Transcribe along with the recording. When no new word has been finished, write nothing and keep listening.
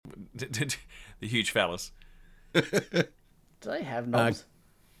The huge phallus. Do they have knobs?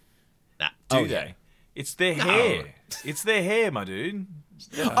 Nah. Do they? Yeah. It's their hair. It's their hair, my dude.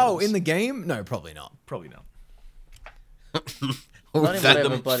 Oh, in the game? No, probably not. Probably not. Fuck,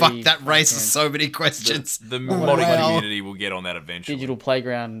 that raises so many questions. The modding community will get on that eventually. Digital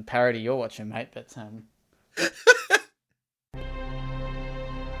Playground parody you're watching, mate, but...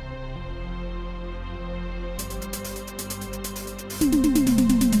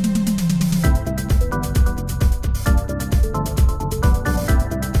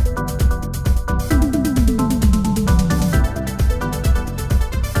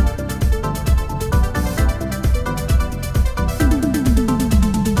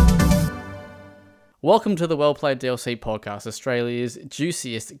 Welcome to the WellPlayed DLC podcast, Australia's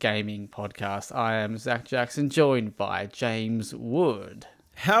juiciest gaming podcast. I am Zach Jackson, joined by James Wood.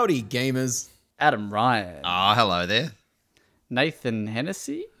 Howdy, gamers. Adam Ryan. Hello there. Nathan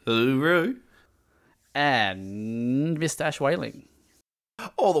Hennessy. Hooroo. And Mr. Ash Whaling.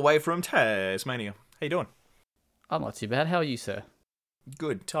 All the way from Tasmania. How you doing? I'm not too bad. How are you, sir?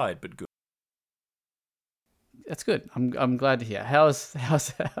 Good. Tired, but good. That's good. I'm glad to hear. How's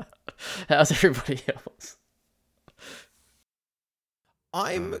everybody else?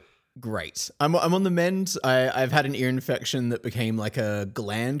 I'm great. I'm on the mend. I've had an ear infection that became like a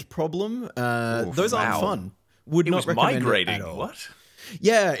gland problem. Those aren't fun. Would not recommend migrating. It at all. What?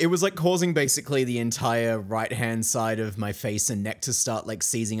 Yeah, it was like causing basically the entire right-hand side of my face and neck to start like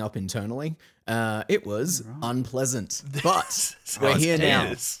seizing up internally. It was unpleasant, but we're here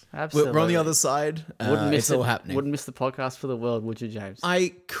now. Absolutely. We're on the other side. It's all happening. Wouldn't miss the podcast for the world, would you, James?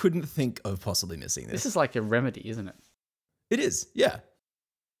 I couldn't think of possibly missing this. This is like a remedy, isn't it? It is, yeah.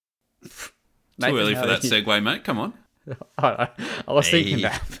 Too early for that segue, mate. Come on. I was thinking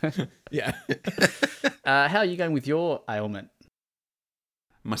that. Yeah. How are you going with your ailment?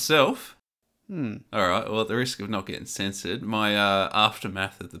 Myself? All right. Well, at the risk of not getting censored, my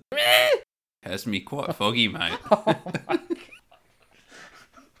aftermath of the has me quite foggy, mate. Oh, my God.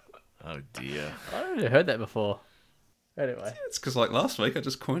 Oh, dear. I haven't heard that before. Anyway. Yeah, it's because, like, last week I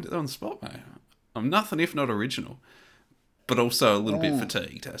just coined it on the spot, mate. I'm nothing if not original, but also a little bit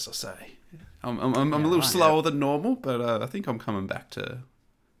fatigued, as I say. I'm a little slower than normal, but I think I'm coming back up.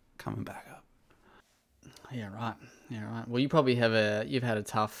 Yeah, right. Well, you probably you've had a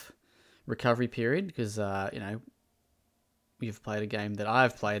tough recovery period because you've played a game that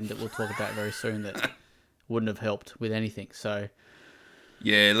I've played and that we'll talk about very soon that wouldn't have helped with anything. So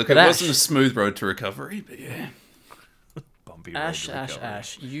yeah, look, it wasn't a smooth road to recovery, but yeah. Bumpy road to recovery.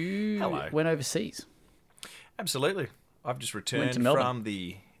 Ash, you went overseas. Absolutely. I've just returned from Melbourne.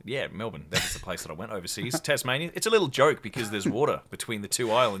 That was the place that I went overseas. Tasmania. It's a little joke because there's water between the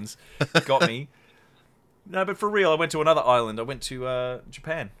two islands. Got me. No, but for real, I went to another island. I went to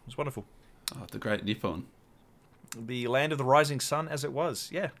Japan. It was wonderful. Oh, the Great Nippon. The land of the rising sun, as it was.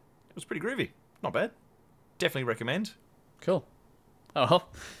 Yeah, it was pretty groovy. Not bad. Definitely recommend. Cool. Oh, well.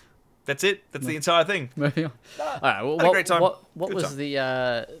 That's it. That's the entire thing. Moving on. All right. Well, had a great time. What Good was time.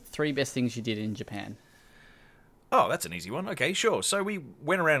 the 3 best things you did in Japan? Oh, that's an easy one. Okay, sure. So we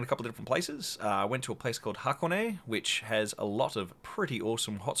went around a couple of different places. I went to a place called Hakone, which has a lot of pretty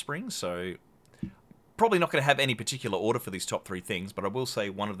awesome hot springs. So probably not going to have any particular order for these top 3 things, but I will say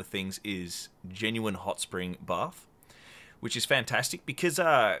one of the things is genuine hot spring bath, which is fantastic because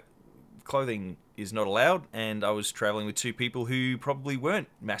clothing is not allowed, and I was traveling with 2 people who probably weren't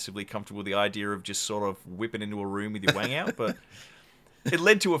massively comfortable with the idea of just sort of whipping into a room with your wang out, but it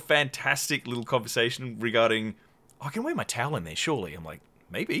led to a fantastic little conversation regarding, I can wear my towel in there, surely. I'm like,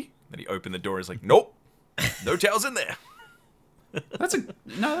 maybe. Then he opened the door, he's like, nope, no towels in there. That's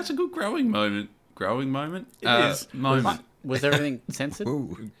a good growing moment. It is. Moment. Was everything censored?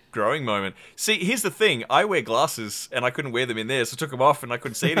 Growing moment. See, here's the thing. I wear glasses, and I couldn't wear them in there, so I took them off, and I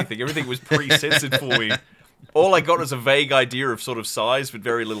couldn't see anything. Everything was pre-censored for me. All I got was a vague idea of sort of size, but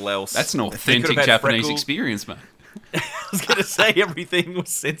very little else. That's an authentic Japanese experience, mate. I was going to say everything was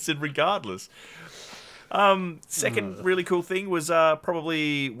censored regardless. Second really cool thing was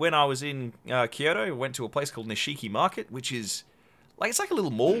probably when I was in Kyoto, I went to a place called Nishiki Market, which is it's like a little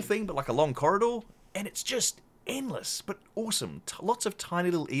mall thing, but like a long corridor, and it's just endless, but awesome. Lots of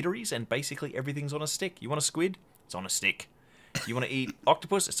tiny little eateries, and basically everything's on a stick. You want a squid? It's on a stick. You want to eat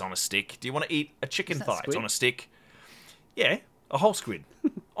octopus? It's on a stick. Do you want to eat a chicken thigh? Squid? It's on a stick. Yeah, a whole squid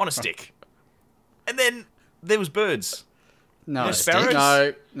on a stick. And then there was birds. No.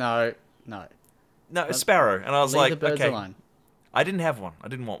 Sparrows? No. No, a sparrow. And I was Leave like, the birds okay. alone. I didn't have one. I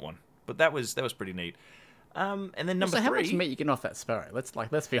didn't want one. But that was pretty neat. And then number so how 3. much meat you get off that sparrow? Let's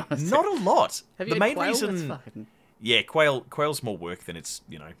be honest. Not a lot. Have you the had main quail? reason. That's fucking... Yeah, quail's more work than it's,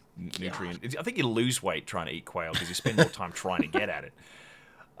 nutrient. I think you lose weight trying to eat quail because you spend more time trying to get at it.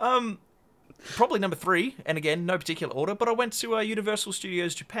 Probably number 3, and again, no particular order, but I went to Universal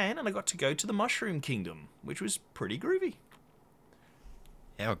Studios Japan and I got to go to the Mushroom Kingdom, which was pretty groovy.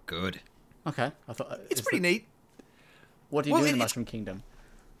 How good. Okay. I thought It's pretty neat. What do you do in the Mushroom Kingdom?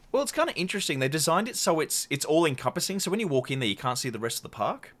 Well, it's kind of interesting. They designed it so it's all encompassing. So when you walk in there, you can't see the rest of the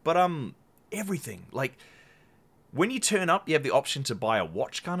park. But everything, like when you turn up, you have the option to buy a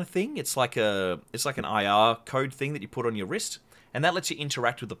watch kind of thing. It's like an IR code thing that you put on your wrist, and that lets you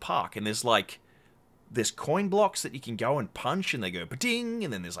interact with the park. And there's coin blocks that you can go and punch, and they go ba-ding.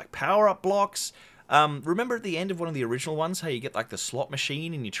 And then there's like power up blocks. Remember at the end of one of the original ones, how you get like the slot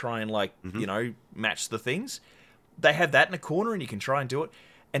machine and you try and match the things. They have that in a corner, and you can try and do it.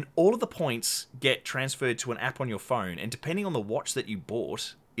 And all of the points get transferred to an app on your phone, and depending on the watch that you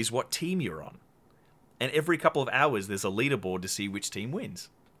bought is what team you're on. And every couple of hours, there's a leaderboard to see which team wins.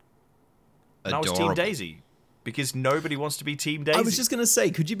 And I was Team Daisy, because nobody wants to be Team Daisy. I was just going to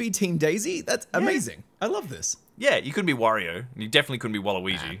say, could you be Team Daisy? That's amazing. I love this. Yeah, you couldn't be Wario. You definitely couldn't be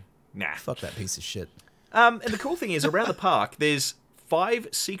Waluigi. Nah. Fuck that piece of shit. And the cool thing is, around the park, there's 5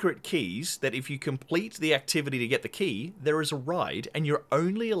 secret keys that if you complete the activity to get the key, there is a ride, and you're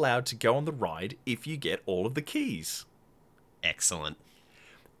only allowed to go on the ride if you get all of the keys. Excellent.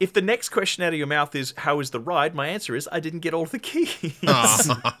 If the next question out of your mouth is, how is the ride? My answer is, I didn't get all of the keys.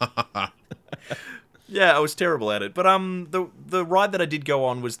 Yeah, I was terrible at it. But the ride that I did go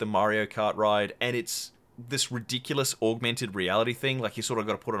on was the Mario Kart ride, and it's this ridiculous augmented reality thing. Like, you sort of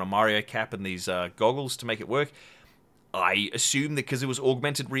got to put on a Mario cap and these goggles to make it work. I assumed that because it was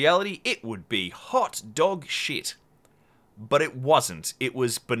augmented reality, it would be hot dog shit. But it wasn't. It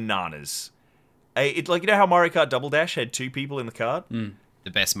was bananas. You know how Mario Kart Double Dash had 2 people in the cart? The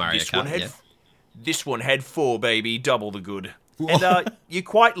best Mario Kart, This one had 4, baby. Double the good. And you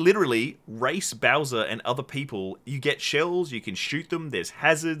quite literally race Bowser and other people. You get shells, you can shoot them, there's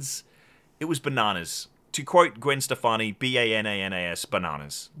hazards. It was bananas. To quote Gwen Stefani, BANANAS,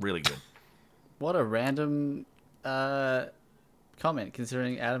 bananas. Really good. What a random comment,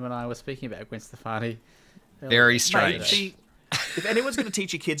 considering Adam and I were speaking about Gwen Stefani. Very strange. Mate, if anyone's going to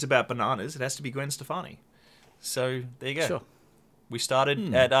teach your kids about bananas, it has to be Gwen Stefani. So, there you go. Sure. We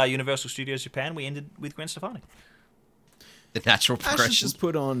started at Universal Studios Japan. We ended with Gwen Stefani. The natural progression. Ash just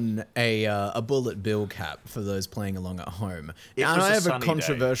put on a bullet bill cap for those playing along at home. It and was I a have a sunny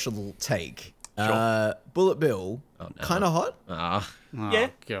controversial take. Sure. Bullet bill, kind of hot. Yeah.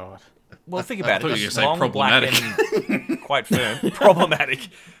 God. Well, think about it. you It's were long, saying black, and quite firm. Problematic.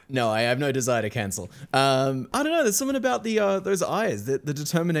 No, I have no desire to cancel. I don't know. There's something about those eyes, the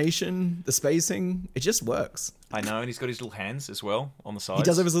determination, the spacing. It just works. I know, and he's got his little hands as well on the sides. He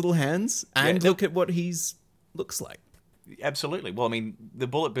does have his little hands, and look at what he's looks like. Absolutely. Well, I mean, the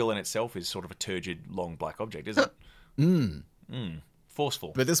bullet bill in itself is sort of a turgid, long black object, isn't it?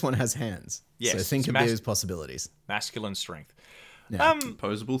 Forceful. But this one has hands. Yes, So think of those possibilities. Masculine strength. Yeah.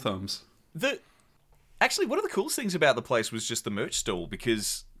 Opposable thumbs. Actually, one of the coolest things about the place was just the merch stall,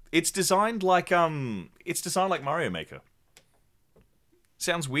 because it's designed like Mario Maker.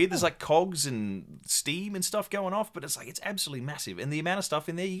 Sounds weird. There's like cogs and steam and stuff going off, but it's absolutely massive. And the amount of stuff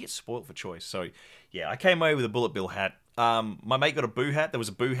in there, you get spoiled for choice. So yeah, I came away with a bullet bill hat. My mate got a Boo hat. There was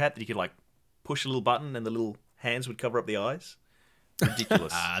a Boo hat that you could like push a little button and the little hands would cover up the eyes.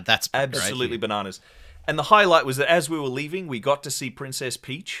 Ridiculous. That's absolutely great. Bananas. And the highlight was that as we were leaving, we got to see Princess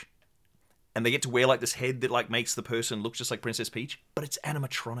Peach. And they get to wear like this head that like makes the person look just like Princess Peach, but it's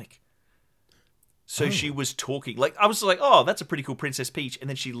animatronic. So she was talking. Like, I was like, oh, that's a pretty cool Princess Peach. And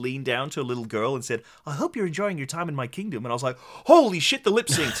then she leaned down to a little girl and said, I hope you're enjoying your time in my kingdom. And I was like, holy shit, the lip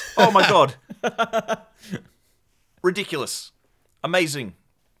synced. Oh my God. Ridiculous. Amazing.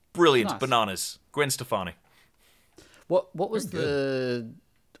 Brilliant. Nice. Bananas. Gwen Stefani. What was the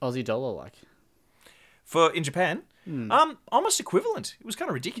Aussie dollar like? In Japan, almost equivalent. It was kind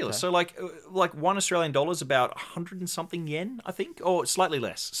of ridiculous. So like $1 Australian about 100 and something yen, I think, or slightly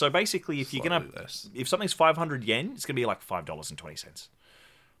less. So basically, if something's 500 yen, it's gonna be like $5.20.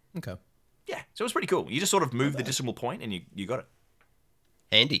 Okay. Yeah, so it was pretty cool. You just sort of move the decimal point and you got it.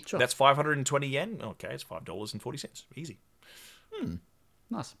 Handy. Sure. That's 520 yen. Okay, it's $5.40. Easy.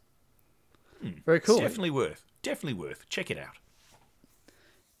 Nice. Very cool. It's definitely worth. Check it out.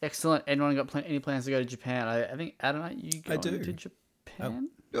 Excellent. Anyone got any plans to go to Japan? I think Adam, you going do. to Japan?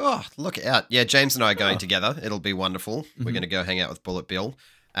 Oh, look out. Yeah, James and I are going together. It'll be wonderful. We're going to go hang out with Bullet Bill.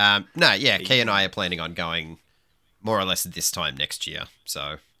 Key and I are planning on going more or less this time next year.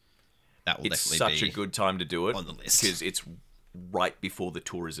 So that will It's definitely be such a good time to do it on the list. because it's right before the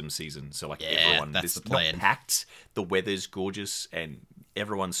tourism season. So like Yeah, everyone, that's it's the plan. not packed. The weather's gorgeous, and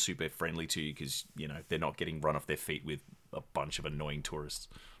everyone's super friendly to you because they're not getting run off their feet with a bunch of annoying tourists.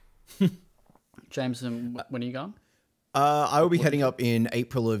 Jameson, when are you going? I will be heading up in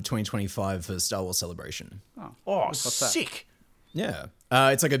April of 2025 for Star Wars Celebration. Oh, What's that? sick! Yeah.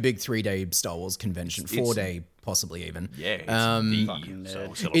 It's like a big 3-day Star Wars convention, 4-day possibly even. Yeah, it's Fucking the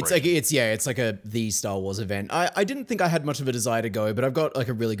nerd. celebration. It's like the Star Wars event. I didn't think I had much of a desire to go, but I've got like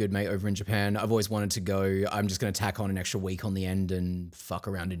a really good mate over in Japan. I've always wanted to go. I'm just going to tack on an extra week on the end and fuck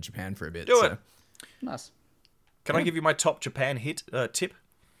around in Japan for a bit. Do it. Nice. Can I give you my top Japan tip?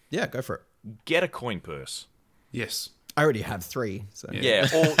 Yeah, go for it. Get a coin purse. Yes. I already have 3. So Yeah,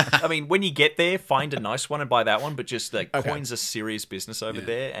 or I mean, when you get there, find a nice one and buy that one. But just like coins are serious business over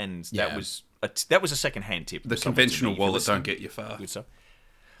there, and that was a second-hand tip. The conventional wallet don't get you far. Good stuff.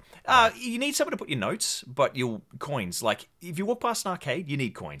 You need somewhere to put your notes, but your coins. Like if you walk past an arcade, you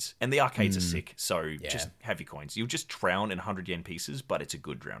need coins, and the arcades are sick. So just have your coins. You'll just drown in 100 yen pieces, but it's a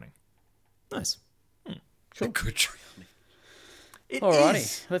good drowning. Nice. A good drowning. It Alrighty,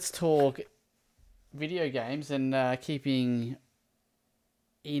 is. let's talk video games and keeping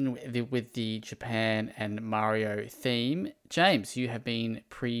in with the Japan and Mario theme. James, you have been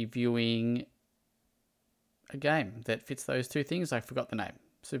previewing a game that fits those two things. I forgot the name.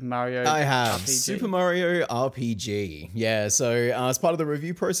 Super Mario I have RPG. Super Mario RPG. Yeah, so as part of the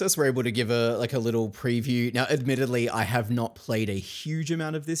review process, we're able to give a little preview. Now, admittedly, I have not played a huge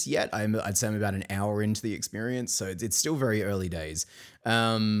amount of this yet. I'd say I'm about an hour into the experience, so it's still very early days.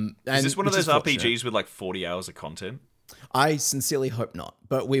 Is this one of which those fortunate. RPGs with like 40 hours of content? I sincerely hope not,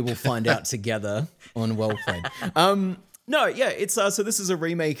 but we will find out together on WellPlayed. No, yeah, it's so this is a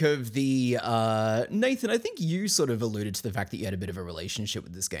remake of the Nathan, I think you sort of alluded to the fact that you had a bit of a relationship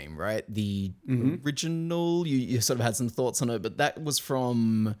with this game, right? The original, you sort of had some thoughts on it, but that was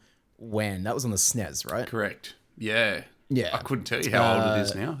from when? That was on the SNES, right? Correct. Yeah. Yeah. I couldn't tell you how old it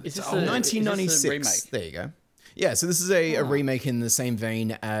is now. Is this old. a- 1996. is this a remake? There you go. Yeah, so this is a remake in the same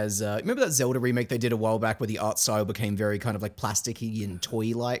vein as remember that Zelda remake they did a while back where the art style became very kind of like plasticky and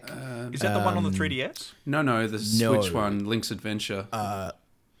toy-like? Is that the one on the 3DS? No, the Switch one, Link's Adventure.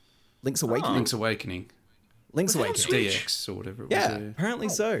 Link's Awakening? Link's Awakening. Link's Was it on Awakening. Switch? DX or whatever it Yeah, was. apparently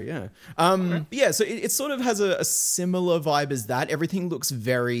so, yeah. Yeah, so it sort of has a similar vibe as that. Everything looks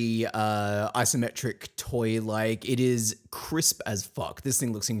very isometric toy-like. It is crisp as fuck. This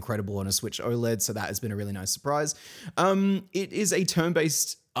thing looks incredible on a Switch OLED, so that has been a really nice surprise. It is a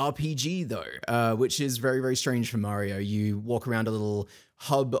turn-based RPG, though, which is very, very strange for Mario. You walk around a little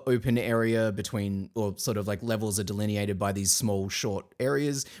hub open area between, or sort of like levels are delineated by these small short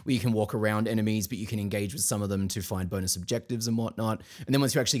areas where you can walk around enemies, but you can engage with some of them to find bonus objectives and whatnot. And then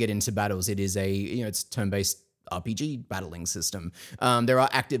once you actually get into battles, it is it's turn-based RPG battling system. There are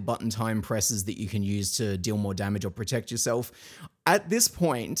active button time presses that you can use to deal more damage or protect yourself. At this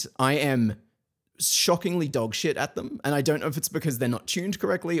point, I am shockingly dog shit at them, and I don't know if it's because they're not tuned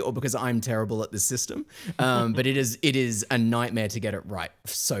correctly or because I'm terrible at this system, but it is a nightmare to get it right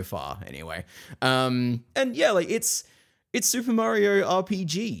so far anyway. And yeah, like it's Super Mario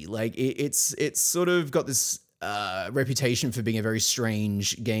RPG. Like it's sort of got this reputation for being a very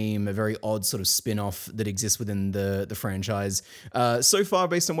strange game, a very odd sort of spin-off that exists within the franchise. So far,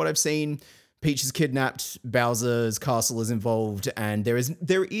 based on what I've seen, Peach is kidnapped, Bowser's castle is involved, and there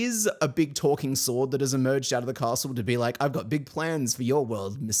is a big talking sword that has emerged out of the castle to be like, I've got big plans for your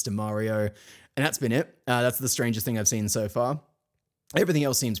world, Mr. Mario. And that's been it. That's the strangest thing I've seen so far. Everything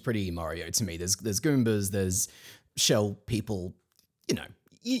else seems pretty Mario to me. There's Goombas, there's shell people,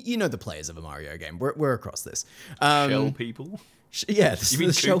 you know the players of a Mario game. We're across this. Shell people? Yeah, You mean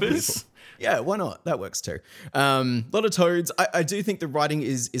the shell Koopas? people. Yeah, why not? That works too. A lot of Toads. I do think the writing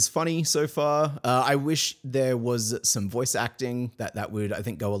is funny so far. I wish there was some voice acting that would, I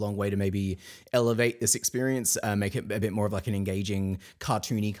think, go a long way to maybe elevate this experience, make it a bit more of like an engaging,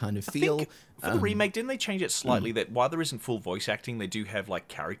 cartoony kind of feel. Think for the remake, didn't they change it slightly that while there isn't full voice acting, they do have like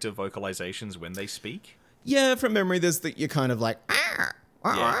character vocalizations when they speak? Yeah, from memory, there's you're kind of like,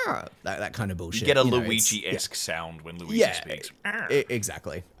 Yeah. that kind of bullshit. You get a it's- Luigi-esque sound when Luigi Yeah, speaks.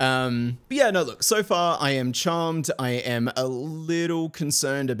 Exactly. But yeah, no, look, so far I am charmed. I am a little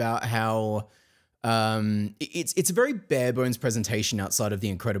concerned about how it's a very bare bones presentation outside of the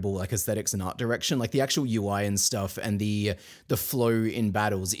incredible like aesthetics and art direction. Like the actual UI and stuff and the flow in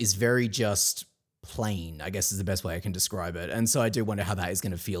battles is very just plain, I guess is the best way I can describe it. And so I do wonder how that is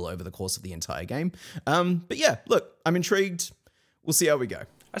going to feel over the course of the entire game. But yeah, look, I'm intrigued. We'll see how we go.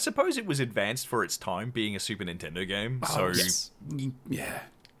 I suppose it was advanced for its time, being a Super Nintendo game. So yes. Yeah.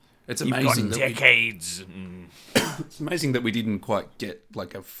 It's You've got amazing. decades. It's amazing that we didn't quite get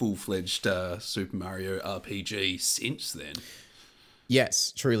like a full-fledged Super Mario RPG since then.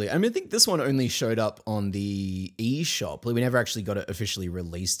 Yes, truly. I mean, I think this one only showed up on the eShop. We never actually got it officially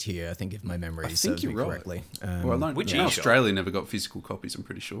released here, I think, if my memory serves me correctly. Which Australia never got physical copies, I'm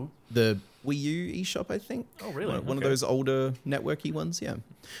pretty sure. The Wii U eShop, I think. Oh, really? One of those older networky ones, yeah.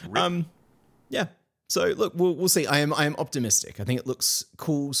 Yeah. So, look, we'll see. I am optimistic. I think it looks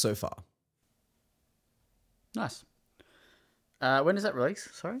cool so far. Nice. When does that release?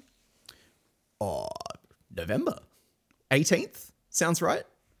 Sorry? November 18th? Sounds right.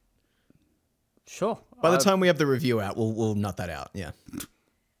 Sure. By the time we have the review out, we'll nut that out. Yeah.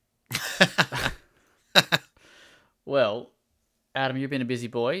 Well, Adam, you've been a busy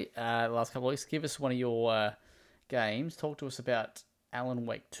boy the last couple of weeks. Give us one of your games. Talk to us about Alan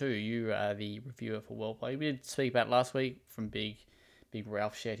Wake 2. You are the reviewer for WellPlayed. We did speak about it last week from Big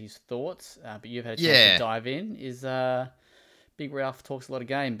Ralph shared his thoughts, but you've had a chance to dive in. Big Ralph talks a lot of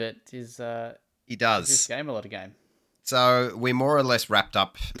game, but he does. Is this game a lot of game? So we more or less wrapped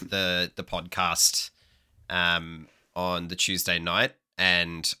up the podcast on the Tuesday night,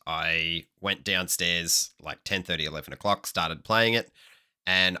 and I went downstairs like 10:30, 11 o'clock, started playing it,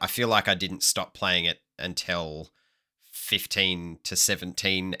 and I feel like I didn't stop playing it until 15 to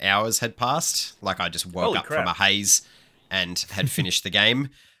 17 hours had passed. Like I just woke up from a haze and had finished the game.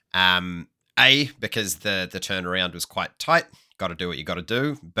 Because the turnaround was quite tight. Got to do what you got to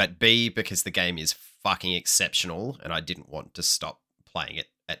do. But B, because the game is fucking exceptional and I didn't want to stop playing it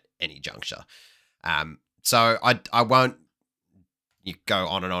at any juncture. So I won't go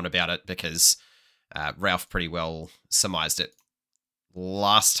on and on about it because Ralph pretty well surmised it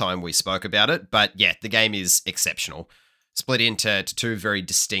last time we spoke about it. But yeah, the game is exceptional. Split into two very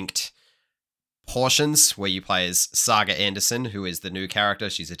distinct portions where you play as Saga Anderson, who is the new character.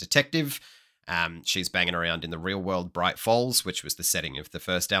 She's a detective. She's banging around in the real world Bright Falls, which was the setting of the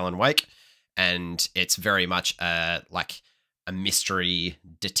first Alan Wake. And it's very much like a mystery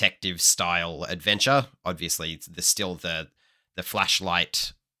detective style adventure. Obviously, there's still the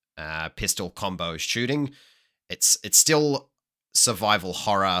flashlight pistol combo shooting. It's still survival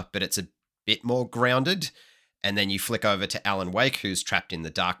horror, but it's a bit more grounded. And then you flick over to Alan Wake, who's trapped in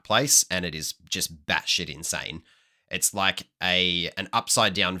the dark place, and it is just batshit insane. It's like an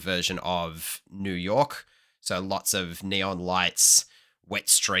upside down version of New York. So lots of neon lights, wet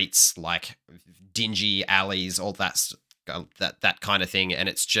streets, like dingy alleys, all that kind of thing. And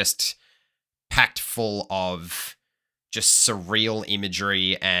it's just packed full of just surreal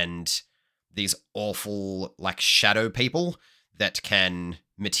imagery and these awful like shadow people that can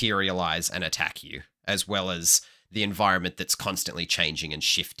materialize and attack you, as well as the environment that's constantly changing and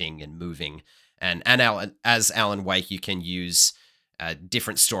shifting and moving. And as Alan Wake, you can use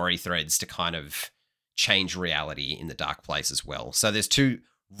different story threads to kind of change reality in the dark place as well. So there's two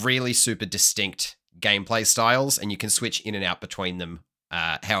really super distinct gameplay styles, and you can switch in and out between them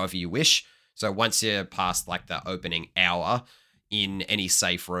however you wish. So once you're past like the opening hour in any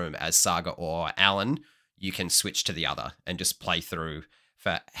safe room as Saga or Alan, you can switch to the other and just play through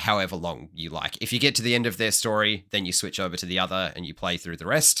for however long you like. If you get to the end of their story, then you switch over to the other and you play through the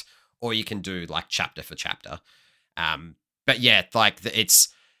rest, or you can do like chapter for chapter. But yeah, like it's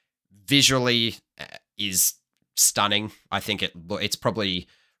visually is stunning. I think it's probably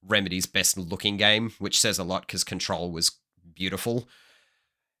Remedy's best looking game, which says a lot because Control was beautiful.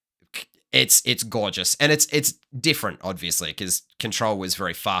 It's gorgeous, and it's different, obviously, because Control was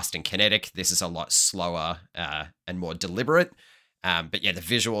very fast and kinetic. This is a lot slower and more deliberate. But yeah, the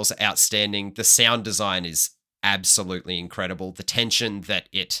visuals are outstanding. The sound design is absolutely incredible. The tension that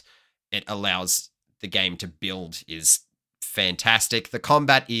it allows the game to build is fantastic. The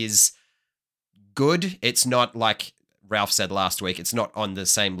combat is good. It's not like Ralph said last week. It's not on the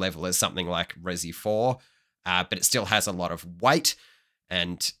same level as something like Resi 4, but it still has a lot of weight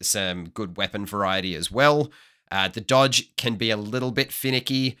and some good weapon variety as well. The dodge can be a little bit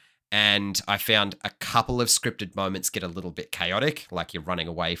finicky, and I found a couple of scripted moments get a little bit chaotic, like you're running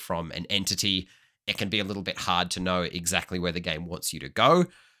away from an entity. It can be a little bit hard to know exactly where the game wants you to go.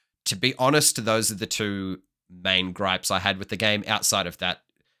 To be honest, those are the two main gripes I had with the game. Outside of that,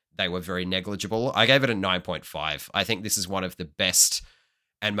 they were very negligible. I gave it a 9.5. I think this is one of the best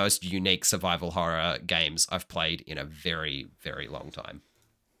and most unique survival horror games I've played in a very, very long time.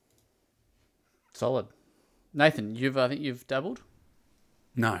 Solid. Nathan, I think you've dabbled?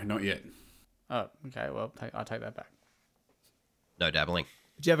 No, not yet. Oh, okay. Well, I'll take that back. No dabbling.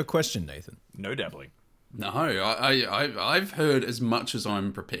 Did you have a question, Nathan? No dabbling. No, I've heard as much as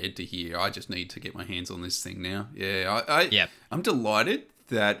I'm prepared to hear. I just need to get my hands on this thing now. Yeah, Yeah. I'm delighted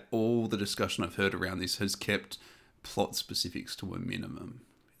that all the discussion I've heard around this has kept plot specifics to a minimum.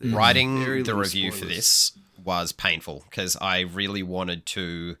 There's Writing very the little review for spoilers. this was painful because I really wanted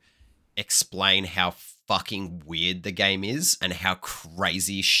to explain how fucking weird the game is and how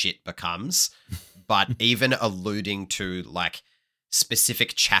crazy shit becomes. But even alluding to like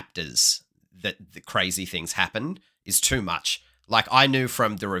specific chapters that the crazy things happen is too much. Like I knew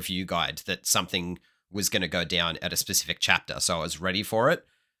from the review guide that something was going to go down at a specific chapter, so I was ready for it.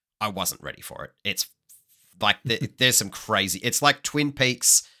 I wasn't ready for it. It's like there's some crazy. It's like Twin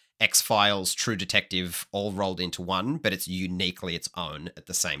Peaks, X-Files, True Detective all rolled into one, but it's uniquely its own at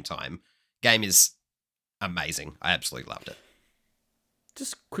the same time. Game is amazing. I absolutely loved it.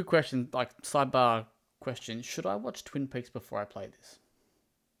 Just quick question, like sidebar question. Should I watch Twin Peaks before I play this?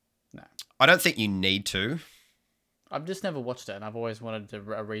 No. I don't think you need to. I've just never watched it, and I've always wanted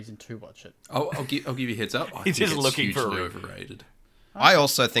a reason to watch it. I'll give you a heads up. I He's think just it's looking for a hugely review. overrated. I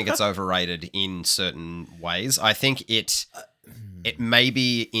also think it's overrated in certain ways. I think it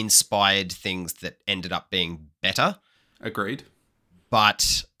maybe inspired things that ended up being better, Agreed.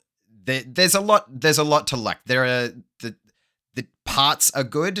 but there's a lot to like. There are the parts are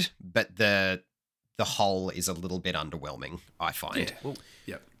good, but the whole is a little bit underwhelming, I find. Yeah.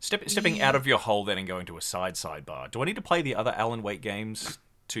 Yep. Stepping out of your hole then and going to a sidebar. Do I need to play the other Alan Wake games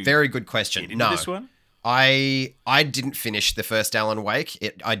to Very good question. get into No. this one? I didn't finish the first Alan Wake.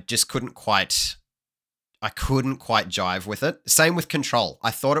 I just couldn't quite jive with it. Same with Control.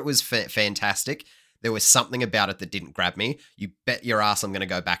 I thought it was fantastic. There was something about it that didn't grab me. You bet your ass I'm going to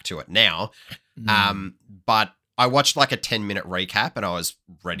go back to it now. But I watched like a 10-minute recap and I was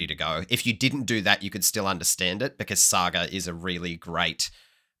ready to go. If you didn't do that, you could still understand it because Saga is a really great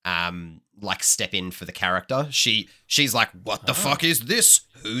like step in for the character. She's like, what the fuck is this?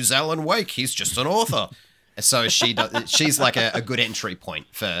 Who's Alan Wake? He's just an author. So she's like a good entry point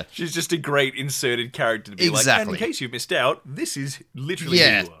for. She's just a great inserted character to be like, and in case you missed out, this is literally who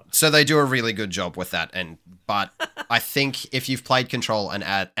you are. So they do a really good job with that. But I think if you've played Control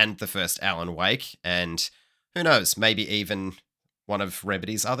and the first Alan Wake, and who knows, maybe even one of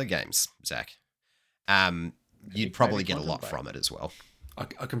Remedy's other games, Zach, you'd probably get a lot from it as well.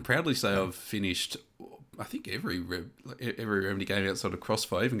 I can proudly say I've finished, I think, every Remedy game outside of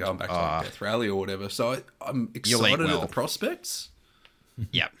Crossfire, even going back to like Death Rally or whatever. So I'm excited at the prospects.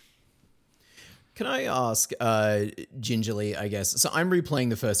 Yeah. Can I ask, gingerly, I guess, so I'm replaying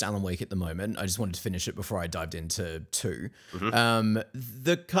the first Alan Wake at the moment. I just wanted to finish it before I dived into 2.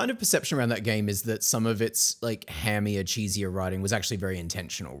 The kind of perception around that game is that some of its like hammier, cheesier writing was actually very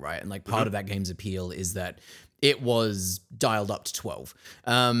intentional, right? And like part of that game's appeal is that it was dialed up to 12.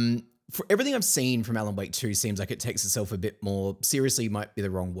 For everything I've seen from Alan Wake 2 seems like it takes itself a bit more seriously, might be the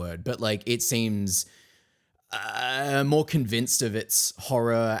wrong word, but like it seems more convinced of its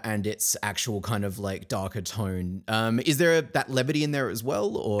horror and its actual kind of like darker tone. Is there that levity in there as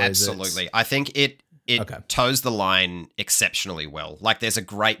well? Or absolutely. I think it toes the line exceptionally well. Like there's a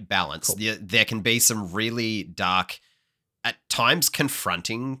great balance. Cool. There can be some really dark, at times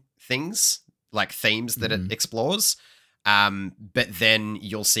confronting things, like themes that it explores. But then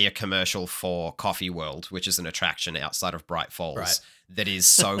you'll see a commercial for Coffee World, which is an attraction outside of Bright Falls that is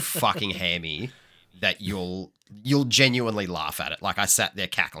so fucking hammy that you'll genuinely laugh at it. Like I sat there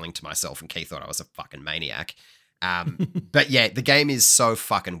cackling to myself and Keith thought I was a fucking maniac. But yeah, the game is so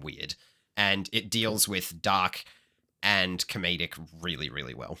fucking weird and it deals with dark and comedic really,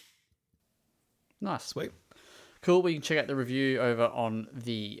 really well. Nice. Sweet. Cool. We can check out the review over on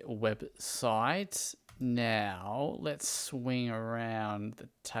the website. Now, let's swing around the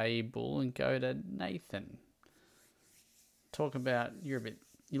table and go to Nathan. Talk about, you're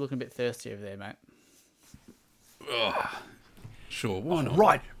looking a bit thirsty over there, mate. Sure, why not?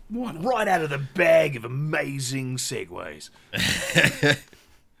 Right. Why not? Right out of the bag of amazing segues.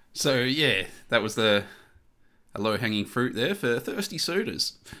 So, yeah, that was a low-hanging fruit there for Thirsty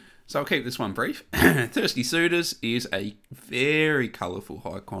Suitors. So I'll keep this one brief. Thirsty Suitors is a very colourful,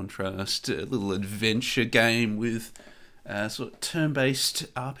 high-contrast little adventure game with sort of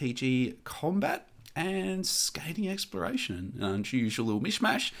turn-based RPG combat and skating exploration. An unusual little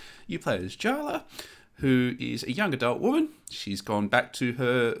mishmash. You play as Jala, who is a young adult woman. She's gone back to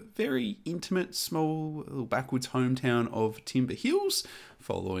her very intimate, small, little backwoods hometown of Timber Hills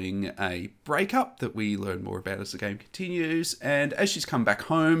following a breakup that we learn more about as the game continues. And as she's come back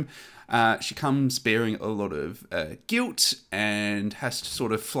home, she comes bearing a lot of guilt and has to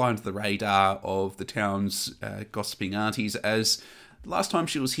sort of fly under the radar of the town's gossiping aunties as Last time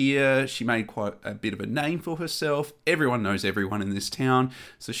she was here, she made quite a bit of a name for herself. Everyone knows everyone in this town,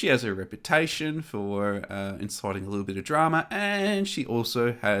 so she has a reputation for inciting a little bit of drama, and she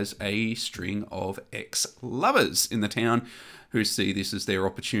also has a string of ex-lovers in the town who see this as their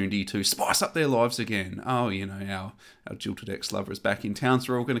opportunity to spice up their lives again. Oh, our jilted ex-lover is back in town,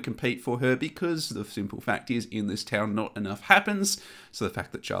 so we're all going to compete for her, because the simple fact is, in this town, not enough happens, so the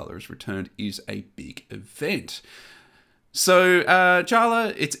fact that Jala has returned is a big event. So,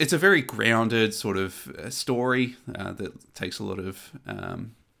 Jala, it's a very grounded sort of story that takes a lot of...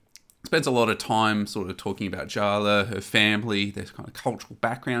 spends a lot of time sort of talking about Jala, her family, their kind of cultural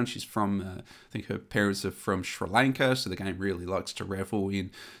background. She's from, I think her parents are from Sri Lanka, so the game really likes to revel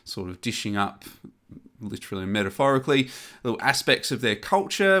in sort of dishing up, literally and metaphorically, little aspects of their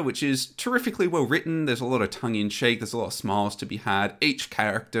culture, which is terrifically well written. There's a lot of tongue-in-cheek, there's a lot of smiles to be had. Each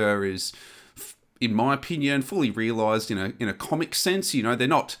character is, in my opinion, fully realised in a comic sense. They're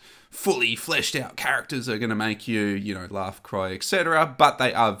not fully fleshed out characters that are going to make you, laugh, cry, etc. But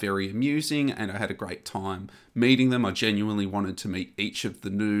they are very amusing, and I had a great time meeting them. I genuinely wanted to meet each of the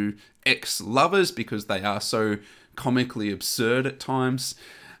new ex-lovers because they are so comically absurd at times.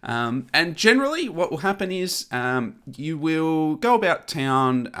 And generally what will happen is you will go about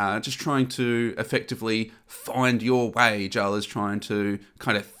town just trying to effectively find your way. Jala's trying to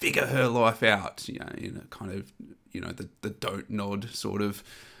kind of figure her life out, in a kind of, the don't nod sort of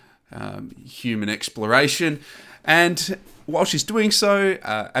human exploration. And while she's doing so,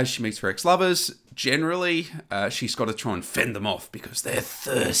 as she meets her ex-lovers, generally she's got to try and fend them off because they're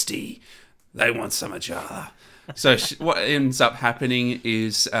thirsty. They want some of Jala. So what ends up happening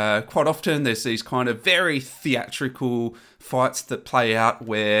is quite often there's these kind of very theatrical fights that play out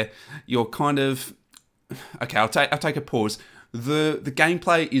where you're kind of... Okay, I'll take a pause. The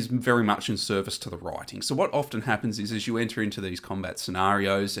gameplay is very much in service to the writing. So what often happens is as you enter into these combat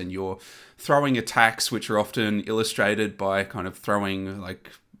scenarios and you're throwing attacks, which are often illustrated by kind of throwing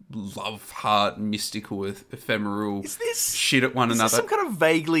like love heart, mystical, ephemeral shit at one another. Is this some kind of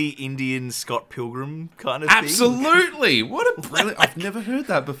vaguely Indian Scott Pilgrim kind of Absolutely. thing? What a brilliant... I've never heard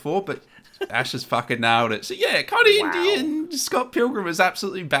that before, but Ash has fucking nailed it. So yeah, kind of Indian Scott Pilgrim is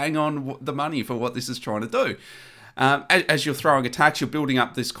absolutely bang on the money for what this is trying to do. As you're throwing attacks, you're building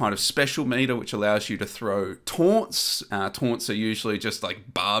up this kind of special meter which allows you to throw taunts. Taunts are usually just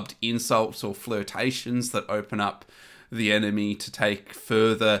like barbed insults or flirtations that open up the enemy to take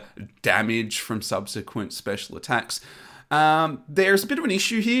further damage from subsequent special attacks. There's a bit of an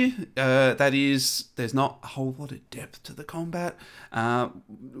issue here. That is, there's not a whole lot of depth to the combat.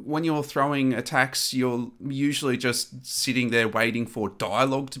 When you're throwing attacks, you're usually just sitting there waiting for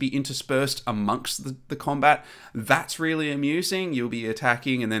dialogue to be interspersed amongst the combat. That's really amusing. You'll be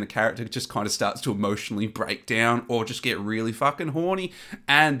attacking and then a character just kind of starts to emotionally break down or just get really fucking horny.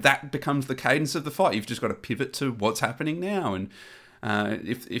 And that becomes the cadence of the fight. You've just got to pivot to what's happening now. And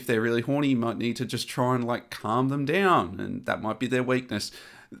if they're really horny, you might need to just try and like calm them down, and that might be their weakness.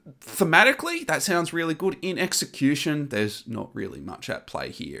 Thematically, that sounds really good. In execution, there's not really much at play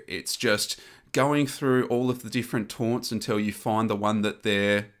here. It's just going through all of the different taunts until you find the one that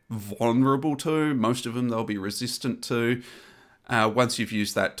they're vulnerable to. Most of them they'll be resistant to. Once you've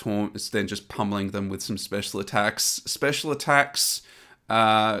used that taunt, it's then just pummeling them with some special attacks. Special attacks,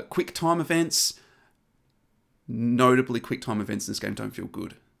 quick time events. Notably, quick time events in this game don't feel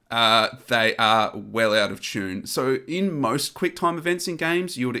good. They are well out of tune. So in most quick time events in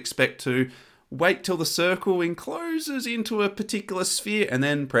games, you would expect to wait till the circle encloses into a particular sphere and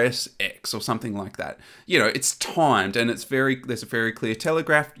then press X or something like that. It's timed and there's a very clear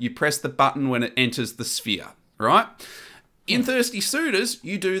telegraph. You press the button when it enters the sphere, right? In Thirsty Suitors,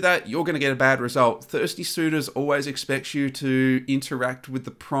 you do that, you're going to get a bad result. Thirsty Suitors always expects you to interact with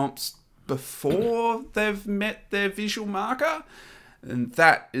the prompts before they've met their visual marker, and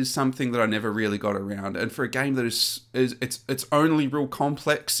that is something that I never really got around. And for a game that is its only real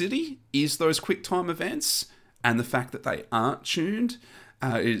complexity is those quick time events, and the fact that they aren't tuned,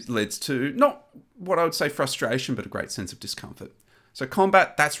 it leads to not what I would say frustration, but a great sense of discomfort. So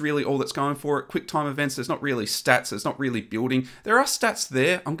combat, that's really all that's going for it. Quick time events, there's not really stats, there's not really building. There are stats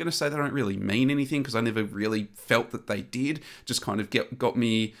there. I'm going to say they don't really mean anything because I never really felt that they did. Just kind of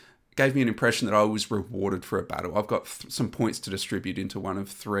gave me an impression that I was rewarded for a battle. I've got some points to distribute into one of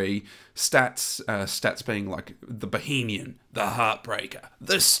three stats. Stats being like the Bohemian, the Heartbreaker,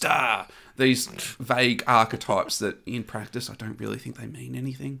 the Star. These vague archetypes that in practice I don't really think they mean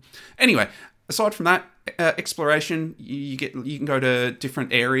anything. Anyway, aside from that, exploration, you can go to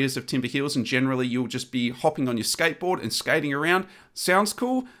different areas of Timber Hills and generally you'll just be hopping on your skateboard and skating around, Sounds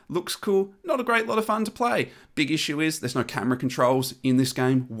cool, looks cool, not a great lot of fun to play. Big issue is there's no camera controls in this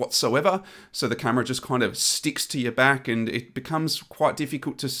game whatsoever, so the camera just kind of sticks to your back and it becomes quite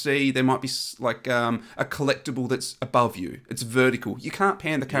difficult to see. There might be like a collectible that's above you. It's vertical. You can't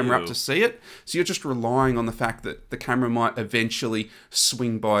pan the camera up to see it, so you're just relying on the fact that the camera might eventually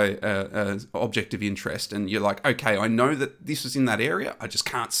swing by an object of interest, and you're like, okay, I know that this is in that area, I just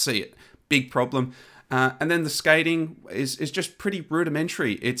can't see it. Big problem. And then the skating is just pretty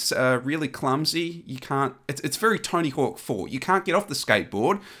rudimentary. It's really clumsy. You can't. It's very Tony Hawk 4. You can't get off the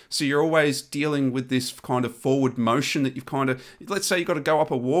skateboard, so you're always dealing with this kind of forward motion that you've kind of. Let's say you've got to go up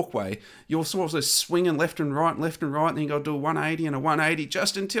a walkway. You're sort of swinging left and right, and then you got to do a 180 and a 180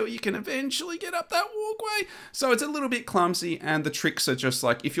 just until you can eventually get up that walkway. So it's a little bit clumsy, and the tricks are just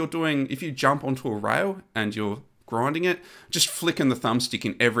like if you jump onto a rail and you're grinding it, just flicking the thumbstick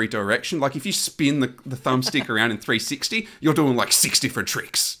in every direction. Like if you spin the thumbstick around in 360, you're doing like 6 different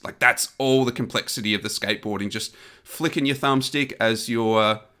tricks. Like that's all the complexity of the skateboarding, just flicking your thumbstick as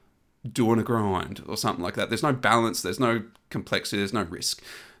you're doing a grind or something like that. There's no balance, there's no complexity, there's no risk.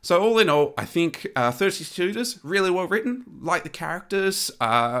 So all in all, I think Thirsty Suitors, really well written, like the characters.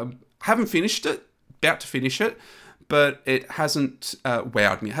 Haven't finished it, about to finish it, but it hasn't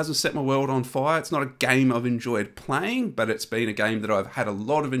wowed me. It hasn't set my world on fire. It's not a game I've enjoyed playing, but it's been a game that I've had a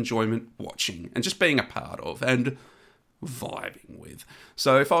lot of enjoyment watching and just being a part of and vibing with.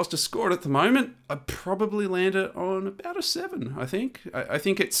 So if I was to score it at the moment, I'd probably land it on about a 7, I think. I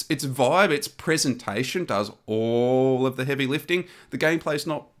think its vibe, its presentation does all of the heavy lifting. The gameplay's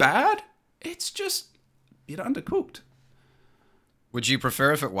not bad. It's just a bit undercooked. Would you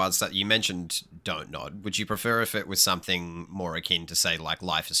prefer if it was that you mentioned Don't Nod? Would you prefer if it was something more akin to, say, like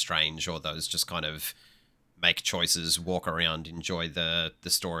Life is Strange, or those just kind of make choices, walk around, enjoy the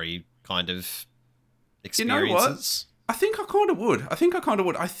story kind of experiences? You know what? I think I kind of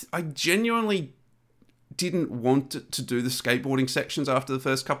would. I genuinely didn't want to do the skateboarding sections after the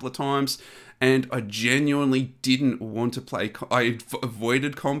first couple of times, and I genuinely didn't want to play. I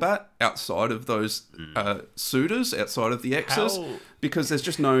avoided combat outside of those suitors, outside of the X's, because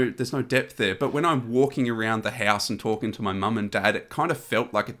there's no depth there. But when I'm walking around the house and talking to my mum and dad, it kind of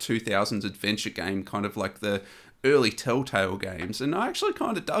felt like a 2000s adventure game, kind of like the early Telltale games, and I actually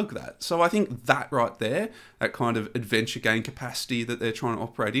kind of dug that. So I think that right there, that kind of adventure game capacity that they're trying to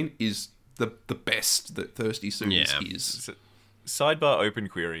operate in, is the best that Thirsty Suitors is. Sidebar open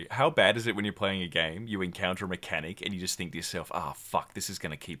query. How bad is it when you're playing a game, you encounter a mechanic, and you just think to yourself, fuck, this is going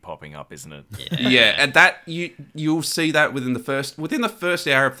to keep popping up, isn't it? Yeah, and that you'll see that within the first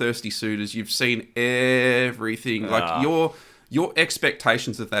hour of Thirsty Suitors, you've seen everything. Like your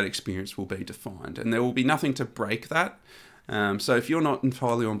expectations of that experience will be defined, and there will be nothing to break that. So if you're not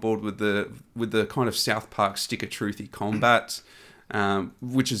entirely on board with the kind of South Park stick of truthy combat,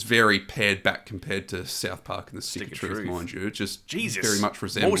 which is very pared back compared to South Park and the Stick of Truth, mind you. It just very much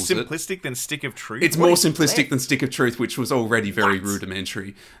resembles more simplistic than Stick of Truth? It's more simplistic than Stick of Truth, which was already very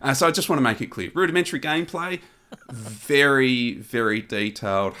rudimentary. So I just want to make it clear. Rudimentary gameplay, very, very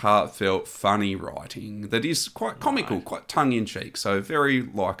detailed, heartfelt, funny writing that is quite comical, quite tongue-in-cheek, so very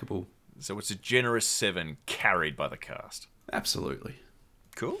likeable. So it's a generous 7 carried by the cast. Absolutely.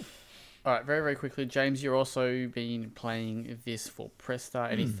 Cool. All right, very, very quickly, James, you've also been playing this for Press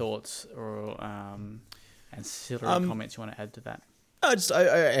Start. Any thoughts or ancillary comments you want to add to that? I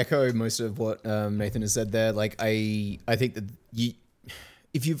echo most of what Nathan has said there. Like, I think that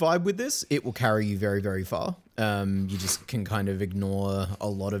if you vibe with this, it will carry you very, very far. You just can kind of ignore a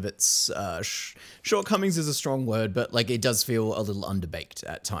lot of its shortcomings is a strong word, but like it does feel a little underbaked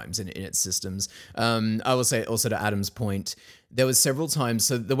at times in its systems. I will say also to Adam's point, there was several times.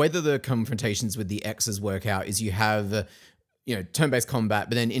 So the way that the confrontations with the X's work out is you have turn-based combat,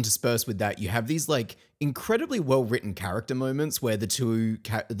 but then interspersed with that, you have these like incredibly well-written character moments where the two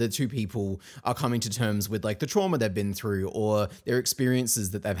people are coming to terms with like the trauma they've been through or their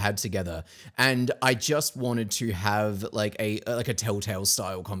experiences that they've had together. And I just wanted to have like a Telltale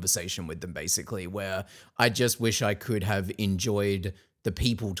style conversation with them, basically, where I just wish I could have enjoyed the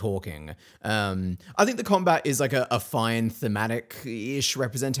people talking. I think the combat is like a fine thematic-ish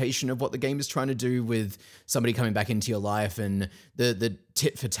representation of what the game is trying to do with somebody coming back into your life and the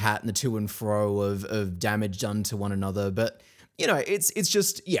tit for tat and the to and fro of damage done to one another. But, it's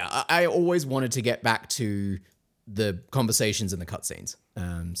just, I always wanted to get back to the conversations and the cutscenes.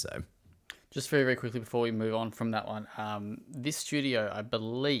 So... Just very, very quickly before we move on from that one, this studio, I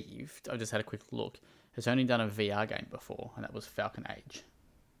believe, I just had a quick look, has only done a VR game before, and that was Falcon Age.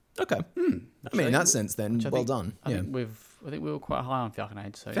 Okay. I mean, in that sense, then, well done. I think we were quite high on Falcon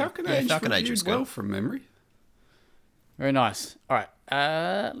Age. So Falcon Age was well from memory. Very nice. All right.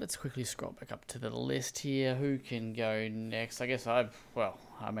 Let's quickly scroll back up to the list here. Who can go next? I guess I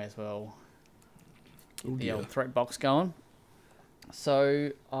may as well get the old threat box going.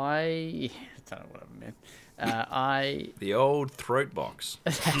 So I don't know what I meant. The old throat box.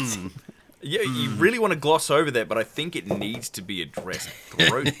 Yeah, you really want to gloss over that, but I think it needs to be addressed.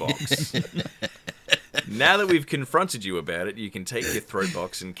 Throat box. Now that we've confronted you about it, you can take your throat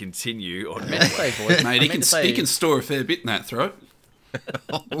box and continue on your way. Mate, he can store a fair bit in that throat.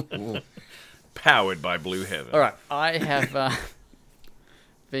 Powered by Blue Heaven. All right, I have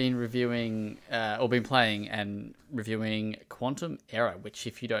been reviewing or been playing and reviewing Quantum Error, which,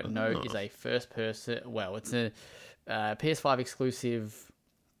 if you don't know, is a first-person. Well, it's a PS5 exclusive.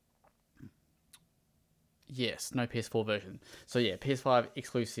 Yes, no PS4 version. So yeah, PS5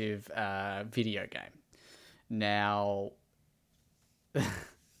 exclusive video game. Now,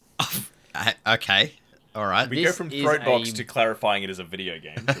 Okay. All right. We go from throat box to clarifying it as a video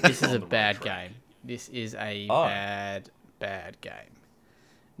game. So this is a bad game. This is a bad game.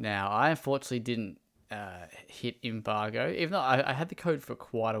 Now, I unfortunately didn't hit embargo, even though I had the code for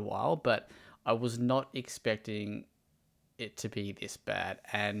quite a while, but I was not expecting it to be this bad.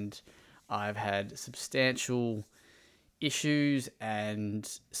 And I've had substantial issues, and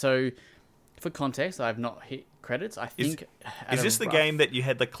so for context, I've not hit credits. I think. Is this the game that you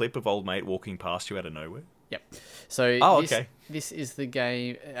had the clip of old mate walking past you out of nowhere? Yep. So okay. This is the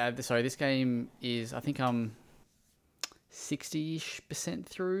game. This game is, I think I'm 60-ish%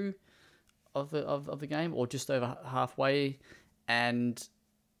 through of the game, or just over halfway, and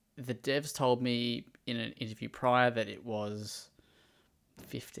the devs told me in an interview prior that it was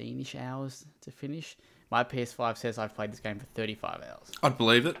 15-ish hours to finish. My PS5 says I've played this game for 35 hours. I'd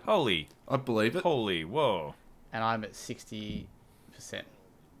believe it. I'd believe it. Holy, whoa. And I'm at 60%.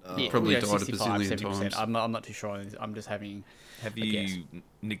 Probably died a 65, bazillion 70%. times. I'm not too sure. I'm just having Have a guess. you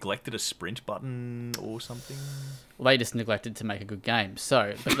neglected a sprint button or something? Well, they just neglected to make a good game.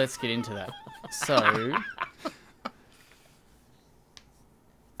 So, but let's get into that. So,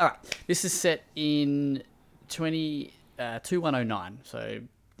 all right. This is set in 2109. So,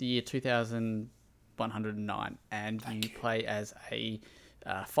 the year 2109, and you play as a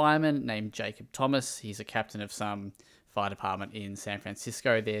fireman named Jacob Thomas. He's a captain of some fire department in San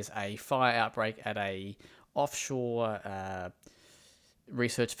Francisco. There's a fire outbreak at a offshore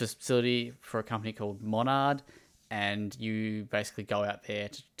research facility for a company called Monad, and you basically go out there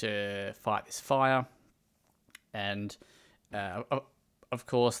to fight this fire. And of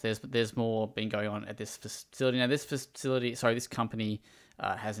course, there's more been going on at this facility. Now, this company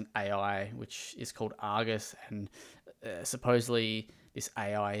has an AI which is called Argus, and supposedly this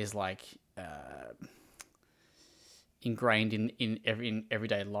AI is like ingrained in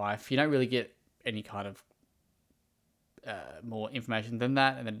everyday life. You don't really get any kind of more information than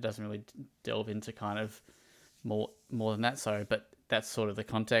that, and then it doesn't really delve into kind of more than that. So, but that's sort of the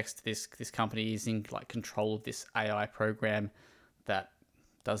context. This company is in like control of this AI program that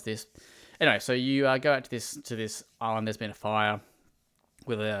does this. Anyway, so you go out to this island. There's been a fire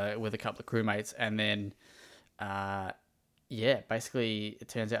with a couple of crewmates, and then basically it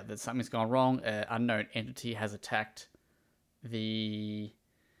turns out that something's gone wrong. An unknown entity has attacked the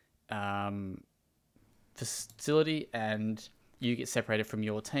facility, and you get separated from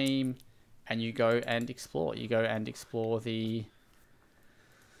your team, and you go and explore the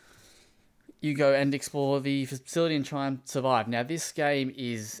facility and try and survive. Now, this game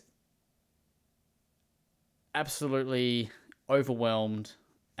is absolutely overwhelmed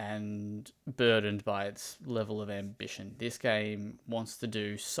and burdened by its level of ambition. This game wants to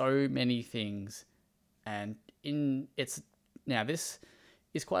do so many things, and this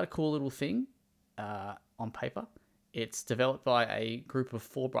is quite a cool little thing on paper. It's developed by a group of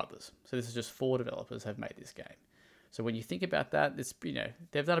 4 brothers. So this is just 4 developers have made this game. So when you think about that, it's,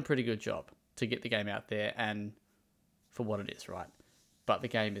 they've done a pretty good job to get the game out there and for what it is, right? But the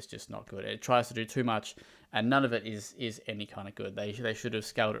game is just not good. It tries to do too much, and none of it is any kind of good. They should have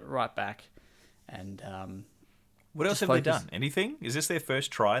scaled it right back. And what else have they done? Anything? Is this their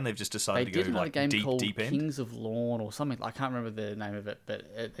first try, and they've just decided to go like game called deep end? Kings of Lawn or something. I can't remember the name of it,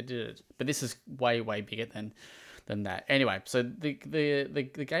 but they did it. But this is way bigger than that. Anyway, so the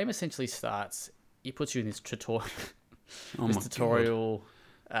game essentially starts. It puts you in this tutorial.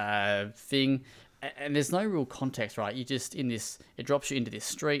 Thing, and there's no real context, right? You just it drops you into this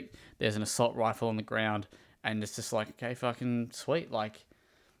street. There's an assault rifle on the ground, and it's just like, okay, fucking sweet, like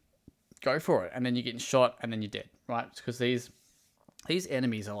go for it. And then you're getting shot, and then you're dead, right? Because these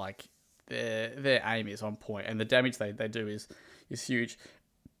enemies are like their aim is on point, and the damage they do is huge.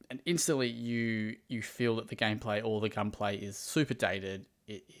 instantly you feel that the gameplay or the gunplay is super dated.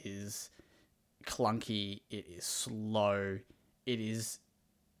 It is clunky. It is slow. It is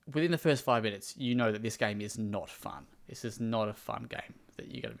within the first 5 minutes, you know that this game is not fun. This is not a fun game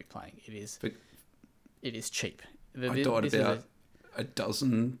that you're going to be playing. It is cheap. I died about a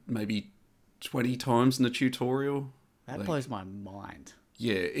dozen, maybe 20 times in the tutorial. That blows my mind.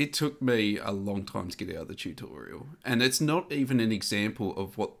 Yeah, it took me a long time to get out of the tutorial. And it's not even an example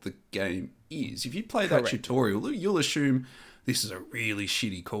of what the game is. If you play that tutorial, you'll assume this is a really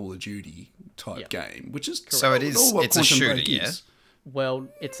shitty Call of Duty type game, which is correct. So it's a shooter, yeah? Well,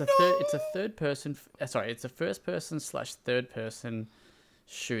 it's a third person. It's a first person / third person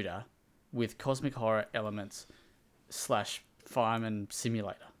shooter with cosmic horror elements / fireman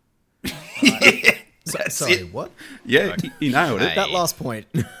simulator. Sorry, what? Yeah, he nailed it. That last point.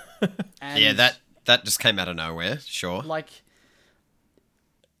 Yeah, that just came out of nowhere. Sure. The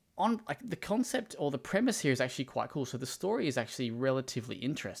concept or the premise here is actually quite cool. So the story is actually relatively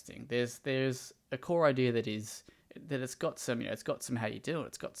interesting. There's a core idea that it's got some, it's got some how you do it.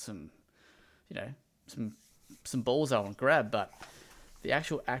 It's got some, some balls I want to grab, but the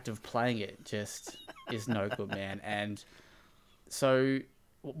actual act of playing it just is no good, man. And so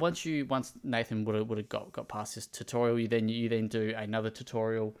once Nathan would have got past this tutorial, you then do another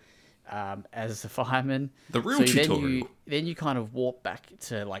tutorial as a fireman. The real tutorial. Then you kind of warp back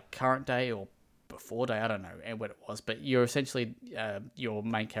to like current day or before day, I don't know and what it was, but you're essentially your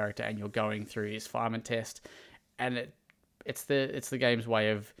main character and you're going through his fireman test, and it's the game's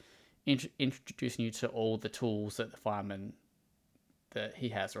way of introducing you to all the tools that the fireman that he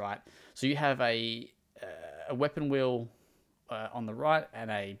has, right? So you have a weapon wheel on the right and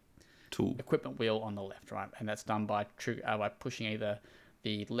a tool equipment wheel on the left, right? And that's done by pushing either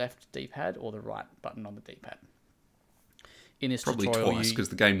the left D-pad or the right button on the D-pad. In this probably tutorial, twice because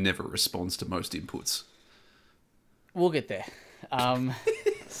the game never responds to most inputs. We'll get there.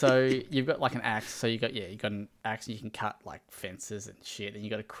 So you've got like an axe. So you got an axe and you can cut like fences and shit. And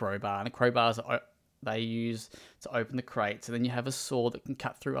you got a crowbar, and the crowbars they use to open the crates. And then you have a saw that can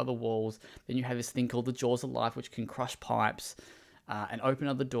cut through other walls. Then you have this thing called the Jaws of Life, which can crush pipes and open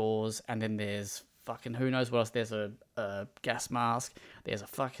other doors. And then there's fucking who knows what else. There's a gas mask. There's a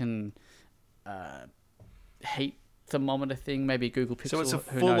fucking heat thermometer thing. Maybe a Google Pixel. So it's a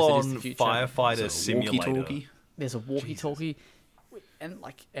full-on firefighter simulator. Walkie-talkie. There's a walkie-talkie. And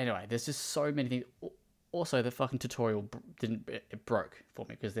anyway, there's just so many things. Also, the fucking tutorial it broke for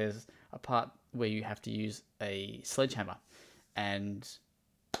me because there's a part where you have to use a sledgehammer, and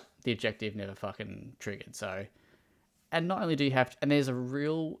the objective never fucking triggered. So, and not only do you have to, and there's a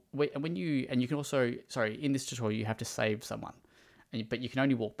real you can also in this tutorial you have to save someone, but you can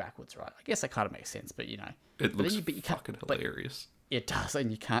only walk backwards, right? I guess that kind of makes sense, but it looks fucking hilarious. It does,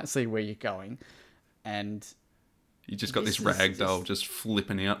 and you can't see where you're going, and. You just got this ragdoll just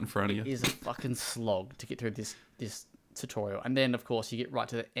flipping out in front of you. It is a fucking slog to get through this tutorial. And then, of course, you get right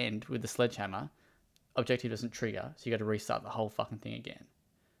to the end with the sledgehammer. Objective doesn't trigger, so you got to restart the whole fucking thing again.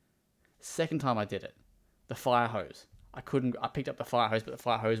 Second time I did it, the fire hose. I picked up the fire hose, but the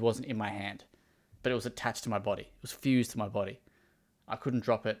fire hose wasn't in my hand. But it was attached to my body. It was fused to my body. I couldn't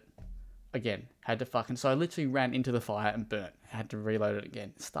drop it again. So I literally ran into the fire and burnt. I had to reload it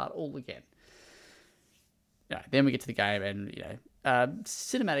again. Start all again. Then we get to the game, and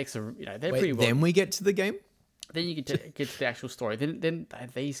cinematics are they're pretty well. Then we get to the game. Then you get to the actual story. Then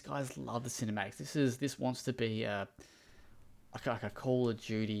these guys love the cinematics. This wants to be like a Call of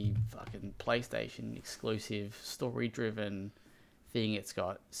Duty fucking PlayStation exclusive story driven thing. It's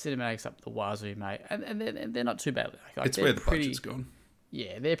got cinematics up the wazoo, mate, and they're not too bad. It's where the budget's gone.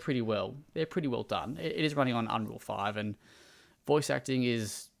 Yeah, they're pretty well done. It is running on Unreal 5, and voice acting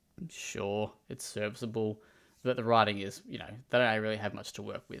is it's serviceable. But the writing is, they don't really have much to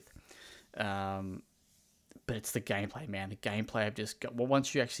work with. But it's the gameplay, man. The gameplay I've just got. Well,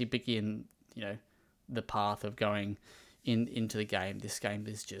 once you actually begin, the path of going into the game, this game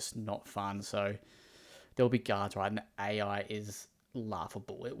is just not fun. So there'll be guards, right? And the AI is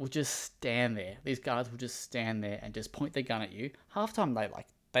laughable. It will just stand there. These guards will just stand there and just point their gun at you. Half time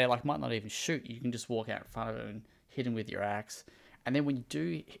they might not even shoot. You can just walk out in front of them and hit them with your axe. And then when you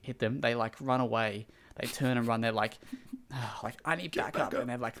do hit them, they run away. They turn and run. They're like I need backup, and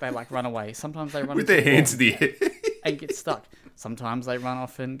they run away. Sometimes they run with their hands in the air and get stuck. Sometimes they run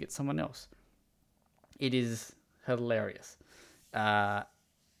off and get someone else. It is hilarious.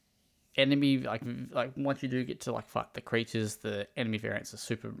 Enemy once you do get to fight the creatures, the enemy variants are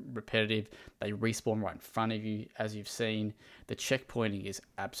super repetitive. They respawn right in front of you, as you've seen. The checkpointing is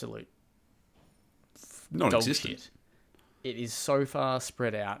absolute non-existent. it is so far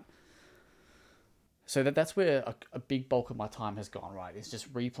spread out. So that's where a big bulk of my time has gone, right? It's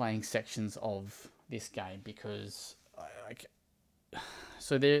just replaying sections of this game because,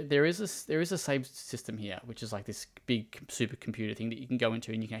 so there is a save system here, which is like this big supercomputer thing that you can go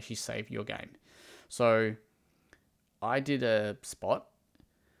into and you can actually save your game. So I did a spot,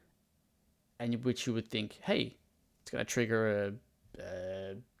 and which you would think, hey, it's going to trigger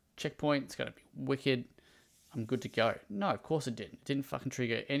a checkpoint. It's going to be wicked. I'm good to go. No, of course it didn't. It didn't fucking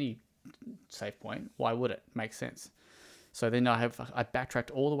trigger any save point. Why would it? Makes sense. So then I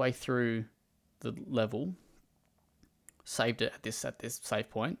backtracked all the way through the level, saved it at this save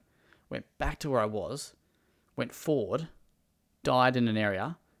point, went back to where I was, went forward, died in an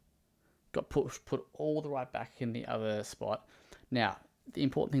area, got put all the way back in the other spot. Now, the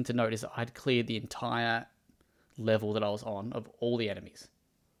important thing to note is that I'd cleared the entire level that I was on of all the enemies.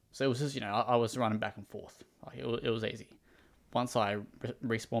 So it was just, I was running back and forth. Like it was easy. Once I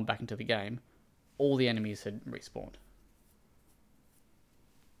respawned back into the game, all the enemies had respawned.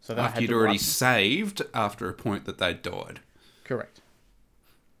 So then after you'd already saved after a point that they'd died. Correct.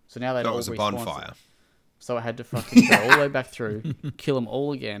 So now they'd all was a respawned. bonfire. So I had to fucking go all the way back through, kill them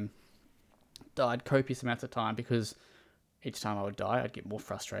all again. Died copious amounts of time because each time I would die, I'd get more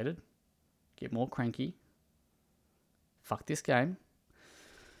frustrated, get more cranky. Fuck this game.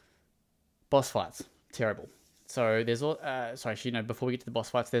 Boss fights, terrible. So there's all. Before we get to the boss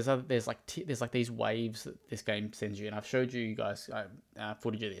fights, there's like these waves that this game sends you, and I've showed you guys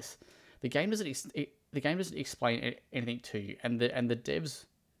footage of this. The game doesn't explain anything to you, and the devs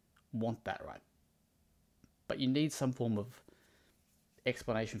want that, right? But you need some form of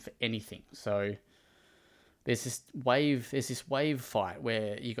explanation for anything. So there's this wave fight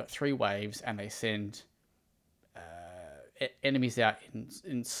where you got 3 waves, and they send enemies out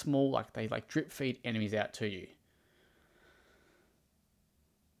in small, like they drip feed enemies out to you.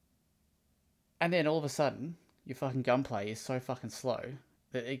 And then all of a sudden, your fucking gunplay is so fucking slow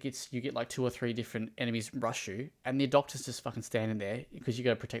that you get like 2 or 3 different enemies rush you, and the doctor's just fucking standing there because you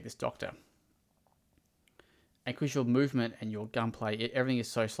got to protect this doctor. And because your movement and your gunplay, everything is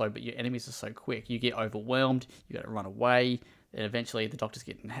so slow, but your enemies are so quick, you get overwhelmed. You got to run away. And eventually, the doctor's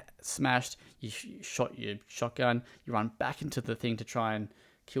getting smashed. You shot your shotgun. You run back into the thing to try and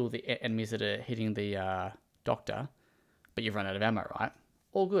kill the enemies that are hitting the doctor, but you've run out of ammo, right?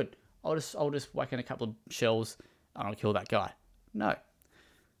 All good. I'll just whack in a couple of shells and I'll kill that guy. No,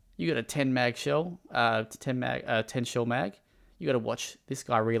 you got a 10 shell mag. You got to watch this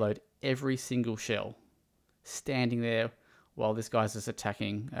guy reload every single shell, standing there while this guy's just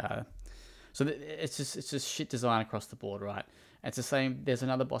attacking. So it's just shit design across the board, right? And it's the same. There's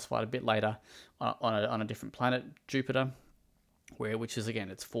another boss fight a bit later on a different planet, Jupiter, which is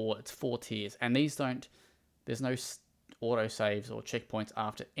again it's four tiers, and there's no auto saves or checkpoints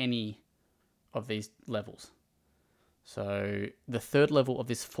after any of these levels. So the 3rd level of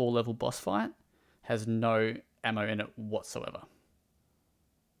this 4-level boss fight has no ammo in it whatsoever.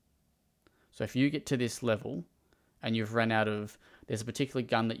 So if you get to this level and you've run out of, there's a particular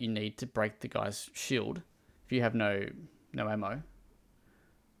gun that you need to break the guy's shield. If you have no ammo,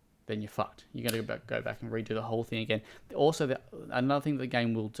 then you're fucked. You're going to go back and redo the whole thing again. Also, another thing that the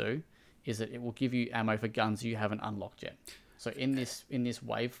game will do is that it will give you ammo for guns you haven't unlocked yet. So in this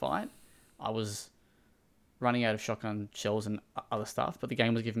wave fight, I was running out of shotgun shells and other stuff, but the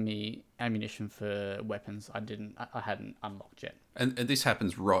game was giving me ammunition for weapons I hadn't unlocked yet. And this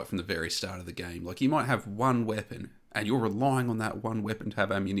happens right from the very start of the game. Like, you might have one weapon, and you're relying on that one weapon to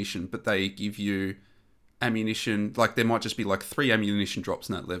have ammunition, but they give you ammunition, like there might just be like 3 ammunition drops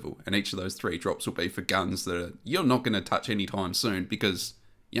in that level, and each of those 3 drops will be for guns that you're not going to touch anytime soon because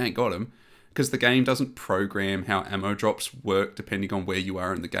you ain't got them. Because the game doesn't program how ammo drops work depending on where you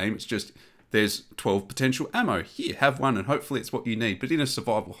are in the game. It's just, there's 12 potential ammo. Here, have one, and hopefully it's what you need. But in a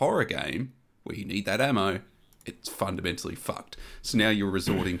survival horror game, where you need that ammo, it's fundamentally fucked. So now you're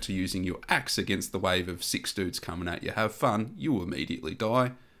resorting to using your axe against the wave of 6 dudes coming at you. Have fun, you will immediately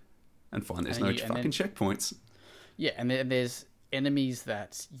die, and find there's no fucking checkpoints. Yeah, and there's enemies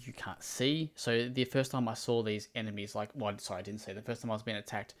that you can't see. So the first time I saw these enemies, I didn't see. The first time I was being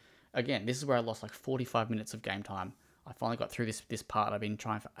attacked, again, this is where I lost like 45 minutes of game time. I finally got through this part I've been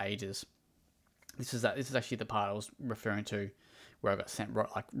trying for ages. This is actually the part I was referring to, where I got sent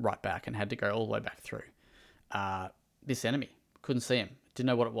right back and had to go all the way back through. This enemy, couldn't see him, didn't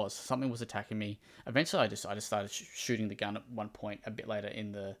know what it was. Something was attacking me. Eventually, I just started shooting the gun at one point a bit later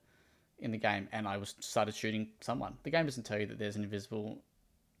in the game, and I started shooting someone. The game doesn't tell you that there's an invisible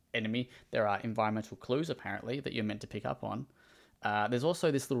enemy. There are environmental clues apparently that you're meant to pick up on. There's also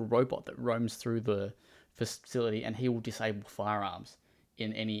this little robot that roams through the facility, and he will disable firearms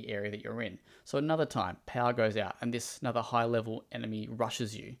in any area that you're in. So another time, power goes out, and another high level enemy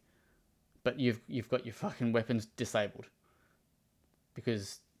rushes you, but you've got your fucking weapons disabled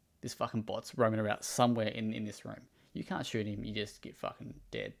because this fucking bot's roaming around somewhere in this room. You can't shoot him, you just get fucking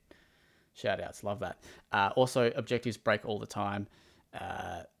dead. Shout outs, love that. Also, objectives break all the time.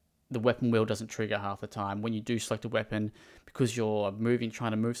 The weapon wheel doesn't trigger half the time. When you do select a weapon, because you're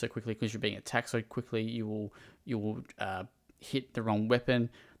trying to move so quickly, because you're being attacked so quickly, you will hit the wrong weapon.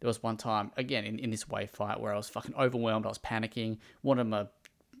 There was one time, again, in this wave fight where I was fucking overwhelmed, I was panicking, one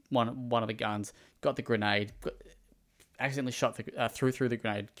of the guns, got the grenade, accidentally shot threw the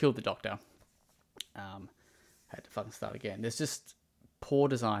grenade, killed the doctor. Had to fucking start again. There's just poor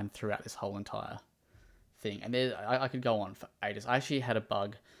design throughout this whole entire thing, and I could go on for ages. I actually had a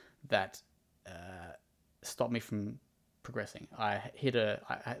bug that stopped me from progressing. Like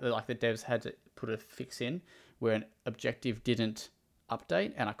the devs had to put a fix in where an objective didn't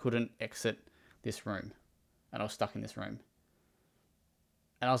update, and I couldn't exit this room, and I was stuck in this room.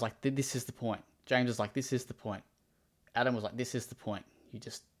 And I was like, this is the point. James was like, this is the point. Adam was like, this is the point. You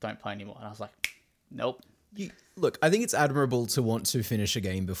just don't play anymore. And I was like, nope. Look, I think it's admirable to want to finish a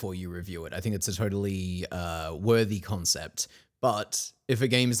game before you review it. I think it's a totally worthy concept. But if a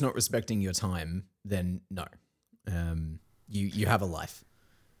game is not respecting your time, then no. You have a life.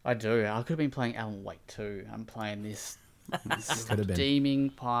 I do. I could have been playing Alan Wake 2. I'm playing this Could have been. steaming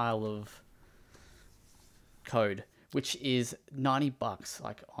pile of code, which is $90.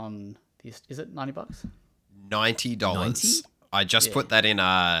 Like on this, is it $90? $90. 90? I just put that in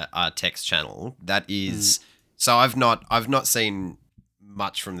our text channel. That is so I've not seen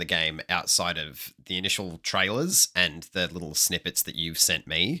much from the game outside of the initial trailers and the little snippets that you've sent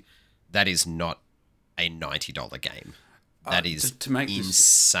me. That is not a $90 game. That is to make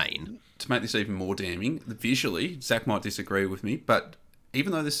insane. To make this even more damning, visually, Zach might disagree with me, but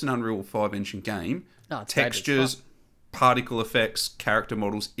even though this is an Unreal 5 engine game, It's textures, particle effects, character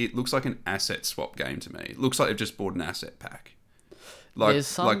models, it looks like an asset swap game to me. It looks like they've just bought an asset pack. Like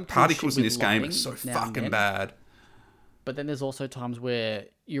particles in this game are so fucking bad. But then there's also times where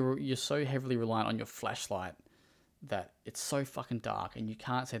you're so heavily reliant on your flashlight that it's so fucking dark and you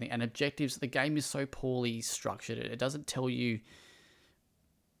can't see anything. And objectives, the game is so poorly structured. It doesn't tell you.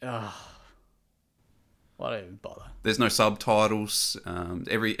 Why don't even bother? There's no subtitles.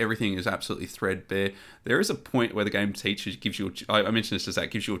 Everything is absolutely threadbare. There is a point where the game gives you. I mentioned this as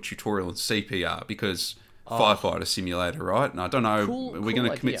that gives you a tutorial on CPR because firefighter simulator, right? And I don't know. We're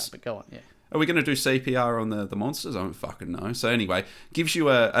going to commit. But go on, yeah. Are we going to do CPR on the monsters? I don't fucking know. So anyway, gives you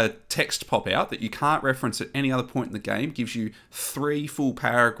a text pop out that you can't reference at any other point in the game. Gives you 3 full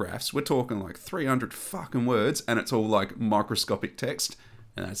paragraphs. We're talking like 300 fucking words, and it's all like microscopic text.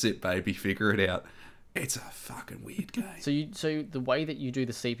 And that's it, baby. Figure it out. It's a fucking weird game. So the way that you do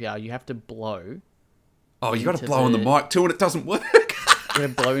the CPR, you have to blow. Oh, you got to blow on the mic too, and it doesn't work. You got to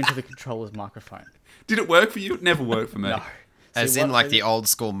blow into the controller's microphone. Did it work for you? It never worked for me. No. As in like the old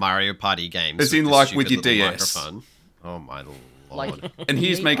school Mario Party games. As in the like with your stupid little DS. microphone. Oh my lord. Like, And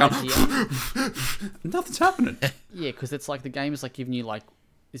here's me going, nothing's happening. Yeah, because it's like the game is like giving you like,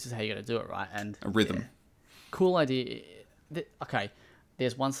 this is how you got to do it, right? And A rhythm. yeah. Cool idea. Okay,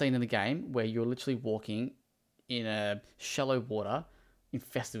 there's one scene in the game where you're literally walking in a shallow water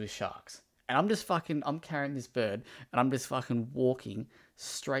infested with sharks. And I'm carrying this bird and I'm just fucking walking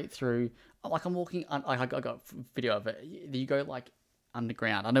straight through. Like I'm walking, I got video of it. You go like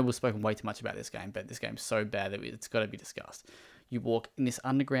underground. I know we've spoken way too much about this game, but this game's so bad that it's got to be discussed. You walk in this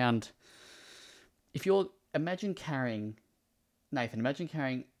underground. Imagine carrying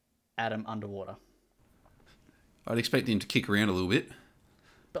Adam underwater. I'd expect him to kick around a little bit.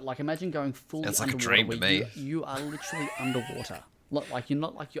 But like, imagine going fully Sounds like a underwater. dream to me. You are literally underwater. Like you're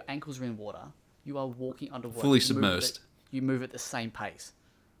not like your ankles are in water. You are walking underwater. Fully submersed. You move at the same pace.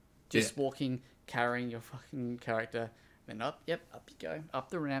 Just walking, carrying your fucking character. Then up you go. Up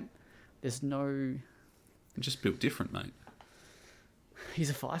the ramp. There's no... Just built different, mate. He's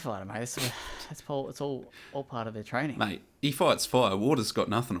a firefighter, mate. It's all part of their training. Mate, he fights fire. Water's got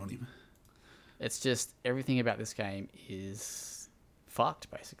nothing on him. It's just everything about this game is fucked,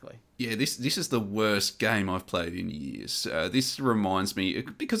 basically. Yeah, this is the worst game I've played in years. This reminds me,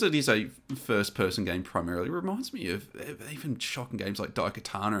 because it is a first-person game primarily, it reminds me of even shocking games like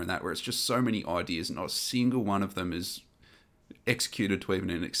Daikatana and that, where it's just so many ideas and not a single one of them is executed to even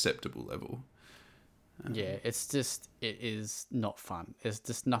an acceptable level. Yeah, it is not fun. It's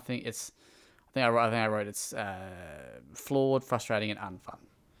just nothing. I think I wrote it's flawed, frustrating, and unfun.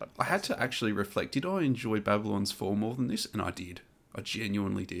 But I had to actually reflect, did I enjoy Babylon's Fall more than this? And I did. I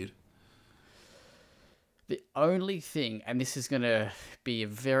genuinely did. The only thing, and this is going to be a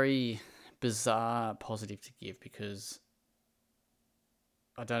very bizarre positive to give because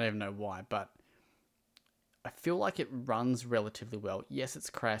I don't even know why, but I feel like it runs relatively well. Yes, it's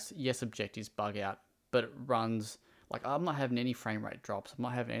crashed. Yes, objectives bug out, but it runs like I'm not having any frame rate drops. I'm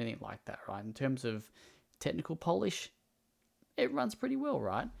not having anything like that, right? In terms of technical polish, it runs pretty well,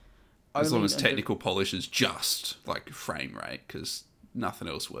 right? As long as technical polish is just like frame rate, because nothing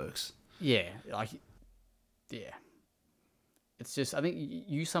else works. Yeah, yeah. It's just, I think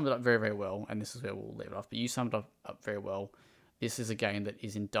you summed it up very, very well, and this is where we'll leave it off, but you summed it up very well. This is a game that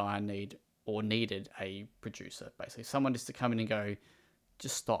is in dire need or needed a producer, basically. Someone just to come in and go,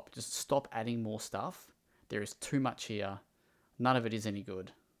 just stop adding more stuff. There is too much here. None of it is any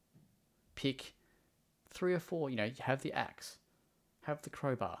good. Pick 3 or 4, have the axe, have the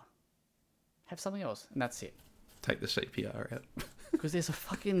crowbar, have something else, and that's it. Take the CPR out. Because there's a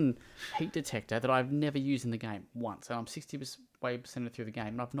fucking heat detector that I've never used in the game once, and I'm 60% through the game,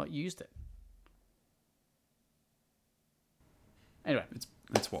 and I've not used it. Anyway.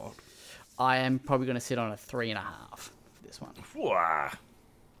 It's wild. I am probably going to sit on a 3.5 for this one. Wah.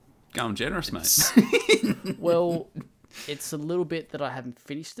 Going generous, mate. Well, it's a little bit that I haven't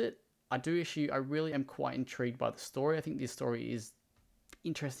finished it. I really am quite intrigued by the story. I think this story is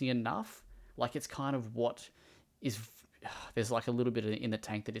interesting enough. Like, it's kind of what is... There's like a little bit in the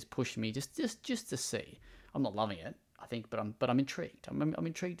tank that is pushing me just to see. I'm not loving it, I think, but I'm intrigued. I'm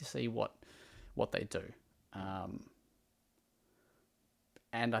intrigued to see what they do.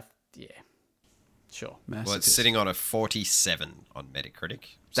 Sure. Well, it's sitting on a 47 on Metacritic.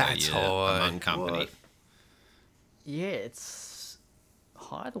 So That's high. Among company. What? Yeah, it's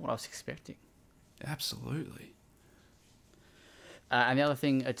higher than what I was expecting. Absolutely. And the other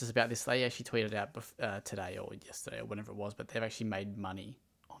thing just about this, they actually tweeted out today or yesterday or whenever it was, but they've actually made money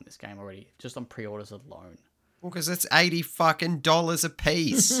on this game already, just on pre-orders alone. Well, because it's $80 a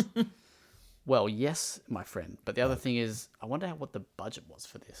piece. Well, yes, my friend. But the other thing is, I wonder what the budget was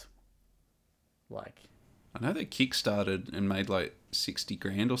for this. Like, I know they kickstarted and made like 60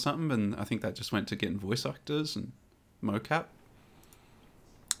 grand or something, and I think that just went to getting voice actors and mocap.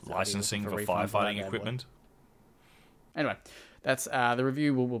 Licensing for refund for firefighting that equipment. Anyway, that's the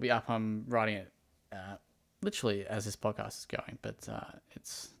review will be up. I'm writing it literally as this podcast is going, but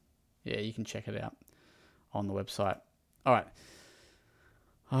you can check it out on the website. All right.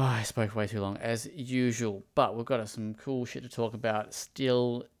 Oh, I spoke way too long as usual, but we've got some cool shit to talk about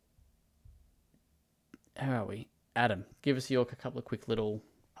still. How are we? Adam, give us a couple of quick little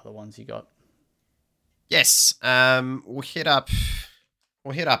other ones you got. Yes. We'll hit up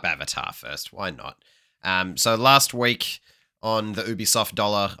Avatar first. Why not? So last week on the Ubisoft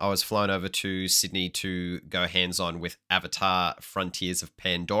dollar, I was flown over to Sydney to go hands-on with Avatar Frontiers of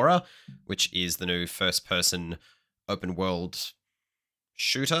Pandora, which is the new first-person open-world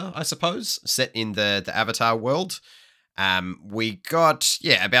shooter, I suppose, set in the Avatar world. We got,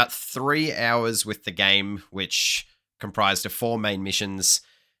 about 3 hours with the game, which comprised of 4 main missions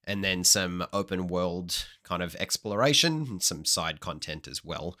and then some open world kind of exploration and some side content as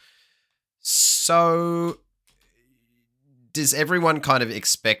well. So, does everyone kind of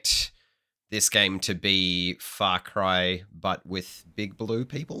expect this game to be Far Cry, but with big blue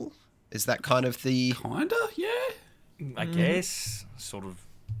people? Is that kind of the... Kinda, yeah. I guess. Sort of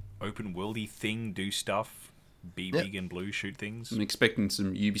open worldy thing, do stuff, be big and blue, shoot things. I'm expecting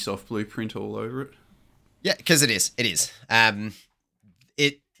some Ubisoft blueprint all over it. Yeah, because it is. It is.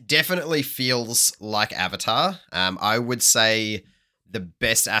 It definitely feels like Avatar. I would say the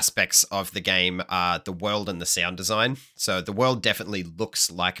best aspects of the game are the world and the sound design. So the world definitely looks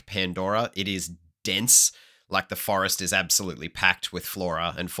like Pandora. It is dense. Like the forest is absolutely packed with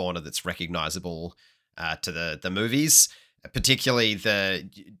flora and fauna that's recognizable to the movies. Particularly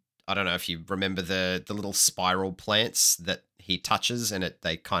I don't know if you remember the little spiral plants that he touches and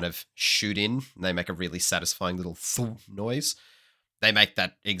they kind of shoot in and they make a really satisfying little thump noise. They make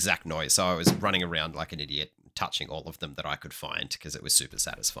that exact noise. So I was running around like an idiot, touching all of them that I could find because it was super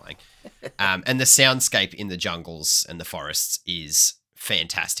satisfying. And the soundscape in the jungles and the forests is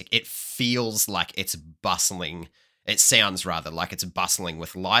fantastic. It feels like it's bustling. It sounds rather like it's bustling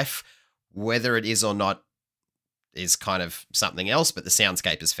with life. Whether it is or not is kind of something else, but the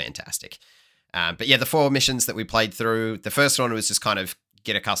soundscape is fantastic. But yeah, the 4 missions that we played through, the first one was just kind of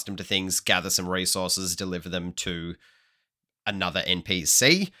get accustomed to things, gather some resources, deliver them to another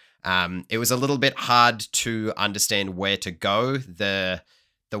NPC. It was a little bit hard to understand where to go. The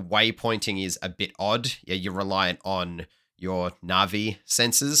waypointing is a bit odd. Yeah, you're reliant on your Navi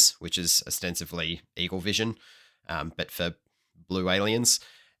sensors, which is ostensibly eagle vision, but for blue aliens.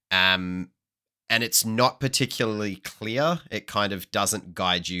 And and it's not particularly clear. It kind of doesn't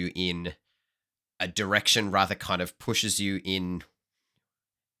guide you in a direction, rather kind of pushes you in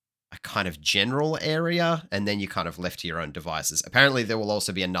a kind of general area, and then you're kind of left to your own devices. Apparently, there will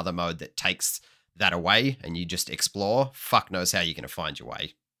also be another mode that takes that away, and you just explore. Fuck knows how you're going to find your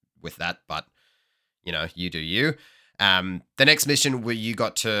way with that, but, you know, you do you. The next mission where you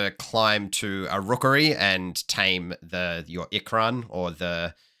got to climb to a rookery and tame your Ikran, or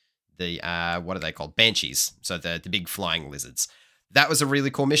the what are they called? Banshees. So the big flying lizards. That was a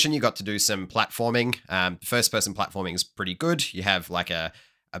really cool mission. You got to do some platforming. First-person platforming is pretty good. You have like a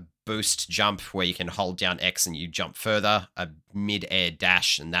boost jump where you can hold down X and you jump further, a mid-air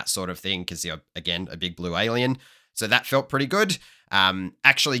dash and that sort of thing, because you're, again, a big blue alien. So that felt pretty good.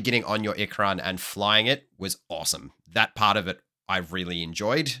 Actually getting on your Ikran and flying it was awesome. That part of it I really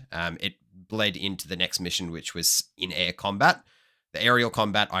enjoyed. It bled into the next mission, which was in-air combat. The aerial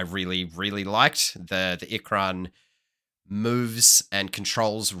combat I really, really liked. The Ikran moves and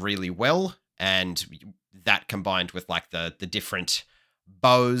controls really well, and that combined with like the different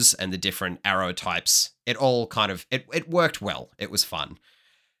bows and the different arrow types, it all kind of it worked well. It was fun.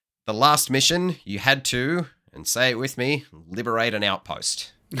 The last mission, you had to, and say it with me, liberate an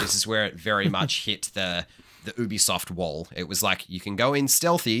outpost. This is where it very much hit the Ubisoft wall. It was like, you can go in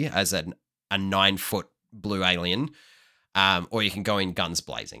stealthy as a 9-foot blue alien, or you can go in guns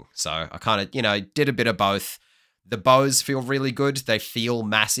blazing. So I kind of, did a bit of both. The bows feel really good. They feel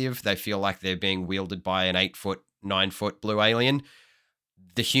massive. They feel like they're being wielded by an 8-foot, 9-foot blue alien.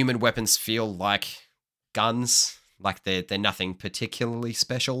 The human weapons feel like guns, like they're nothing particularly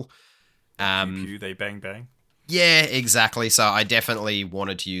special. Pew, they bang bang. Yeah, exactly. So I definitely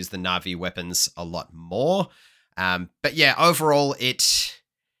wanted to use the Na'vi weapons a lot more. But yeah, overall, it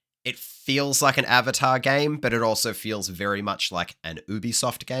feels like an Avatar game, but it also feels very much like an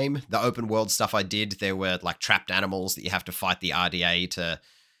Ubisoft game. The open world stuff I did, there were like trapped animals that you have to fight the RDA to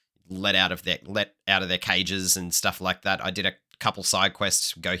let out of their cages and stuff like that. I did a couple side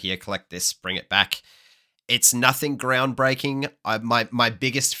quests, go here, collect this, bring it back. It's nothing groundbreaking. My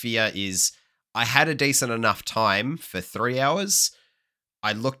biggest fear is I had a decent enough time for 3 hours.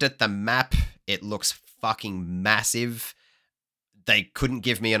 I looked at the map. It looks fucking massive. They couldn't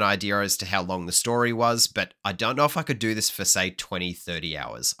give me an idea as to how long the story was, but I don't know if I could do this for, say, 20, 30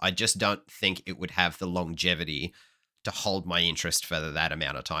 hours. I just don't think it would have the longevity to hold my interest for that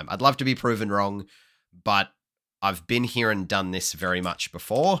amount of time. I'd love to be proven wrong, but I've been here and done this very much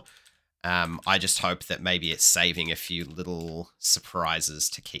before. I just hope that maybe it's saving a few little surprises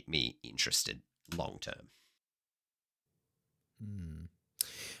to keep me interested long term.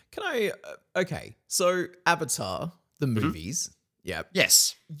 Can I? Okay, so Avatar, the movies, yeah,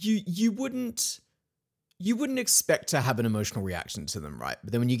 yes, you wouldn't expect to have an emotional reaction to them, right?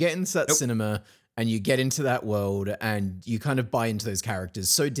 But then when you get into that cinema and you get into that world and you kind of buy into those characters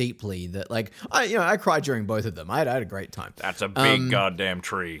so deeply that, like, I cried during both of them. I had a great time. That's a big goddamn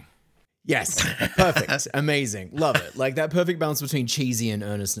tree. Yes, perfect, amazing, love it. Like that perfect balance between cheesy and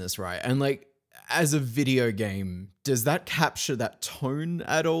earnestness, right? And like, as a video game, does that capture that tone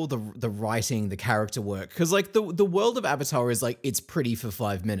at all? The writing, the character work? Because like the world of Avatar is like, it's pretty for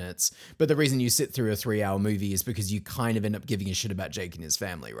 5 minutes, but the reason you sit through a 3-hour movie is because you kind of end up giving a shit about Jake and his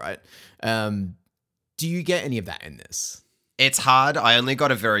family, right? Do you get any of that in this? It's hard. I only got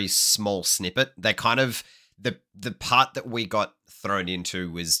a very small snippet. They kind of the part that we got thrown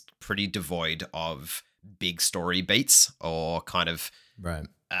into was pretty devoid of big story beats or kind of right.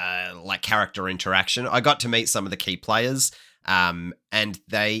 Like character interaction. I got to meet some of the key players, and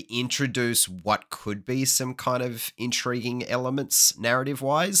they introduce what could be some kind of intriguing elements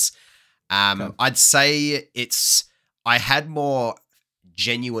narrative-wise. Okay. I'd say I had more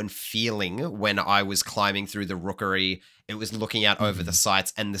genuine feeling when I was climbing through the rookery. It was looking out over the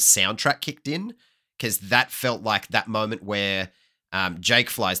sights and the soundtrack kicked in, because that felt like that moment where Jake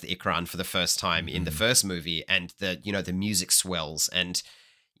flies the Ikran for the first time in the first movie, and the music swells and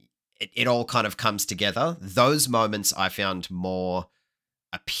it all kind of comes together. Those moments I found more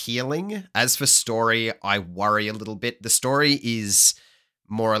appealing. As for story, I worry a little bit. The story is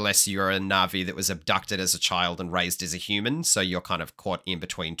more or less you're a Na'vi that was abducted as a child and raised as a human, so you're kind of caught in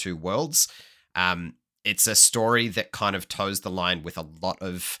between two worlds. It's a story that kind of toes the line with a lot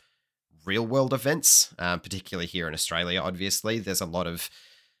of real-world events, particularly here in Australia, obviously. There's a lot of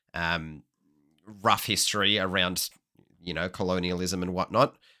rough history around, colonialism and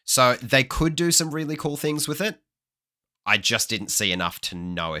whatnot. So they could do some really cool things with it. I just didn't see enough to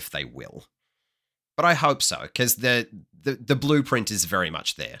know if they will. But I hope so, because the blueprint is very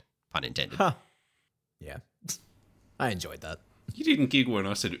much there, pun intended. Huh. Yeah. I enjoyed that. You didn't giggle when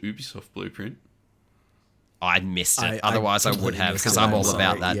I said Ubisoft blueprint. I missed it. Otherwise, I would completely have, missed because it. I'm all Sorry.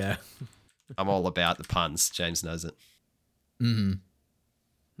 about that. Yeah. I'm all about the puns. James knows it.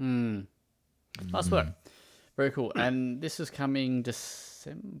 Nice work. Very cool. And this is coming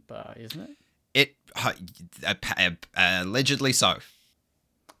December, isn't it? Allegedly so.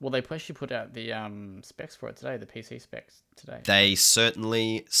 Well, they actually put out the specs for it today, the PC specs today. They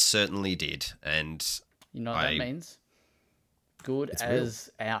certainly did, and You know what that means? Good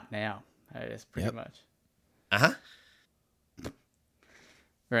as out now. That is pretty much. Uh-huh.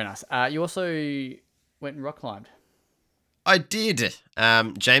 Very nice. You also went and rock climbed. I did.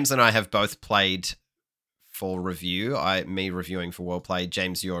 James and I have both played for review. Me reviewing for WellPlayed.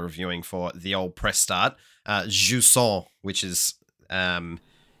 James, you're reviewing for the old press start. Jusant, which is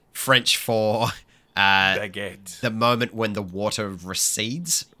French for Baguette. the moment when the water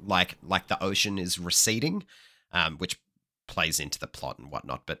recedes, like the ocean is receding, which plays into the plot and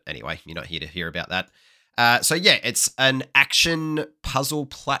whatnot. But anyway, you're not here to hear about that. So yeah, it's an action puzzle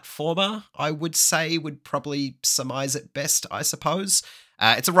platformer, I would say, would probably surmise it best, I suppose.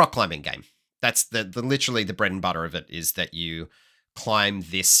 It's a rock climbing game. That's the literally the bread and butter of it, is that you climb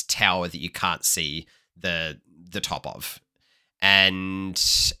this tower that you can't see the top of. And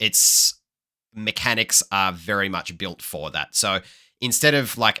its mechanics are very much built for that. So instead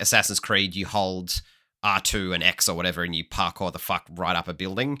of like Assassin's Creed, you hold R2 and X or whatever and you parkour the fuck right up a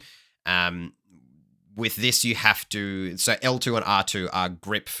building. With this, you have to... So L2 and R2 are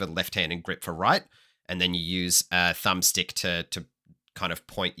grip for left hand and grip for right. And then you use a thumbstick to kind of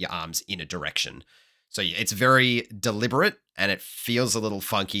point your arms in a direction. So it's very deliberate and it feels a little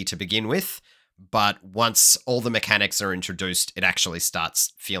funky to begin with. But once all the mechanics are introduced, it actually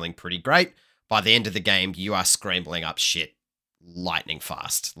starts feeling pretty great. By the end of the game, you are scrambling up shit lightning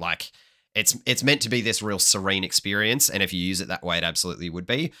fast. Like... It's meant to be this real serene experience, and if you use it that way, it absolutely would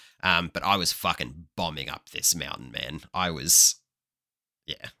be. But I was fucking bombing up this mountain, man. I was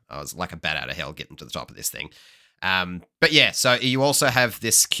like a bat out of hell getting to the top of this thing. But yeah, so you also have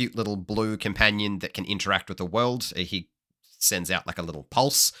this cute little blue companion that can interact with the world. He sends out like a little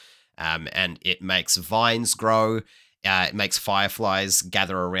pulse, and it makes vines grow. It makes fireflies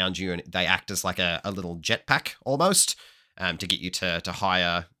gather around you, and they act as like a little jetpack almost, to get you to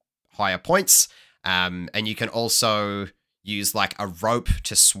higher points. And you can also use like a rope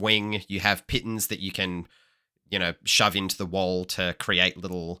to swing. You have pittons that you can, shove into the wall to create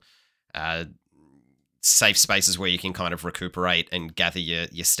little safe spaces where you can kind of recuperate and gather your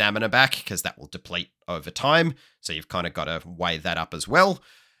stamina back, because that will deplete over time. So you've kind of got to weigh that up as well.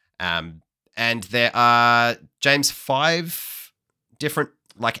 And there are, James, 5 different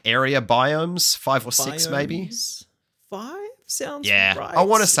like area biomes, 5 or 6 maybe. 5 sounds right. I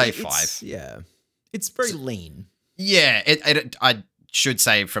want to say 5. It's very lean. Yeah, I should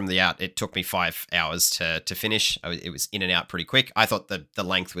say from the out, it took me 5 hours to finish. It was in and out pretty quick. I thought the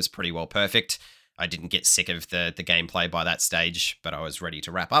length was pretty well perfect. I didn't get sick of the gameplay by that stage, but I was ready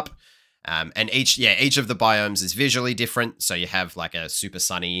to wrap up. And each of the biomes is visually different. So you have like a super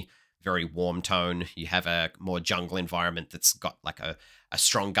sunny, very warm tone. You have a more jungle environment that's got like a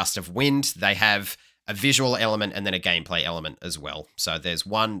strong gust of wind. They have a visual element and then a gameplay element as well. So there's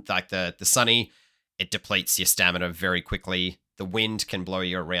one, like the sunny, it depletes your stamina very quickly. The wind can blow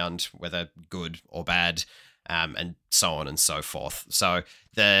you around, whether good or bad, and so on and so forth. So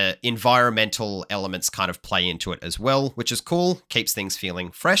the environmental elements kind of play into it as well, which is cool, keeps things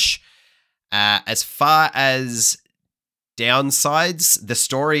feeling fresh. As far as downsides, the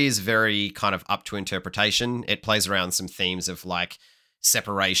story is very kind of up to interpretation. It plays around some themes of like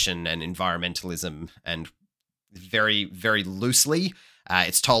separation and environmentalism, and very, very loosely.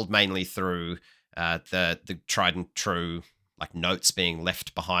 It's told mainly through the tried and true like notes being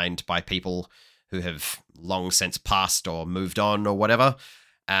left behind by people who have long since passed or moved on or whatever.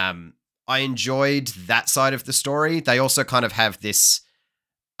 I enjoyed that side of the story. They also kind of have this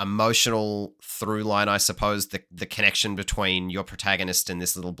emotional through line, I suppose, the connection between your protagonist and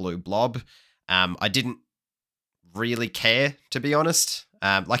this little blue blob. I didn't really care, to be honest.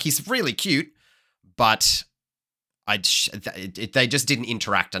 Like, he's really cute, but they just didn't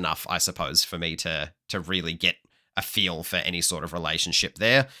interact enough, I suppose, for me to really get a feel for any sort of relationship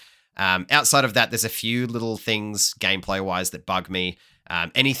there. Outside of that, there's a few little things gameplay-wise that bug me.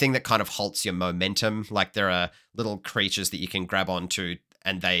 Anything that kind of halts your momentum, like there are little creatures that you can grab onto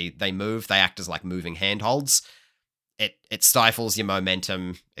and they move. They act as like moving handholds. It stifles your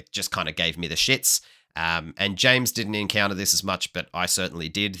momentum. It just kind of gave me the shits. And James didn't encounter this as much, but I certainly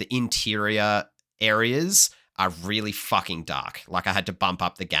did. The interior areas are really fucking dark. Like, I had to bump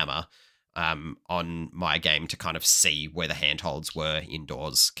up the gamma on my game to kind of see where the handholds were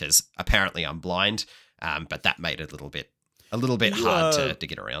indoors, because apparently I'm blind. but that made it a little bit hard to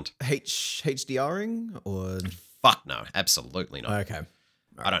get around. HDRing or Fuck no, absolutely not. okay.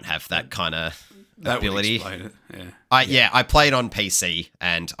 I don't have that kind of That ability. would explain it. Yeah. I played on PC,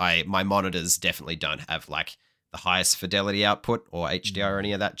 and my monitors definitely don't have like the highest fidelity output or HDR or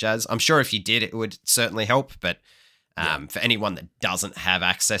any of that jazz. I'm sure if you did, it would certainly help, but for anyone that doesn't have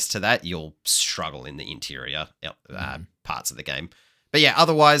access to that, you'll struggle in the interior parts of the game. But yeah,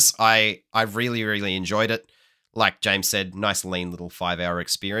 otherwise, I really, really enjoyed it. Like James said, nice lean little 5-hour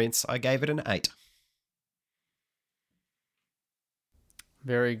experience. I gave it an 8.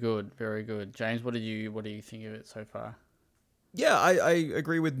 Very good, very good. James, what do you think of it so far? Yeah, I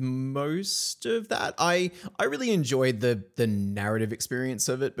agree with most of that. I really enjoyed the narrative experience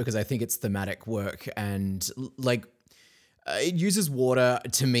of it because I think it's thematic work and like it uses water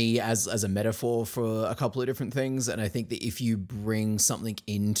to me as a metaphor for a couple of different things. And I think that if you bring something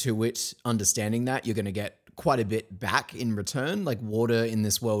into it, understanding that, you're going to get quite a bit back in return. Like water in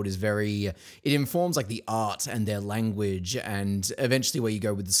this world is it informs like the art and their language. And eventually where you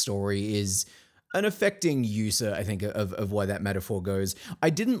go with the story is an affecting user, I think, of why that metaphor goes. I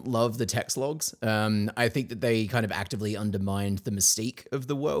didn't love the text logs. I think that they kind of actively undermined the mystique of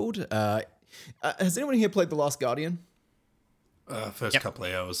the world. Has anyone here played The Last Guardian? First couple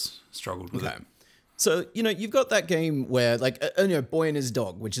of hours, struggled with it. So, you've got that game where, like, Boy and his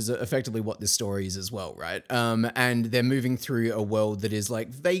dog, which is effectively what this story is as well, right? And they're moving through a world that is, like,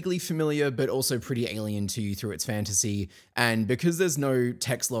 vaguely familiar, but also pretty alien to you through its fantasy. And because there's no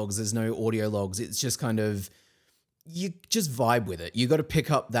text logs, there's no audio logs, it's just kind of, you just vibe with it. You got to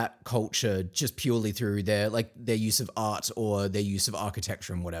pick up that culture just purely through their use of art or their use of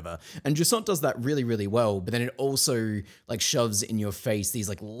architecture and whatever. And Jusant does that really, really well. But then it also like shoves in your face these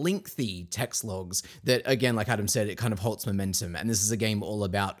like lengthy text logs that, again, like Adam said, it kind of halts momentum. And this is a game all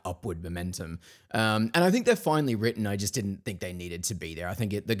about upward momentum. And I think they're finely written. I just didn't think they needed to be there. I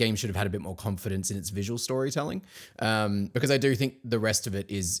think the game should have had a bit more confidence in its visual storytelling, because I do think the rest of it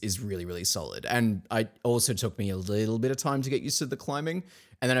is really, really solid. And I also took me a little bit of time to get used to the climbing.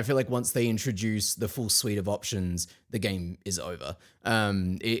 And then I feel like once they introduce the full suite of options, the game is over.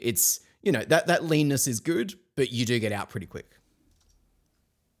 It's, that leanness is good, but you do get out pretty quick.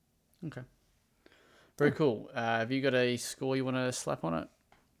 Okay. Very cool. Have you got a score you want to slap on it?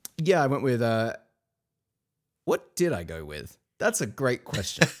 Yeah, I went with, what did I go with? That's a great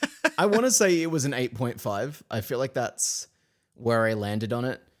question. I want to say it was an 8.5. I feel like that's where I landed on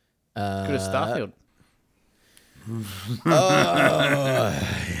it. Good as Starfield. We're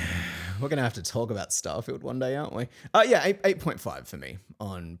going to have to talk about Starfield one day, aren't we? Yeah, 8.5 for me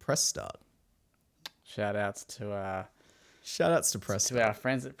on Press Start. Shout outs to Press Start. To our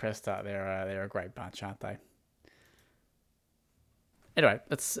friends at Press Start. They're a great bunch, aren't they? Anyway,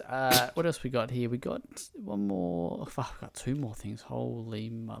 let's. What else we got here? We got one more. Oh, I've got two more things. Holy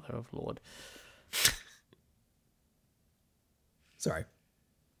mother of Lord! Sorry.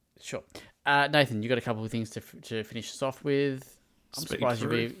 Sure, Nathan, you got a couple of things to finish us off with. I'm surprised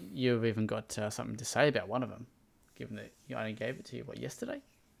you've even got something to say about one of them, given that you only gave it to you yesterday.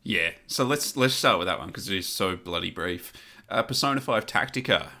 Yeah, so let's start with that one because it is so bloody brief. Persona 5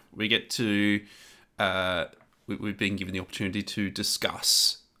 Tactica. We get to. We've been given the opportunity to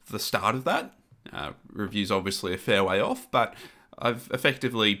discuss the start of that. Review's obviously a fair way off, but I've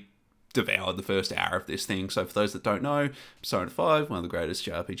effectively devoured the first hour of this thing. So for those that don't know, Persona 5, one of the greatest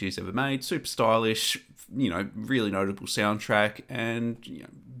JRPGs ever made, super stylish, really notable soundtrack, and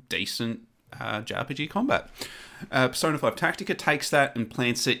decent JRPG combat. Persona 5 Tactica takes that and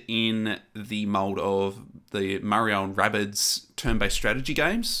plants it in the mold of the Mario and Rabbids turn-based strategy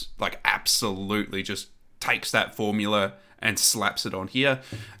games. Like, absolutely just takes that formula and slaps it on here.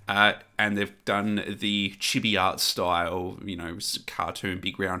 And they've done the chibi art style, cartoon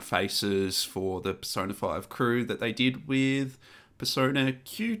big round faces for the Persona 5 crew that they did with Persona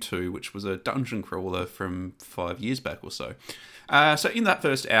Q2, which was a dungeon crawler from 5 years back or so. So in that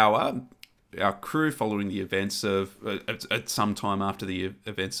first hour, our crew, following the events of, at some time after the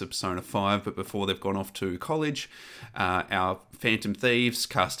events of Persona 5, but before they've gone off to college, our Phantom Thieves,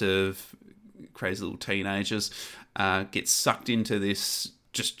 cast of crazy little teenagers, get sucked into this,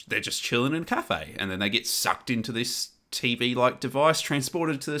 they're just chilling in a cafe, and then they get sucked into this TV-like device,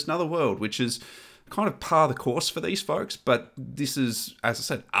 transported to this another world, which is kind of par the course for these folks, but this is, as I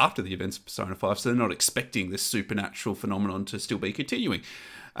said, after the events of Persona 5, so they're not expecting this supernatural phenomenon to still be continuing.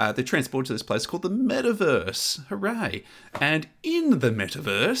 They're transported to this place called the Metaverse. Hooray! And in the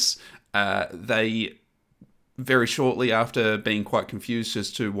Metaverse, they very shortly after being quite confused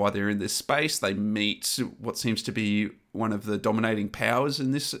as to why they're in this space, they meet what seems to be one of the dominating powers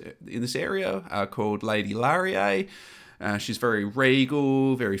in this area, called Lady Laurier. She's very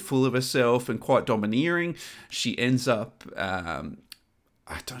regal, very full of herself, and quite domineering. She ends up,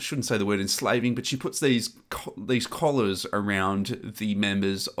 I shouldn't say the word enslaving, but she puts these collars around the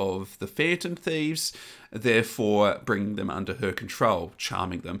members of the Phantom Thieves, therefore bringing them under her control,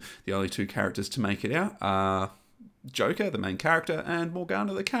 charming them. The only two characters to make it out are Joker, the main character, and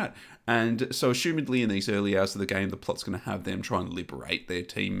Morgana the cat. And so assumedly in these early hours of the game, the plot's going to have them try and liberate their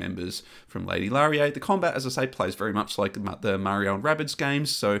team members from Lady Laurier. The combat, as I say, plays very much like the Mario and Rabbids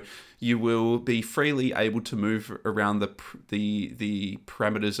games, so you will be freely able to move around the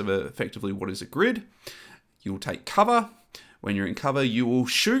parameters of effectively what is a grid. You'll take cover. When you're in cover, you will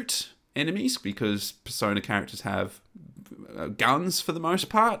shoot enemies, because Persona characters have guns for the most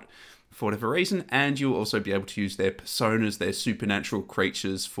part, for whatever reason, and you'll also be able to use their personas, their supernatural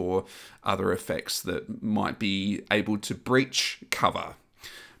creatures, for other effects that might be able to breach cover.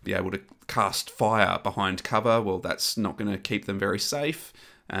 Be able to cast fire behind cover, well, that's not going to keep them very safe,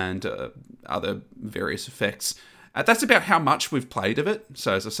 and other various effects. That's about how much we've played of it.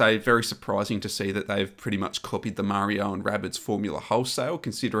 So as I say, very surprising to see that they've pretty much copied the Mario and Rabbids formula wholesale,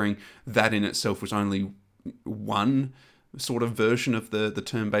 considering that in itself was only one sort of version of the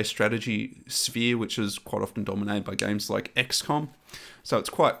turn-based strategy sphere, which is quite often dominated by games like XCOM. So it's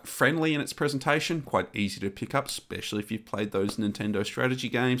quite friendly in its presentation, quite easy to pick up, especially if you've played those Nintendo strategy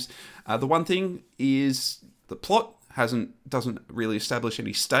games. The one thing is the plot doesn't really establish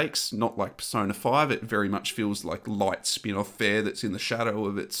any stakes, not like Persona 5. It very much feels like light spin-off fare that's in the shadow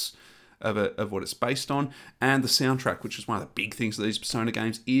of what it's based on. And the soundtrack, which is one of the big things of these Persona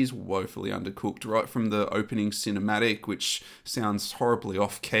games, is woefully undercooked, right from the opening cinematic, which sounds horribly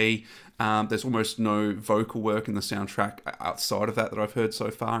off-key. There's almost no vocal work in the soundtrack outside of that I've heard so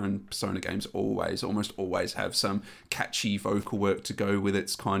far, and Persona games almost always have some catchy vocal work to go with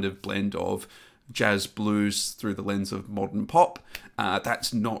its kind of blend of jazz blues through the lens of modern pop.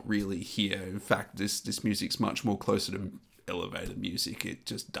 That's not really here. In fact, this music's much more closer to elevated music. It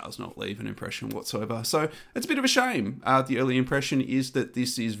just does not leave an impression whatsoever. So it's a bit of a shame. The early impression is that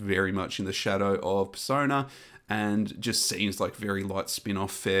this is very much in the shadow of Persona and just seems like very light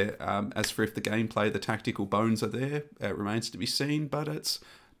spin-off fare. As for if the gameplay, the tactical bones are there, it remains to be seen, but it's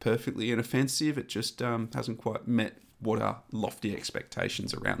perfectly inoffensive. It just hasn't quite met what are lofty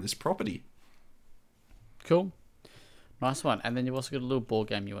expectations around this property. Cool. Nice one. And then you've also got a little board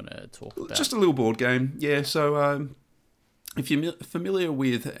game you want to talk about. Just a little board game. Yeah, so if you're familiar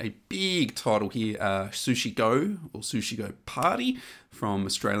with a big title here, Sushi Go, or Sushi Go Party, from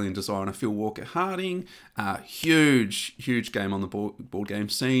Australian designer Phil Walker-Harding. Huge game on the board game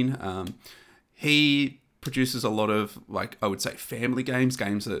scene. He produces a lot of, I would say, family games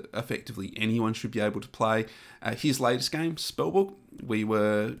that effectively anyone should be able to play. His latest game, Spellbook, we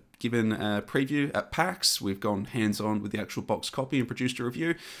were given a preview at PAX. We've gone hands-on with the actual box copy and produced a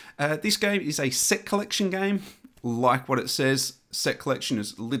review. This game is a set collection game. Like what it says, set collection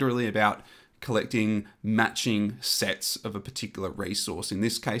is literally about collecting matching sets of a particular resource. In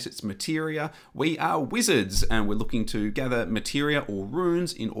this case, it's materia. We are wizards, and we're looking to gather materia or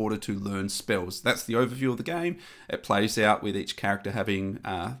runes in order to learn spells. That's the overview of the game. It plays out with each character having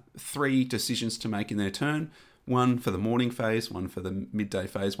 3 decisions to make in their turn. One for the morning phase, one for the midday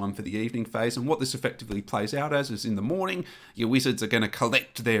phase, one for the evening phase. And what this effectively plays out as is in the morning, your wizards are going to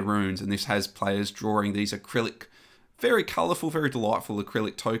collect their runes, and this has players drawing these acrylic, very colourful, very delightful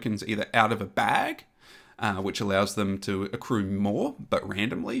acrylic tokens either out of a bag, which allows them to accrue more, but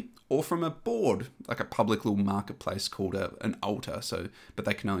randomly, or from a board, like a public little marketplace called an altar, but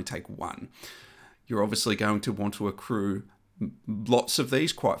they can only take 1. You're obviously going to want to accrue lots of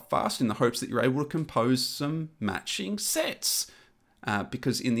these quite fast in the hopes that you're able to compose some matching sets.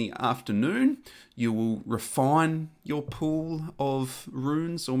 Because in the afternoon, you will refine your pool of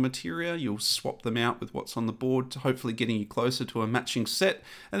runes or materia. You'll swap them out with what's on the board to hopefully getting you closer to a matching set.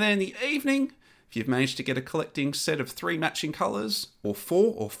 And then in the evening, if you've managed to get a collecting set of 3 matching colours, or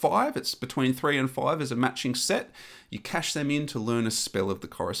 4 or 5, it's between 3 and 5 as a matching set, you cash them in to learn a spell of the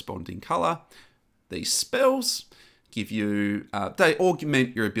corresponding colour. These spells give you, they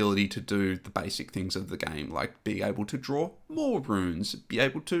augment your ability to do the basic things of the game, like be able to draw more runes, be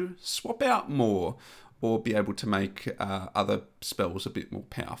able to swap out more, or be able to make other spells a bit more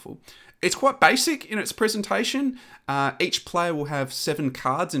powerful. It's quite basic in its presentation. Each player will have 7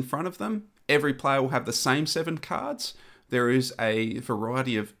 cards in front of them. Every player will have the same 7 cards. There is a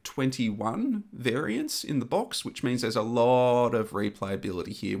variety of 21 variants in the box, which means there's a lot of replayability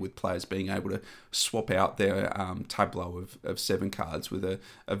here with players being able to swap out their tableau of 7 cards with a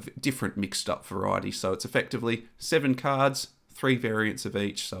different mixed up variety. So it's effectively 7 cards, 3 variants of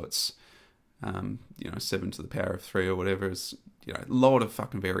each. So it's 7 to the power of 3 or whatever. Is a lot of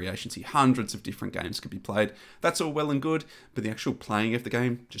fucking variations here. Hundreds of different games could be played. That's all well and good, but the actual playing of the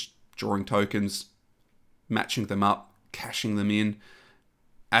game, just drawing tokens, matching them up, cashing them in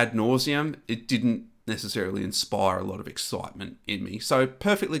ad nauseum, it didn't necessarily inspire a lot of excitement in me. So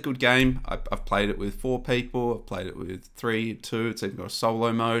perfectly good game. I've played it with 4 people. I've played it with 3, 2. It's even got a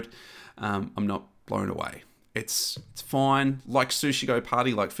solo mode. I'm not blown away. It's fine. Like Sushi Go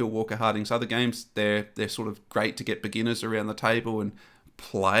Party, like Phil Walker Harding's other games, they're sort of great to get beginners around the table and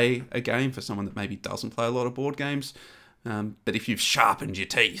play a game for someone that maybe doesn't play a lot of board games. But if you've sharpened your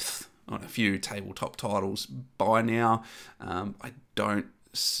teeth on a few tabletop titles by now, I don't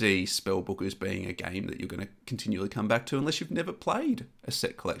see Spellbookers being a game that you're going to continually come back to unless you've never played a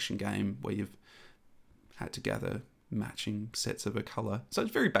set collection game where you've had to gather matching sets of a colour. So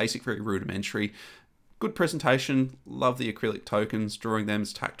it's very basic, very rudimentary. Good presentation. Love the acrylic tokens. Drawing them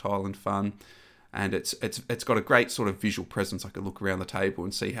is tactile and fun. And it's got a great sort of visual presence. I could look around the table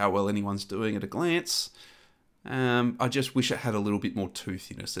and see how well anyone's doing at a glance. I just wish it had a little bit more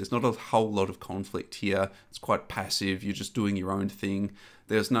toothiness. There's not a whole lot of conflict here. It's quite passive. You're just doing your own thing.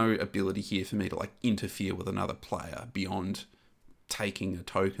 There's no ability here for me to interfere with another player beyond taking a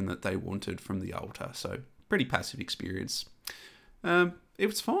token that they wanted from the altar. So pretty passive experience. It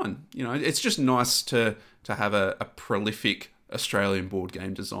was fine. It's just nice to have a prolific Australian board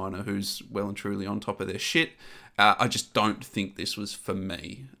game designer who's well and truly on top of their shit. I just don't think this was for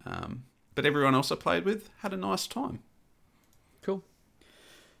me. But everyone else I played with had a nice time. Cool.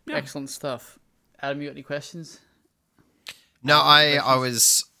 Yeah. Excellent stuff. Adam, you got any questions? No, I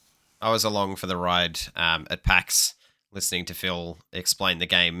was along for the ride at PAX, listening to Phil explain the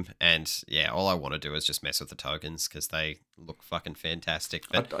game, and all I want to do is just mess with the tokens because they look fucking fantastic.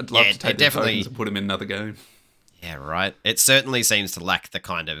 But I'd love to take the tokens and put them in another game. Yeah, right. It certainly seems to lack the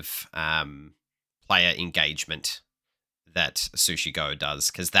kind of player engagement that Sushi Go does,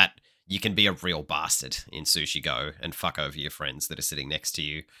 because that you can be a real bastard in Sushi Go and fuck over your friends that are sitting next to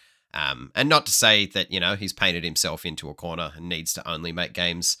you. And not to say that, he's painted himself into a corner and needs to only make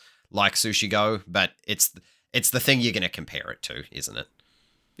games like Sushi Go, but it's the thing you're going to compare it to, isn't it?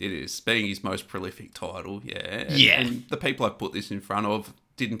 It is. Being his most prolific title, yeah. And the people I put this in front of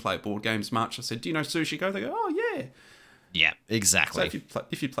didn't play board games much. I said, do you know Sushi Go? They go, oh, yeah. Yeah, exactly. So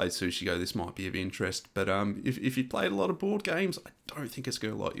if you played Sushi Go, this might be of interest. But if you played a lot of board games, I don't think it's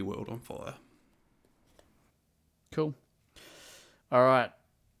going to light your world on fire. Cool. All right.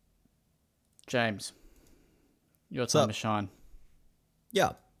 James, your time to shine.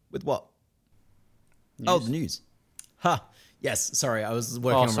 Yeah. With what? News. Oh, the news. Ha. Yes. Sorry, I was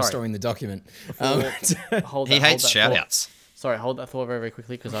working on restoring the document. He hates shout-outs. Sorry, hold that thought very, very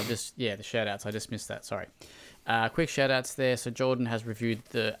quickly because I've just... Yeah, the shout-outs. I just missed that. Sorry. Quick shout-outs there. So Jordan has reviewed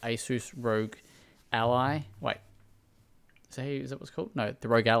the Asus Rogue Ally. Wait. Is that what it's called? No, the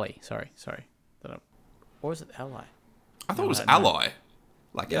Rogue Ally. Sorry. Or is it Ally? I thought it was Ally.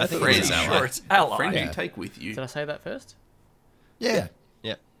 Like I think it's Ally. Sure, it's Ally. Friend you take with you. Did I say that first? Yeah.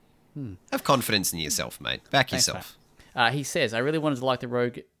 Have confidence in yourself, mate. Back yourself. He says, I really wanted to like the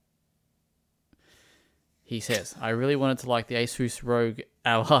Asus Rogue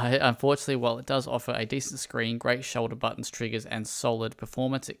Ally. Unfortunately, while it does offer a decent screen, great shoulder buttons, triggers, and solid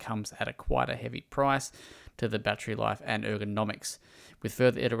performance, it comes at quite a heavy price to the battery life and ergonomics. With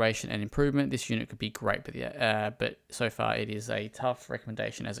further iteration and improvement, this unit could be great, but so far it is a tough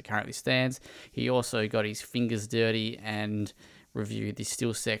recommendation as it currently stands. He also got his fingers dirty and reviewed the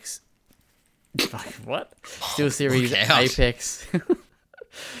SteelSeries Apex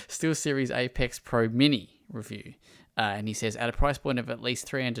SteelSeries Apex Pro Mini review. And he says, at a price point of at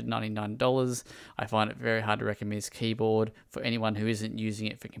least $399, I find it very hard to recommend this keyboard for anyone who isn't using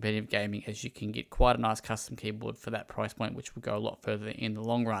it for competitive gaming, as you can get quite a nice custom keyboard for that price point, which will go a lot further in the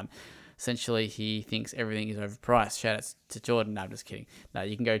long run. Essentially, he thinks everything is overpriced. Shout out to Jordan. No, I'm just kidding. No,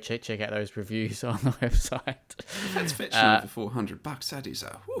 you can go check out those reviews on the website. That's fetching for $400. That is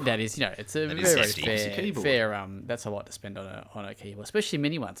that is, it's a very fair. That's a lot to spend on a keyboard, especially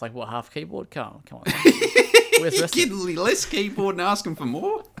mini ones. Like what, half keyboard? Come on. You're kidding, less keyboard and asking for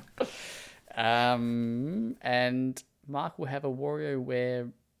more. And Mark will have a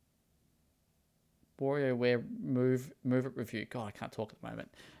WarioWare Move It review. God, I can't talk at the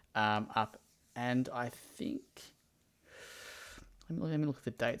moment. Up, and I think let me look at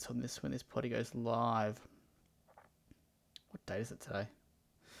the dates on this when this potty goes live. what day is it today?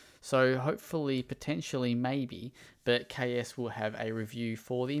 So hopefully, potentially, maybe, but KS will have a review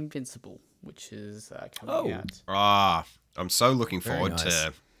for The Invincible, which is coming out. Ah, I'm so looking Very forward nice.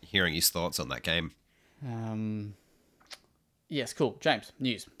 to hearing his thoughts on that game. Yes, cool. James,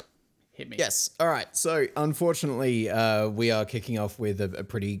 news. Hit me. Yes. All right. So, unfortunately, we are kicking off with a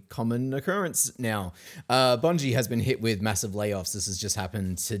pretty common occurrence now. Bungie has been hit with massive layoffs. This has just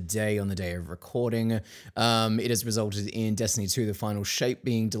happened today on the day of recording. It has resulted in Destiny 2, the final shape,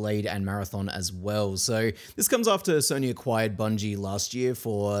 being delayed and Marathon as well. So, this comes after Sony acquired Bungie last year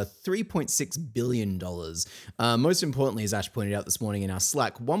for $3.6 billion. Most importantly, as Ash pointed out this morning in our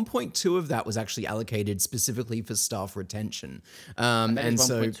Slack, 1.2 of that was actually allocated specifically for staff retention. And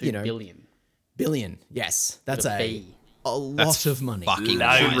so, 1.2 billion. Billion, yes. That's With a a B. lot of money. Fucking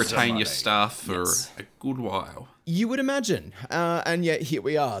Loads Should of retain money. your staff for a good while. You would imagine. And yet here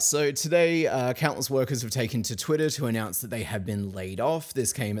we are. So today, countless workers have taken to Twitter to announce that they have been laid off.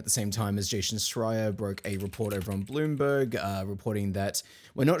 This came at the same time as Jason Schreier broke a report over on Bloomberg, reporting that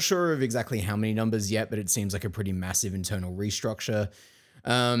we're not sure of exactly how many numbers yet, but it seems like a pretty massive internal restructure.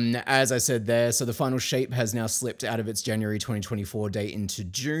 As I said there, so the final shape has now slipped out of its January 2024 date into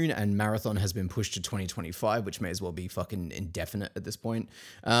June, and Marathon has been pushed to 2025, which may as well be fucking indefinite at this point.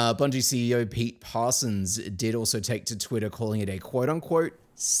 Bungie CEO Pete Parsons did also take to Twitter, calling it a quote-unquote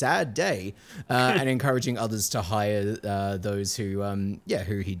sad day, and encouraging others to hire those who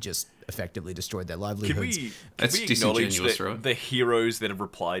he just effectively destroyed their Can livelihoods. we That's acknowledge disingenuous, that right? the heroes that have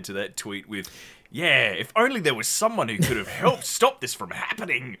replied to that tweet with, yeah, if only there was someone who could have helped stop this from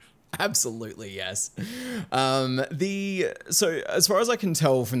happening. Absolutely, yes. So as far as I can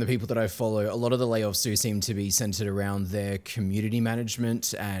tell from the people that I follow, a lot of the layoffs do seem to be centered around their community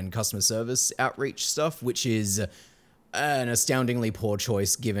management and customer service outreach stuff, which is an astoundingly poor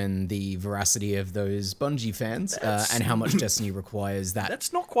choice given the veracity of those Bungie fans and how much Destiny requires that.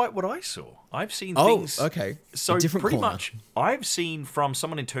 That's not quite what I saw. I've seen Oh, things... okay. So A different pretty corner. much, I've seen from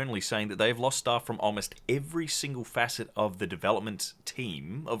someone internally saying that they've lost staff from almost every single facet of the development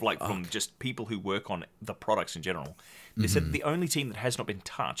team, of from just people who work on the products in general. They said the only team that has not been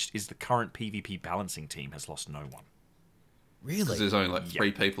touched is the current PvP balancing team has lost no one. Really? There's only like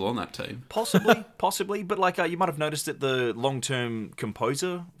 3 people on that team. Possibly, but you might have noticed that the long-term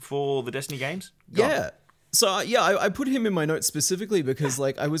composer for the Destiny games. gone. Yeah. So I put him in my notes specifically because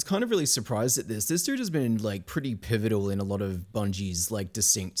I was kind of really surprised at this. This dude has been pretty pivotal in a lot of Bungie's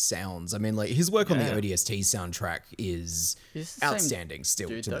distinct sounds. I mean, his work on the ODST soundtrack is Is this the same outstanding still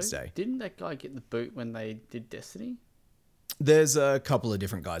Dude, to this day. Didn't that guy get the boot when they did Destiny? There's a couple of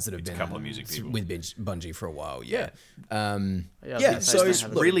different guys that have been a couple of music people. with Bungie for a while. Yeah. Yeah, So This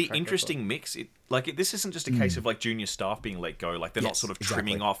have a really track interesting mix. This isn't just a case of junior staff being let go. They're not Yes, sort of exactly.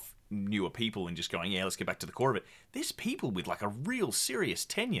 trimming off newer people and just going, yeah, let's get back to the core of it. There's people with a real serious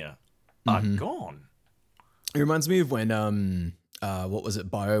tenure are gone. It reminds me of when what was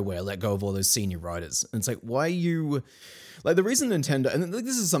it, BioWare let go of all those senior writers. And it's why you the reason Nintendo, and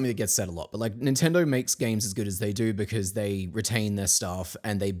this is something that gets said a lot, but Nintendo makes games as good as they do because they retain their staff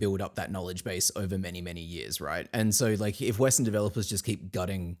and they build up that knowledge base over many, many years, right? And so if Western developers just keep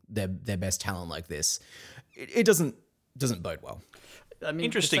gutting their best talent like this, it doesn't bode well. I mean,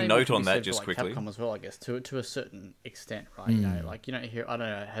 Interesting the same note can be on that, said for, just quickly. Capcom as well, I guess, to a certain extent, right? You know, you don't hear. I don't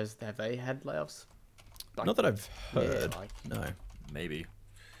know. Have they had layoffs? Not that I've heard. Yeah, No. Maybe.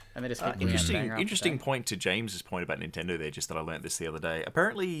 and they just keep bringing out banger after Interesting banger. point to James's point about Nintendo there, just that I learnt this the other day.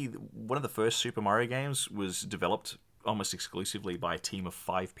 Apparently, one of the first Super Mario games was developed almost exclusively by a team of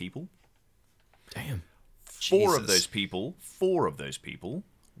 5 people. Damn. Four of Jesus. those people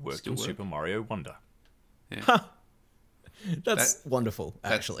worked Still on work. Super Mario Wonder. Yeah, That's wonderful,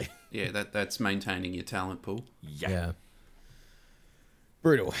 actually. that's maintaining your talent pool. Yeah.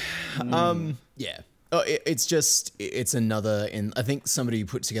 Brutal. Yeah. Oh, it's another, I think somebody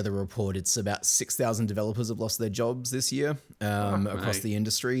put together a report. It's about 6,000 developers have lost their jobs this year across mate. the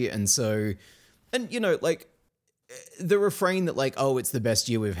industry. And so, the refrain that oh, it's the best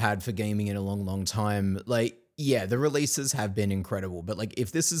year we've had for gaming in a long, long time. Yeah, the releases have been incredible, but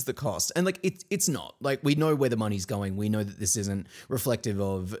if this is the cost, and it's not, we know where the money's going. We know that this isn't reflective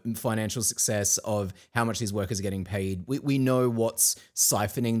of financial success, of how much these workers are getting paid. We know what's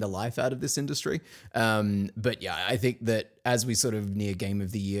siphoning the life out of this industry. But yeah, I think that as we sort of near Game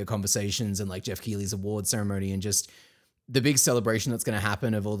of the Year conversations and Jeff Keighley's award ceremony and just the big celebration that's going to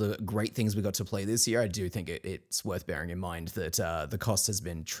happen of all the great things we got to play this year, I do think it's worth bearing in mind that the cost has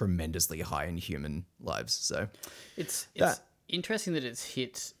been tremendously high in human lives. So It's That- interesting that it's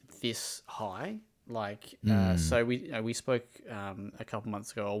hit this high. So we spoke a couple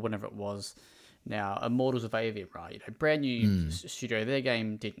months ago or whenever it was, Now, Immortals of Avium, right? You know, brand new studio, their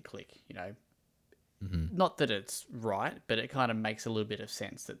game didn't click. You know, not that it's right, but it kind of makes a little bit of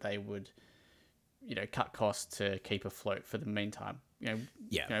sense that they would, you know, cut costs to keep afloat for the meantime. You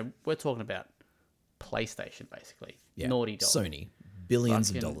know, we're talking about PlayStation basically, Naughty Dog, Sony, billions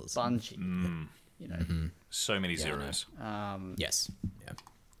of fucking dollars. Bungie. You know, So many zeros. Yes. Yeah.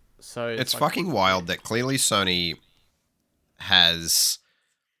 so It's like, fucking wild that clearly Sony has,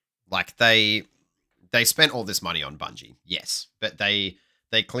 like, they spent all this money on Bungie, yes, but they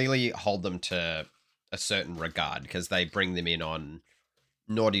clearly hold them to a certain regard because they bring them in on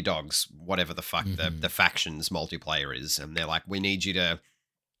Naughty Dog's whatever the fuck the factions multiplayer is, and they're like, we need you to,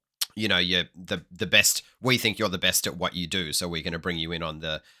 you know, you're the best. We think you're the best at what you do, so we're going to bring you in on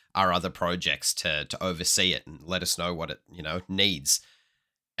our other projects to oversee it and let us know what it, you know, needs.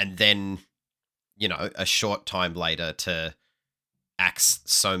 And then, you know, a short time later to axe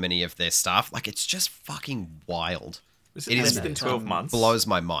so many of their staff, like, it's just fucking wild. Is It it is less than 12 months? Blows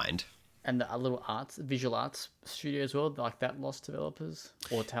my mind. and the little visual arts studio as well, like that lost developers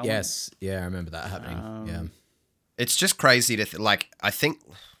or talent. Yes. Yeah, I remember that happening. Yeah. It's just crazy to like, I think,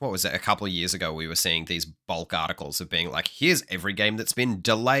 what was it, a couple of years ago we were seeing these bulk articles of being like, here's every game that's been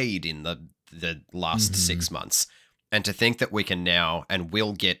delayed in the last 6 months. And to think that we can now, and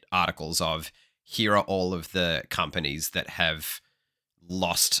we'll get articles of, here are all of the companies that have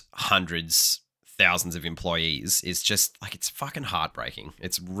lost hundreds, thousands of employees, is just like, it's fucking heartbreaking.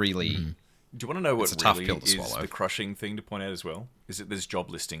 It's really... Do you want to know what It's a tough really pill to is swallow. the crushing thing to point out as well? Is that there's job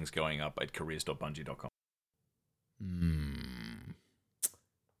listings going up at careers.bungie.com.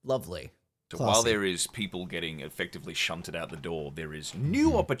 Lovely. So Classy. while there is people getting effectively shunted out the door, there is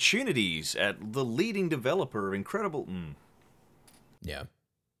new opportunities at the leading developer of incredible... Yeah.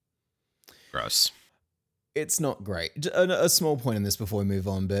 Gross. It's not great. A small point in this before we move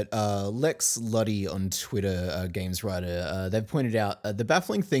on, but Lex Luddy on Twitter, games writer, they've pointed out the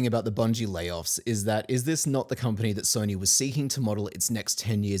baffling thing about the Bungie layoffs is this not the company that Sony was seeking to model its next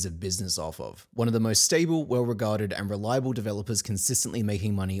 10 years of business off of? One of the most stable, well-regarded, and reliable developers consistently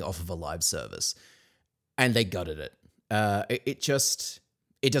making money off of a live service. And they gutted it.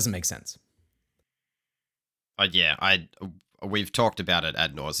 It doesn't make sense. Yeah, we've talked about it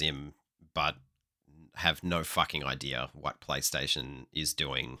ad nauseum, but have no fucking idea what PlayStation is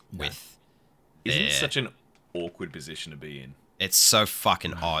doing with Isn't it such an awkward position to be in? It's so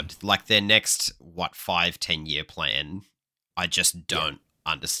fucking odd. Like, their next, 5-10 year plan, I just don't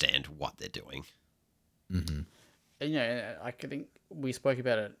understand what they're doing. And, you know, I think we spoke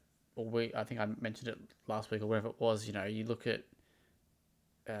about it, or I think I mentioned it last week or whatever it was. You know, you look at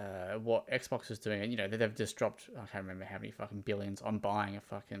what Xbox is doing, and, you know, they've just dropped, I can't remember how many fucking billions on buying a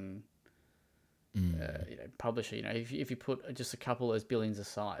fucking you know, publisher. You know, if you put just a couple of those billions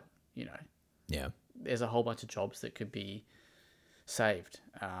aside, you know, there's a whole bunch of jobs that could be saved.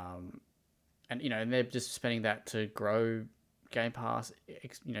 And, you know, and they're just spending that to grow Game Pass,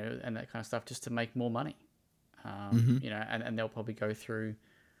 you know, and that kind of stuff just to make more money. You know, and they'll probably go through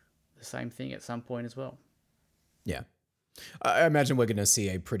the same thing at some point as well. Yeah. I imagine we're going to see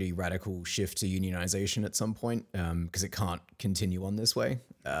a pretty radical shift to unionization at some point, because it can't continue on this way.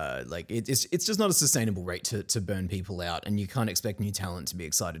 Like, it's just not a sustainable rate to burn people out, and you can't expect new talent to be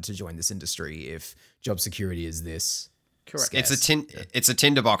excited to join this industry if job security is this. Correct. Scarce. It's a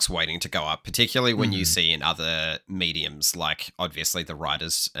tinderbox waiting to go up, particularly when you see in other mediums, like obviously the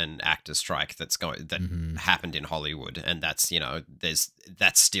writers and actors strike that happened in Hollywood, and that's, you know,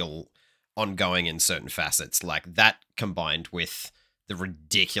 that's still ongoing in certain facets. Like, that combined with the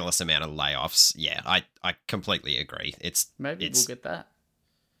ridiculous amount of layoffs, I completely agree. We'll get that.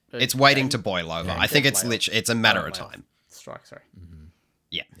 But it's waiting to boil over. I think it's it's a matter of time. Strike, sorry.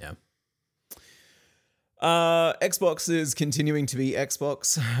 Yeah. Xbox is continuing to be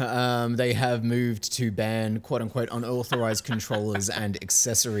Xbox. They have moved to ban quote-unquote unauthorized controllers and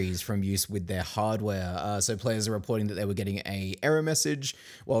accessories from use with their hardware. So players are reporting that they were getting an error message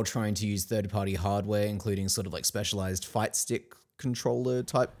while trying to use third-party hardware, including sort of like specialized fight stick controller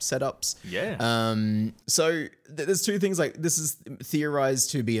type setups. So there's two things. Like, this is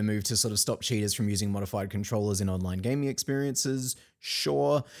theorized to be a move to sort of stop cheaters from using modified controllers in online gaming experiences.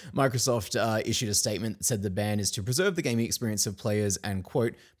 Sure. Microsoft issued a statement that said the ban is to preserve the gaming experience of players and,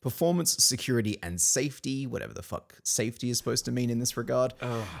 quote, performance, security, and safety, whatever the fuck safety is supposed to mean in this regard.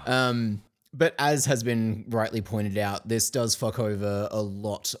 But as has been rightly pointed out, this does fuck over a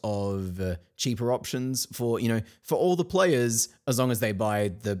lot of cheaper options for all the players, as long as they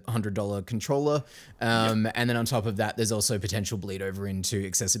buy the $100 controller. And then on top of that, there's also potential bleed over into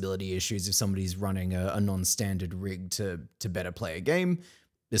accessibility issues if somebody's running a non-standard rig to better play a game.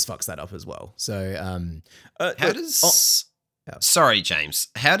 this fucks that up as well. So How does... Sorry, James.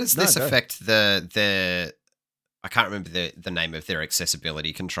 How does this affect the I can't remember the name of their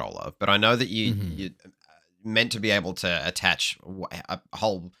accessibility controller, but I know that you're meant to be able to attach a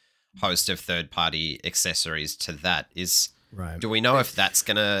whole host of third-party accessories to that. Right. Do we know if that's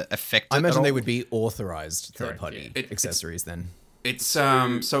going to affect it I imagine at they all? would be authorized third-party accessories then. It's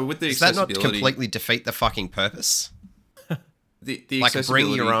so with the Does that accessibility, not completely defeat the fucking purpose? the Like bring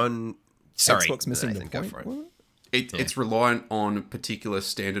your own... Sorry, Xbox missing Nathan, the go point. for it. It's reliant on particular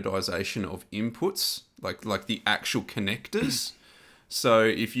standardization of inputs, like the actual connectors. So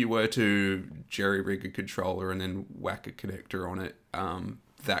if you were to jerry-rig a controller and then whack a connector on it,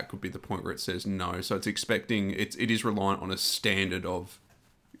 that could be the point where it says no. So it's expecting it is reliant on a standard of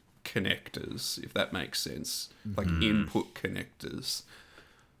connectors, if that makes sense, like input connectors.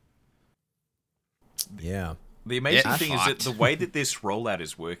 Yeah. The amazing thing is that the way that this rollout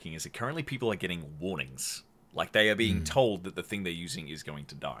is working is that currently people are getting warnings. Like, they are being told that the thing they're using is going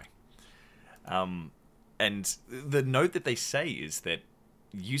to die. And the note that they say is that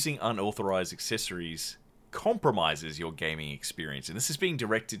using unauthorized accessories compromises your gaming experience. And this is being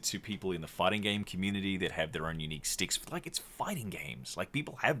directed to people in the fighting game community that have their own unique sticks. Like, it's fighting games. Like,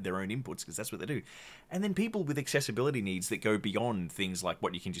 people have their own inputs because that's what they do. And then people with accessibility needs that go beyond things like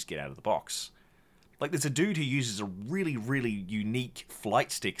what you can just get out of the box. Like, there's a dude who uses a really, really unique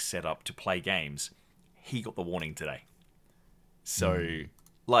flight stick setup to play games. He got the warning today. So,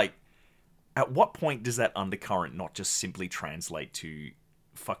 like, at what point does that undercurrent not just simply translate to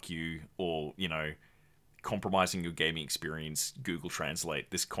fuck you or, you know, compromising your gaming experience, Google Translate,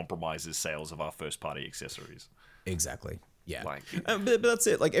 this compromises sales of our first-party accessories? Exactly. Yeah. Like, but that's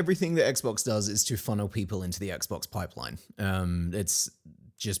it. Like, everything that Xbox does is to funnel people into the Xbox pipeline. It's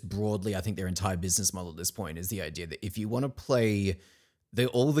just broadly, I think their entire business model at this point is the idea that if you want to play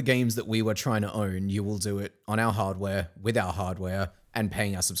all the games that we were trying to own, you will do it on our hardware, with our hardware, and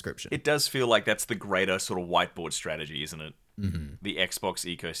paying our subscription. it does feel like that's the greater sort of whiteboard strategy, isn't it? Mm-hmm. The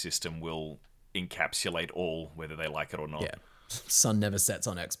Xbox ecosystem will encapsulate all, whether they like it or not. Yeah. Sun never sets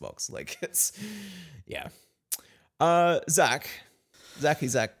on Xbox. Like, it's... Yeah. Zach.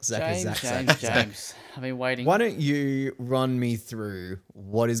 James. I've been waiting. Why don't you run me through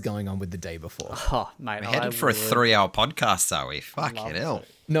what is going on with the day before? Oh, mate, We're headed for a 3-hour podcast, are we? Fucking hell.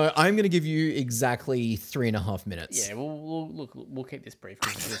 No, I'm going to give you exactly 3.5 minutes. Yeah, we'll keep this brief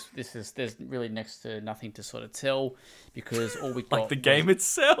because there's really next to nothing to sort of tell because all we got Like the game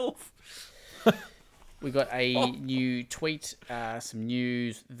itself. We got a new tweet, some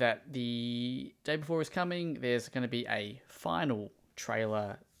news that the day before is coming. There's going to be a final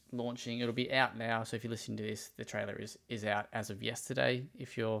trailer launching. It'll be out now, so if you're listening to this, the trailer is out as of yesterday.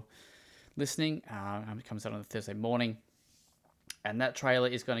 If you're listening, it comes out on a Thursday morning, and that trailer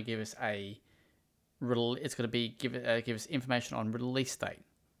is going to give us give us information on release date.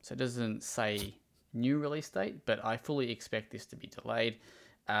 So it doesn't say new release date, but I fully expect this to be delayed.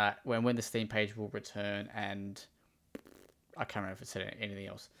 When the Steam page will return, and I can't remember if it said anything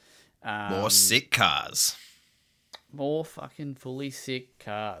else. More sick cars. More fucking fully sick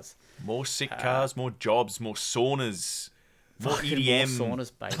cars. More sick cars, more jobs, more saunas, more EDM. More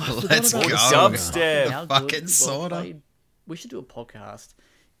saunas, baby. Let's go. Dubstep. How Fucking good sauna. WellPlayed. We should do a podcast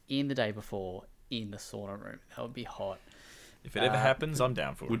in the day before in the sauna room. That would be hot. If it ever happens, I'm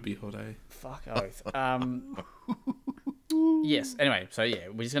down for it. Would be hot, eh? Fuck oath. Yes. Anyway, so yeah,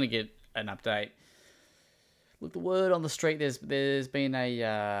 we're just gonna get an update. Look, the word on the street. There's been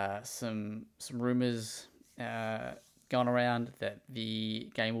some rumors going around that the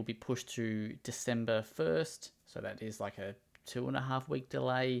game will be pushed to December 1st. So that is like a 2.5 week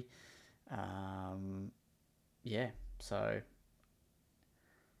delay. Yeah. So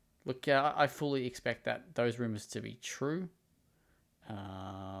look, I fully expect those rumors to be true.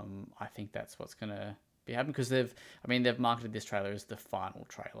 I think that's what's gonna be happening because they've marketed this trailer as the final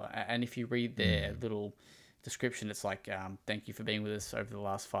trailer, and if you read their little description, it's like, thank you for being with us over the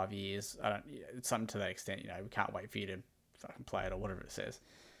last 5 years. It's something to that extent, we can't wait for you to fucking play it or whatever it says.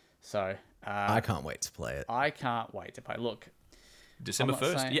 So I can't wait to play it. I can't wait to play. Look, December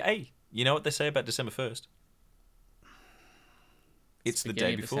 1st. Yeah, hey, you know what they say about December 1st? It's the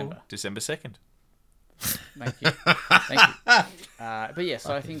day before December 2nd. Thank you. But yeah,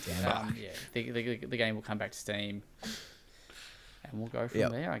 so I think the game will come back to Steam, and we'll go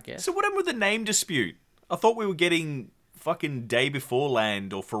from there, I guess. So what happened with the name dispute? I thought we were getting fucking Day Before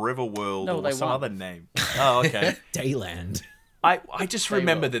Land or Forever World or some other name. Oh, okay. Dayland. I just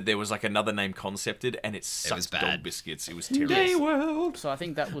remember that there was like another name concepted, and it sucked dog biscuits. It was terrible. Day World. So I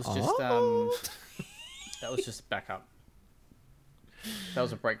think that was just backup. That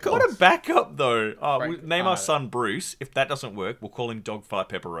was a break. What a backup, though. Right. Name our son Bruce. If that doesn't work, we'll call him Dogfight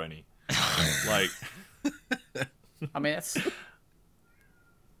Pepperoni. Like, I mean, that's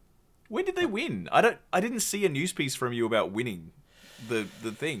when did they win? I didn't see a news piece from you about winning the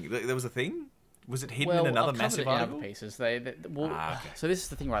thing. There was a thing. Was it hidden in another I've covered massive it in article? other pieces. Okay. So this is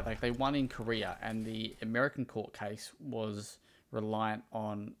the thing, right? Like they won in Korea, and the American court case was reliant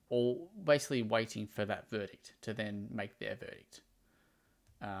on basically waiting for that verdict to then make their verdict.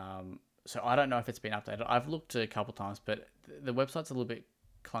 So I don't know if it's been updated. I've looked a couple times, but the website's a little bit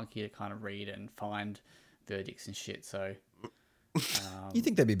clunky to kind of read and find verdicts and shit. So You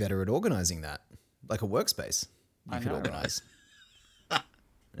think they'd be better at organizing that, like a workspace? You could know, organize.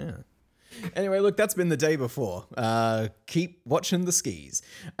 Yeah. Anyway, look, that's been the day before. Keep watching the skis.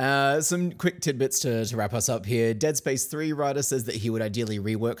 Some quick tidbits to wrap us up here. Dead Space 3 writer says that he would ideally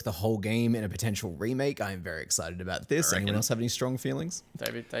rework the whole game in a potential remake. I am very excited about this. Anyone else have any strong feelings?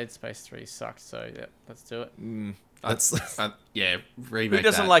 Dead Space 3 sucked, so yeah, let's do it. Yeah, remake. Who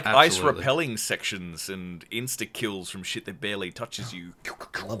doesn't that, like ice absolutely. repelling sections and insta kills from shit that barely touches you?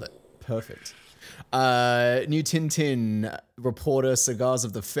 Love it. Perfect. New Tintin reporter Cigars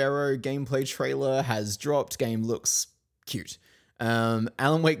of the Pharaoh gameplay trailer has dropped. Game looks cute.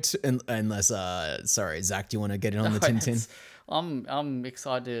 Alan Wake, unless sorry, Zach, do you want to get in on the Tintin? I'm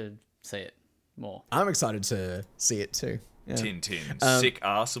excited to see it more. I'm excited to see it too. Yeah. Tintin, sick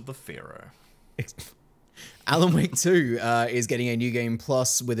ass of the Pharaoh. Alan Wake 2 is getting a new game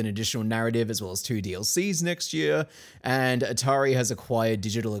plus with an additional narrative as well as 2 DLCs next year. And Atari has acquired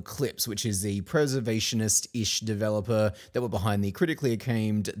Digital Eclipse, which is the preservationist-ish developer that were behind the critically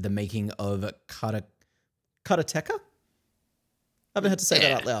acclaimed The Making of Karateka? I haven't had to say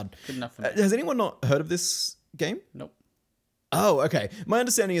that out loud. Good enough for me. Has anyone not heard of this game? Nope. Oh, okay. My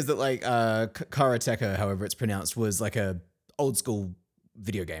understanding is that like Karateka, however it's pronounced, was like a old school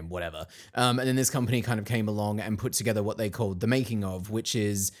video game, whatever. And then this company kind of came along and put together what they called The Making of, which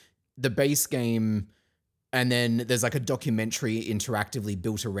is the base game, and then there's like a documentary interactively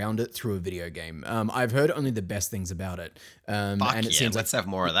built around it through a video game. I've heard only the best things about it. Fuck and it yeah, seems let's like, have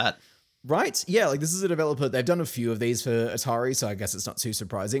more of that. right? Yeah, like this is a developer. They've done a few of these for Atari, so I guess it's not too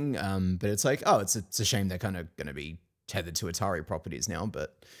surprising. But it's like, oh, it's a shame they're kind of going to be tethered to Atari properties now,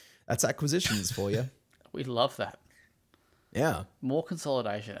 but that's acquisitions for you. We love that. Yeah, More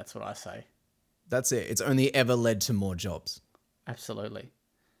consolidation, that's what I say. that's it. It's only ever led to more jobs. Absolutely.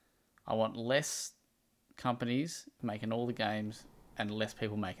 I want less companies making all the games and less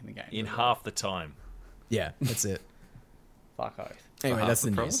people making the games. In half the time. Yeah, that's it. Fuck oath. Anyway, Half that's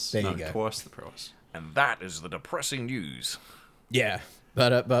the price? news. There No, you go. Twice the price. And that is the depressing news. Yeah.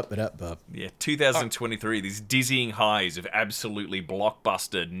 But. Yeah, 2023, these dizzying highs of absolutely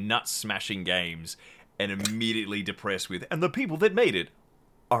blockbuster, nut-smashing games, and immediately depressed with, and the people that made it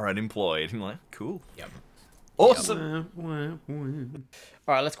are unemployed. I'm like, cool. Yep. Awesome.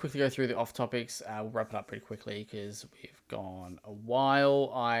 All right, let's quickly go through the off topics. We'll wrap it up pretty quickly because we've gone a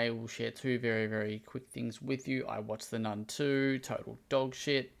while. I will share 2 very, very quick things with you. I watched The Nun 2, total dog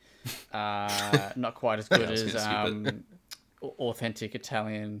shit. Not quite as good was as gonna skip authentic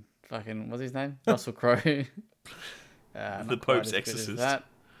Italian fucking, what's his name? Russell Crowe. The Not quite Pope's as good as Exorcist. that.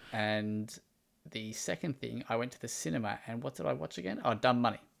 And the second thing, I went to the cinema and what did I watch again? Oh, Dumb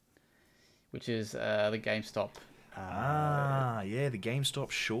Money, which is the GameStop. Yeah, the GameStop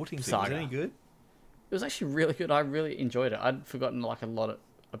shorting thing. Was Saga. it any good? It was actually really good. I really enjoyed it. I'd forgotten like a lot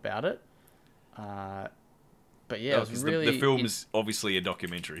about it. But yeah, it was 'Cause really... the film is obviously a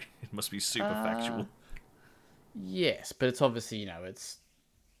documentary. It must be super factual. Yes, but it's obviously, it's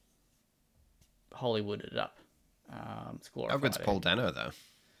Hollywooded up. It's glorified. How good's Paul Dano, though?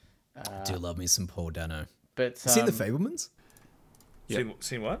 I do love me some Paul Dano. But Seen The Fablemans?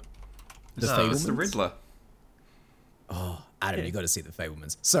 Seen what? The No, it's the Fablemans? Riddler. Oh, Adam, you got to see The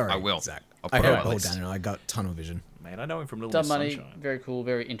Fablemans. Sorry, I will. Zach. I'll I put it on heard my Paul list. Dano. I got tunnel vision. Man, I know him from Little Dumb Miss Money, Sunshine. very cool,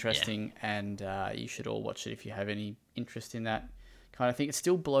 very interesting, and you should all watch it if you have any interest in that kind of thing. It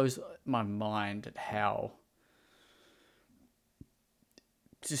still blows my mind at how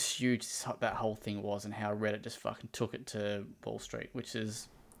just huge that whole thing was and how Reddit just fucking took it to Wall Street, which is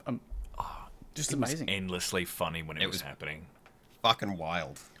just It was amazing. endlessly funny when it was was- happening. Fucking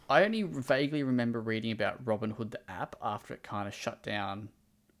wild. I only vaguely remember reading about Robinhood, the app, after it kind of shut down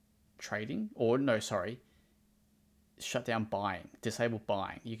trading. Or, no, sorry. Shut down buying. Disabled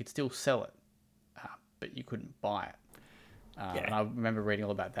buying. You could still sell it, but you couldn't buy it. And I remember reading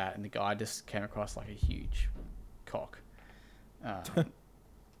all about that, and the guy just came across like a huge cock.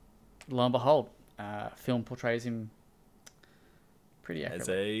 Lo and behold, film portrays him pretty As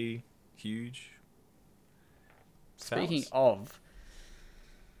accurately. a huge... Speaking phallus. of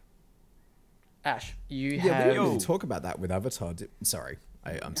Ash, you Yeah, we have. didn't really talk about that with Avatar. Sorry.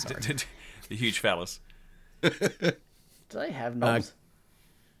 I'm sorry. The huge phallus. Do they have knobs?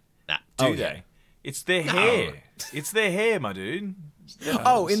 Nah. Do they? It's their hair. It's their hair, my dude.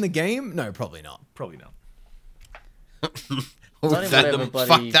 Oh, in the game? No, probably not. Probably not.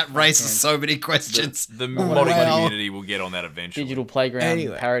 Fuck, that raises so many questions. The modding community will get on that eventually. Digital Playground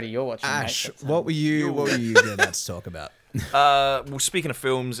Anyway, parody you're watching, Ash, mate. what were you about to talk about? Well, speaking of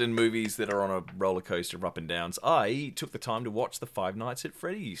films and movies that are on a roller coaster of up and downs, I took the time to watch the Five Nights at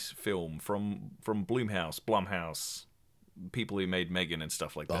Freddy's film from Blumhouse, people who made Megan and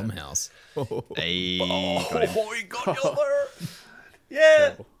stuff like that. Blumhouse. Hey, got him. Oh, he got you there.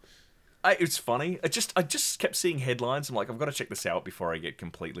 Yeah. It's funny. I just kept seeing headlines. I'm like, I've got to check this out before I get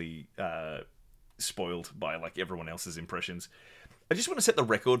completely spoiled by like everyone else's impressions. I just want to set the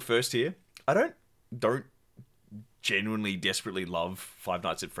record first here. I don't genuinely desperately love Five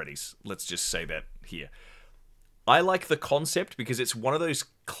Nights at Freddy's. Let's just say that here. I like the concept because it's one of those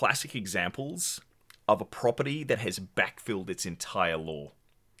classic examples of a property that has backfilled its entire lore.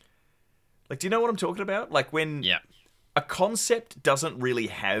 Like, do you know what I'm talking about? Like when a concept doesn't really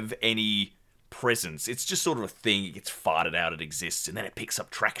have any presence. It's just sort of a thing. It gets farted out. It exists, and then it picks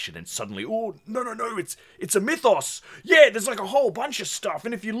up traction, and suddenly, oh no, it's a mythos. Yeah, there's like a whole bunch of stuff,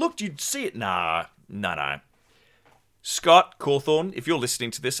 and if you looked, you'd see it. Nah. Scott Cawthorne, if you're listening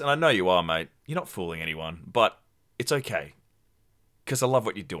to this, and I know you are, mate, you're not fooling anyone, but it's okay. Because I love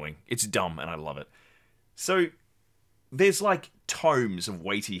what you're doing. It's dumb, and I love it. So, there's like tomes of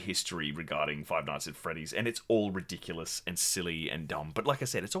weighty history regarding Five Nights at Freddy's, and it's all ridiculous and silly and dumb. But like I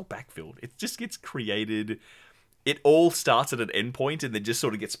said, it's all backfilled. It just gets created. It all starts at an endpoint, and then just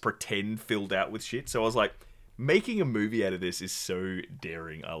sort of gets pretend filled out with shit. So I was like, making a movie out of this is so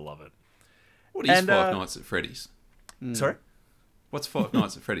daring. I love it. What is Five Nights at Freddy's? Sorry? What's Five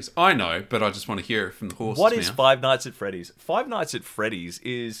Nights at Freddy's? I know, but I just want to hear it from the horse's What is mouth. Five Nights at Freddy's? Five Nights at Freddy's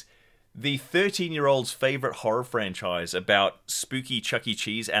is the 13-year-old's favorite horror franchise about spooky Chuck E.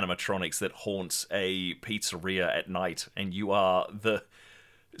 Cheese animatronics that haunts a pizzeria at night, and you are the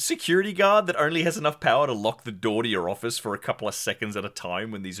security guard that only has enough power to lock the door to your office for a couple of seconds at a time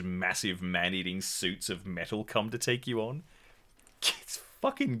when these massive man-eating suits of metal come to take you on. It's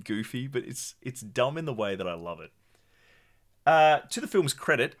fucking goofy, but it's dumb in the way that I love it. To the film's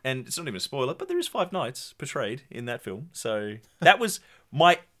credit, and it's not even a spoiler, but there is Five Nights portrayed in that film. So that was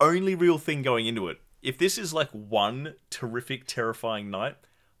my only real thing going into it. If this is like one terrific, terrifying night,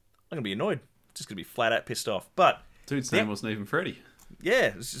 I'm going to be annoyed. Just going to be flat out pissed off. But Dude's name wasn't even Freddy.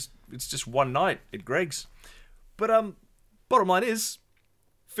 yeah, it's just one night at Greg's. But bottom line is,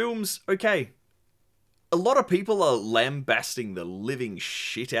 film's okay. A lot of people are lambasting the living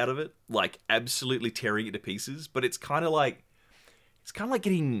shit out of it, like absolutely tearing it to pieces. But it's kind of like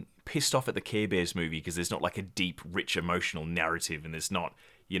getting pissed off at the Care Bears movie because there's not like a deep, rich, emotional narrative, and there's not,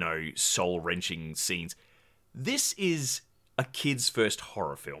 soul-wrenching scenes. This is a kid's first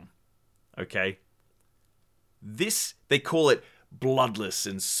horror film. Okay? This, they call it bloodless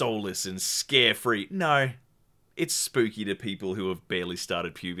and soulless and scare-free. No, it's spooky to people who have barely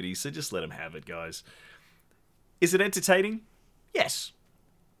started puberty, so just let them have it, guys. Is it entertaining? Yes.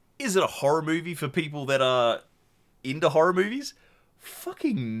 Is it a horror movie for people that are into horror movies?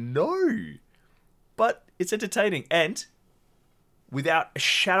 Fucking no. But it's entertaining, and without a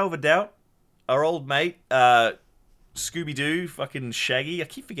shadow of a doubt, our old mate, Scooby-Doo, fucking Shaggy, I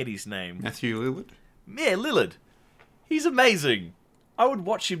keep forgetting his name. Matthew Lillard? Yeah, Lillard. He's amazing. I would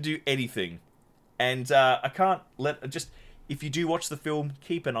watch him do anything. And I can't if you do watch the film,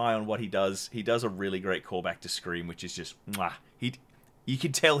 keep an eye on what he does. He does a really great callback to Scream, which is just, mwah. You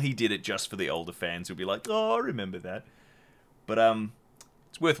can tell he did it just for the older fans who'll be like, oh, I remember that. But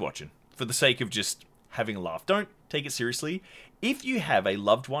it's worth watching for the sake of just having a laugh. Don't take it seriously. If you have a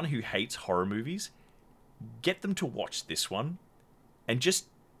loved one who hates horror movies, get them to watch this one and just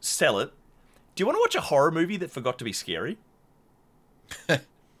sell it. Do you want to watch a horror movie that forgot to be scary?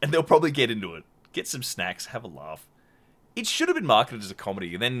 And they'll probably get into it. Get some snacks, have a laugh. It should have been marketed as a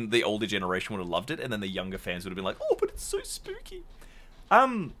comedy, and then the older generation would have loved it, and then the younger fans would have been like, oh, but it's so spooky.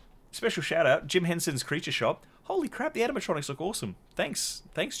 Special shout out, Jim Henson's Creature Shop. Holy crap, the animatronics look awesome. Thanks,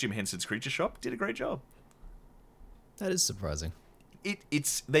 Jim Henson's Creature Shop. Did a great job. That is surprising.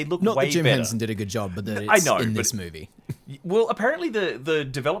 They look Not way that Jim better. Henson did a good job, but that I it's know, in but this movie. Well, apparently the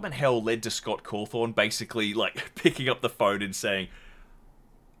development hell led to Scott Cawthorne basically like picking up the phone and saying,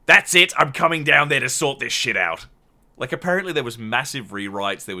 "That's it, I'm coming down there to sort this shit out." Like, apparently there was massive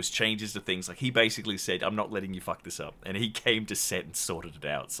rewrites, there was changes to things. Like, he basically said, I'm not letting you fuck this up. And he came to set and sorted it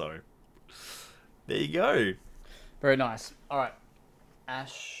out, so there you go. Very nice. All right.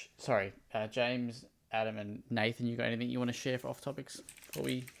 Ash Sorry, James, Adam, and Nathan, you got anything you want to share for off topics before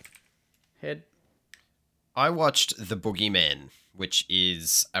we head? I watched The Boogeyman, which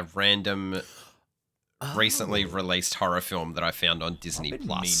is a random, recently released horror film that I found on Disney I've been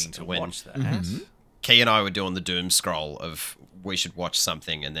Plus. meaning to when watch that. Key and I were doing the doom scroll of we should watch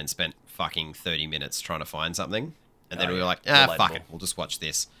something, and then spent fucking 30 minutes trying to find something, and then we were like, fuck Relatable. it, we'll just watch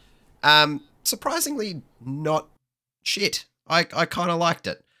this. Surprisingly, not shit. I kind of liked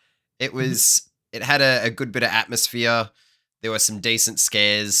it. It was. It had a good bit of atmosphere. There were some decent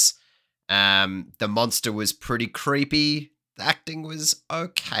scares. The monster was pretty creepy. The acting was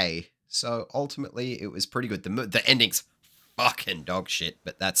okay. So ultimately, it was pretty good. The ending's fucking dog shit,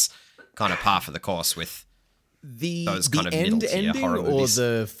 but that's kind of par for the course with those kind of middle tier ending horror or movies.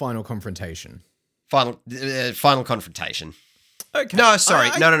 the final confrontation? Final confrontation. Okay. No, sorry.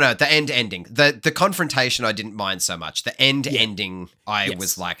 No. The ending. The confrontation I didn't mind so much. The ending, I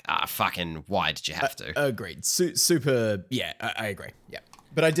was like, fucking, why did you have to? Agreed. Super. Yeah, I agree. Yeah.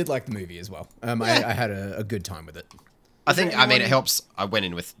 But I did like the movie as well. I had a good time with it. I think, I mean, it helps. I went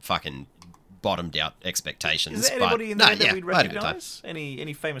in with fucking bottomed out expectations. Is there anybody in there that we'd I had a good time. recognise?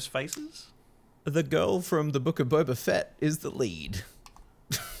 Any famous faces? The girl from the Book of Boba Fett is the lead.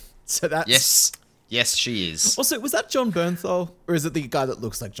 So that's... Yes, she is. Also, was that John Bernthal? Or is it the guy that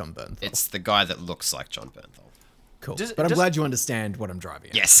looks like John Bernthal? It's the guy that looks like John Bernthal. Cool. But I'm glad you understand what I'm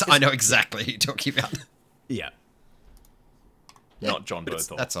driving at. Yes, I know exactly who you're talking about. Yeah. Not John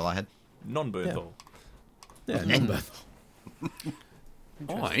Bernthal. That's all I had. Non-Bernthal. Yeah, John Bernthal.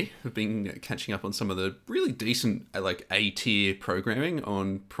 I have been catching up on some of the really decent, like A-tier programming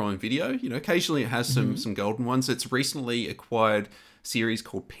on Prime Video. You know, occasionally it has some golden ones. It's recently acquired a series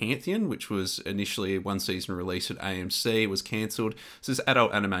called Pantheon, which was initially a one-season release at AMC, was cancelled. So this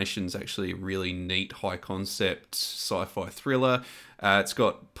adult animation is actually a really neat, high-concept sci-fi thriller. It's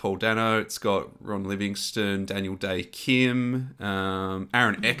got Paul Dano, it's got Ron Livingston, Daniel Day Kim,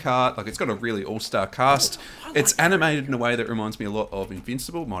 Aaron Eckhart. Like, it's got a really all-star cast. It's animated in a way that reminds me a lot of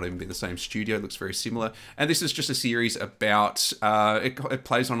Invincible. Might even be the same studio. It looks very similar. And this is just a series about... it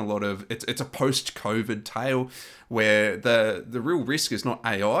plays on a lot of... It's a post-COVID tale where the real risk is not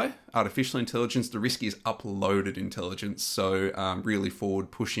AI, artificial intelligence. The risk is uploaded intelligence. So really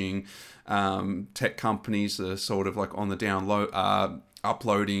forward-pushing... tech companies are sort of like on the down low,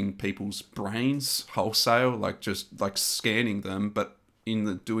 uploading people's brains wholesale, like just like scanning them, but in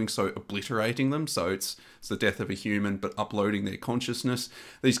the doing so obliterating them. So it's the death of a human, but uploading their consciousness.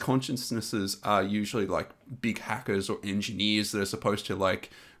 These consciousnesses are usually like big hackers or engineers that are supposed to like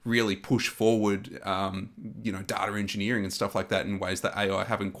really push forward, data engineering and stuff like that in ways that AI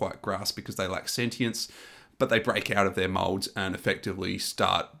haven't quite grasped because they lack sentience, but they break out of their molds and effectively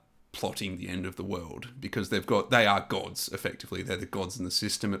start plotting the end of the world because they are gods effectively. They're the gods in the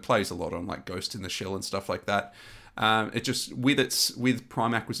system. It plays a lot on like Ghost in the Shell and stuff like that. It just with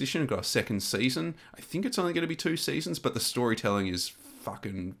Prime acquisition, it got a second season. I think it's only going to be 2 seasons, but the storytelling is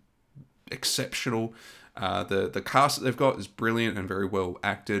fucking exceptional. The cast that they've got is brilliant and very well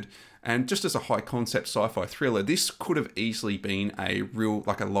acted. And just as a high concept sci-fi thriller, this could have easily been a real,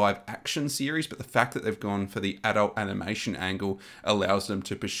 like a live action series, but the fact that they've gone for the adult animation angle allows them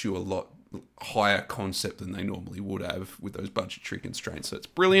to pursue a lot higher concept than they normally would have with those budgetary constraints. So it's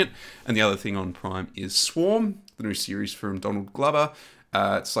brilliant. And the other thing on Prime is Swarm, the new series from Donald Glover.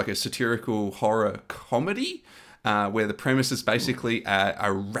 It's like a satirical horror comedy where the premise is basically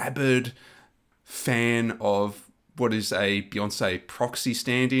a rabid fan of what is a Beyonce proxy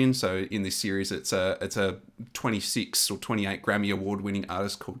stand-in. So in this series, it's a 26 or 28 Grammy Award-winning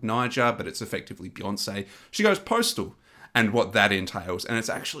artist called Niger, but it's effectively Beyonce. She goes postal, and what that entails. And it's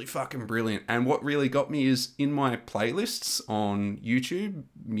actually fucking brilliant. And what really got me is in my playlists on YouTube,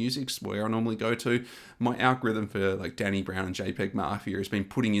 music's where I normally go to, my algorithm for like Danny Brown and JPEG Mafia has been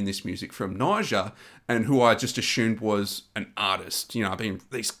putting in this music from Niger, and who I just assumed was an artist. You know,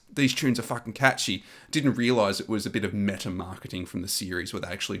 these tunes are fucking catchy. Didn't realize it was a bit of meta marketing from the series where they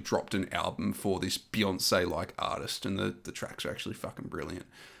actually dropped an album for this Beyonce-like artist, and the tracks are actually fucking brilliant.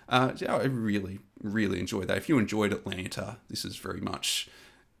 Yeah, I really, really enjoyed that. If you enjoyed Atlanta, this is very much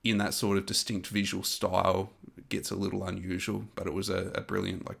in that sort of distinct visual style. It gets a little unusual, but it was a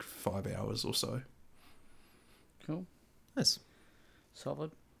brilliant 5 hours or so. Cool. Nice.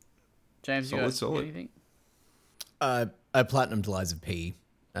 Solid. James, Solid. Anything? I platinumed Lies of P.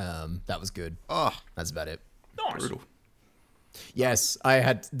 That was good. Oh, That's about it. Nice. Brutal. Yes,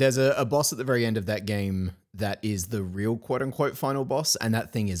 there's a boss at the very end of that game that is the real quote-unquote final boss, and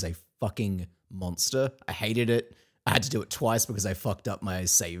that thing is a fucking monster. I hated it. I had to do it twice because I fucked up my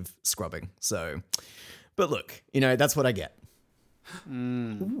save scrubbing. So, but look, that's what I get.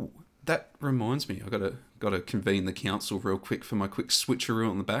 Ooh, that reminds me. I gotta convene the council real quick for my quick switcheroo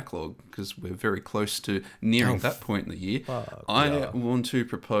on the backlog because we're very close to nearing that point in the year. I want to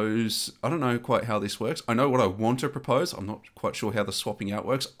propose. I don't know quite how this works. I know what I want to propose. I'm not quite sure how the swapping out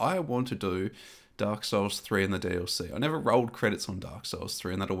works. I want to do Dark Souls 3 and the DLC. I never rolled credits on Dark Souls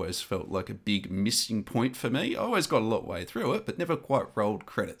 3, and that always felt like a big missing point for me. I always got a lot way through it, but never quite rolled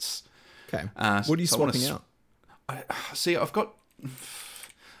credits. Okay. What are you swapping out? I've got.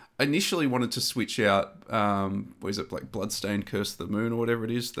 I initially wanted to switch out, what is it, like Bloodstained Curse of the Moon or whatever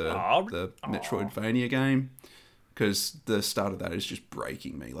it is, the Metroidvania game, because the start of that is just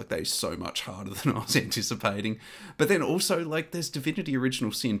breaking me. Like, that is so much harder than I was anticipating. But then also, like, there's Divinity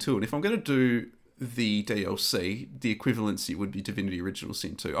Original Sin 2, and if I'm going to do the DLC, the equivalency would be Divinity Original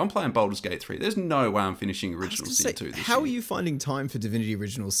Sin 2. I'm playing Baldur's Gate 3. There's no way I'm finishing Original Sin 2 this year. How are you finding time for Divinity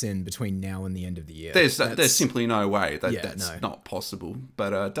Original Sin between now and the end of the year? There's simply no way. That's not possible.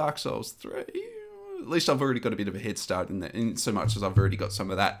 But Dark Souls 3, at least I've already got a bit of a head start in that, in so much as I've already got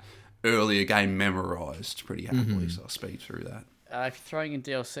some of that earlier game memorised pretty happily, so I'll speed through that. If you're throwing in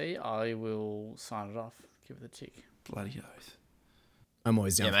DLC, I will sign it off. Give it a tick. Bloody oath. I'm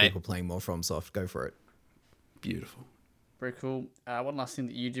always down for people playing more FromSoft. Go for it. Beautiful. Very cool. One last thing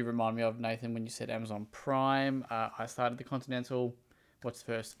that you did remind me of, Nathan, when you said Amazon Prime. I started The Continental. What's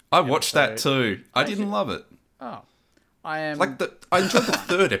the first? I watched that too. I didn't love it. Oh. I am... I enjoyed the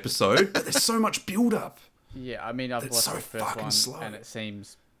third episode, but there's so much build-up. Yeah, I mean, I've watched so the first fucking one, slow. and it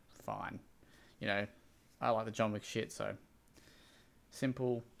seems fine. You know, I like the John Wick shit, so...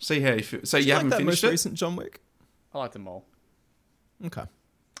 Simple. See how you feel. So you haven't like that finished most it? recent John Wick? I like them all. Okay.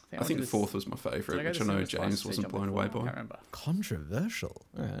 I think the fourth was my favourite, which I know James wasn't blown away by. I can't remember. Controversial.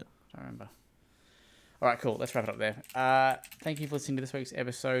 All right. I remember. All right, cool. Let's wrap it up there. Thank you for listening to this week's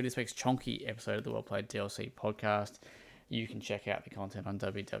episode, this week's chonky episode of the WellPlayed DLC podcast. You can check out the content on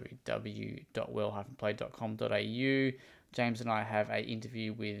www.well-played.com.au. James and I have an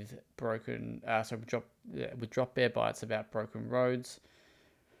interview with Drop Bear Bites about Broken Roads.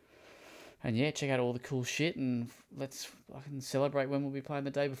 And yeah, check out all the cool shit and let's fucking celebrate when we'll be playing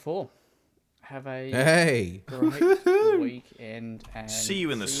the day before. Have a great weekend and see you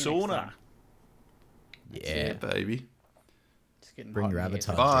in the sauna. Yeah, baby. It's getting Bring hot your in here,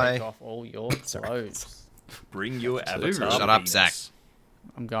 avatar. so Bye. take off all your clothes. Bring your avatar. Shut up, penis. Zach.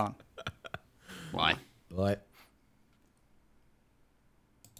 I'm gone. Bye. Bye.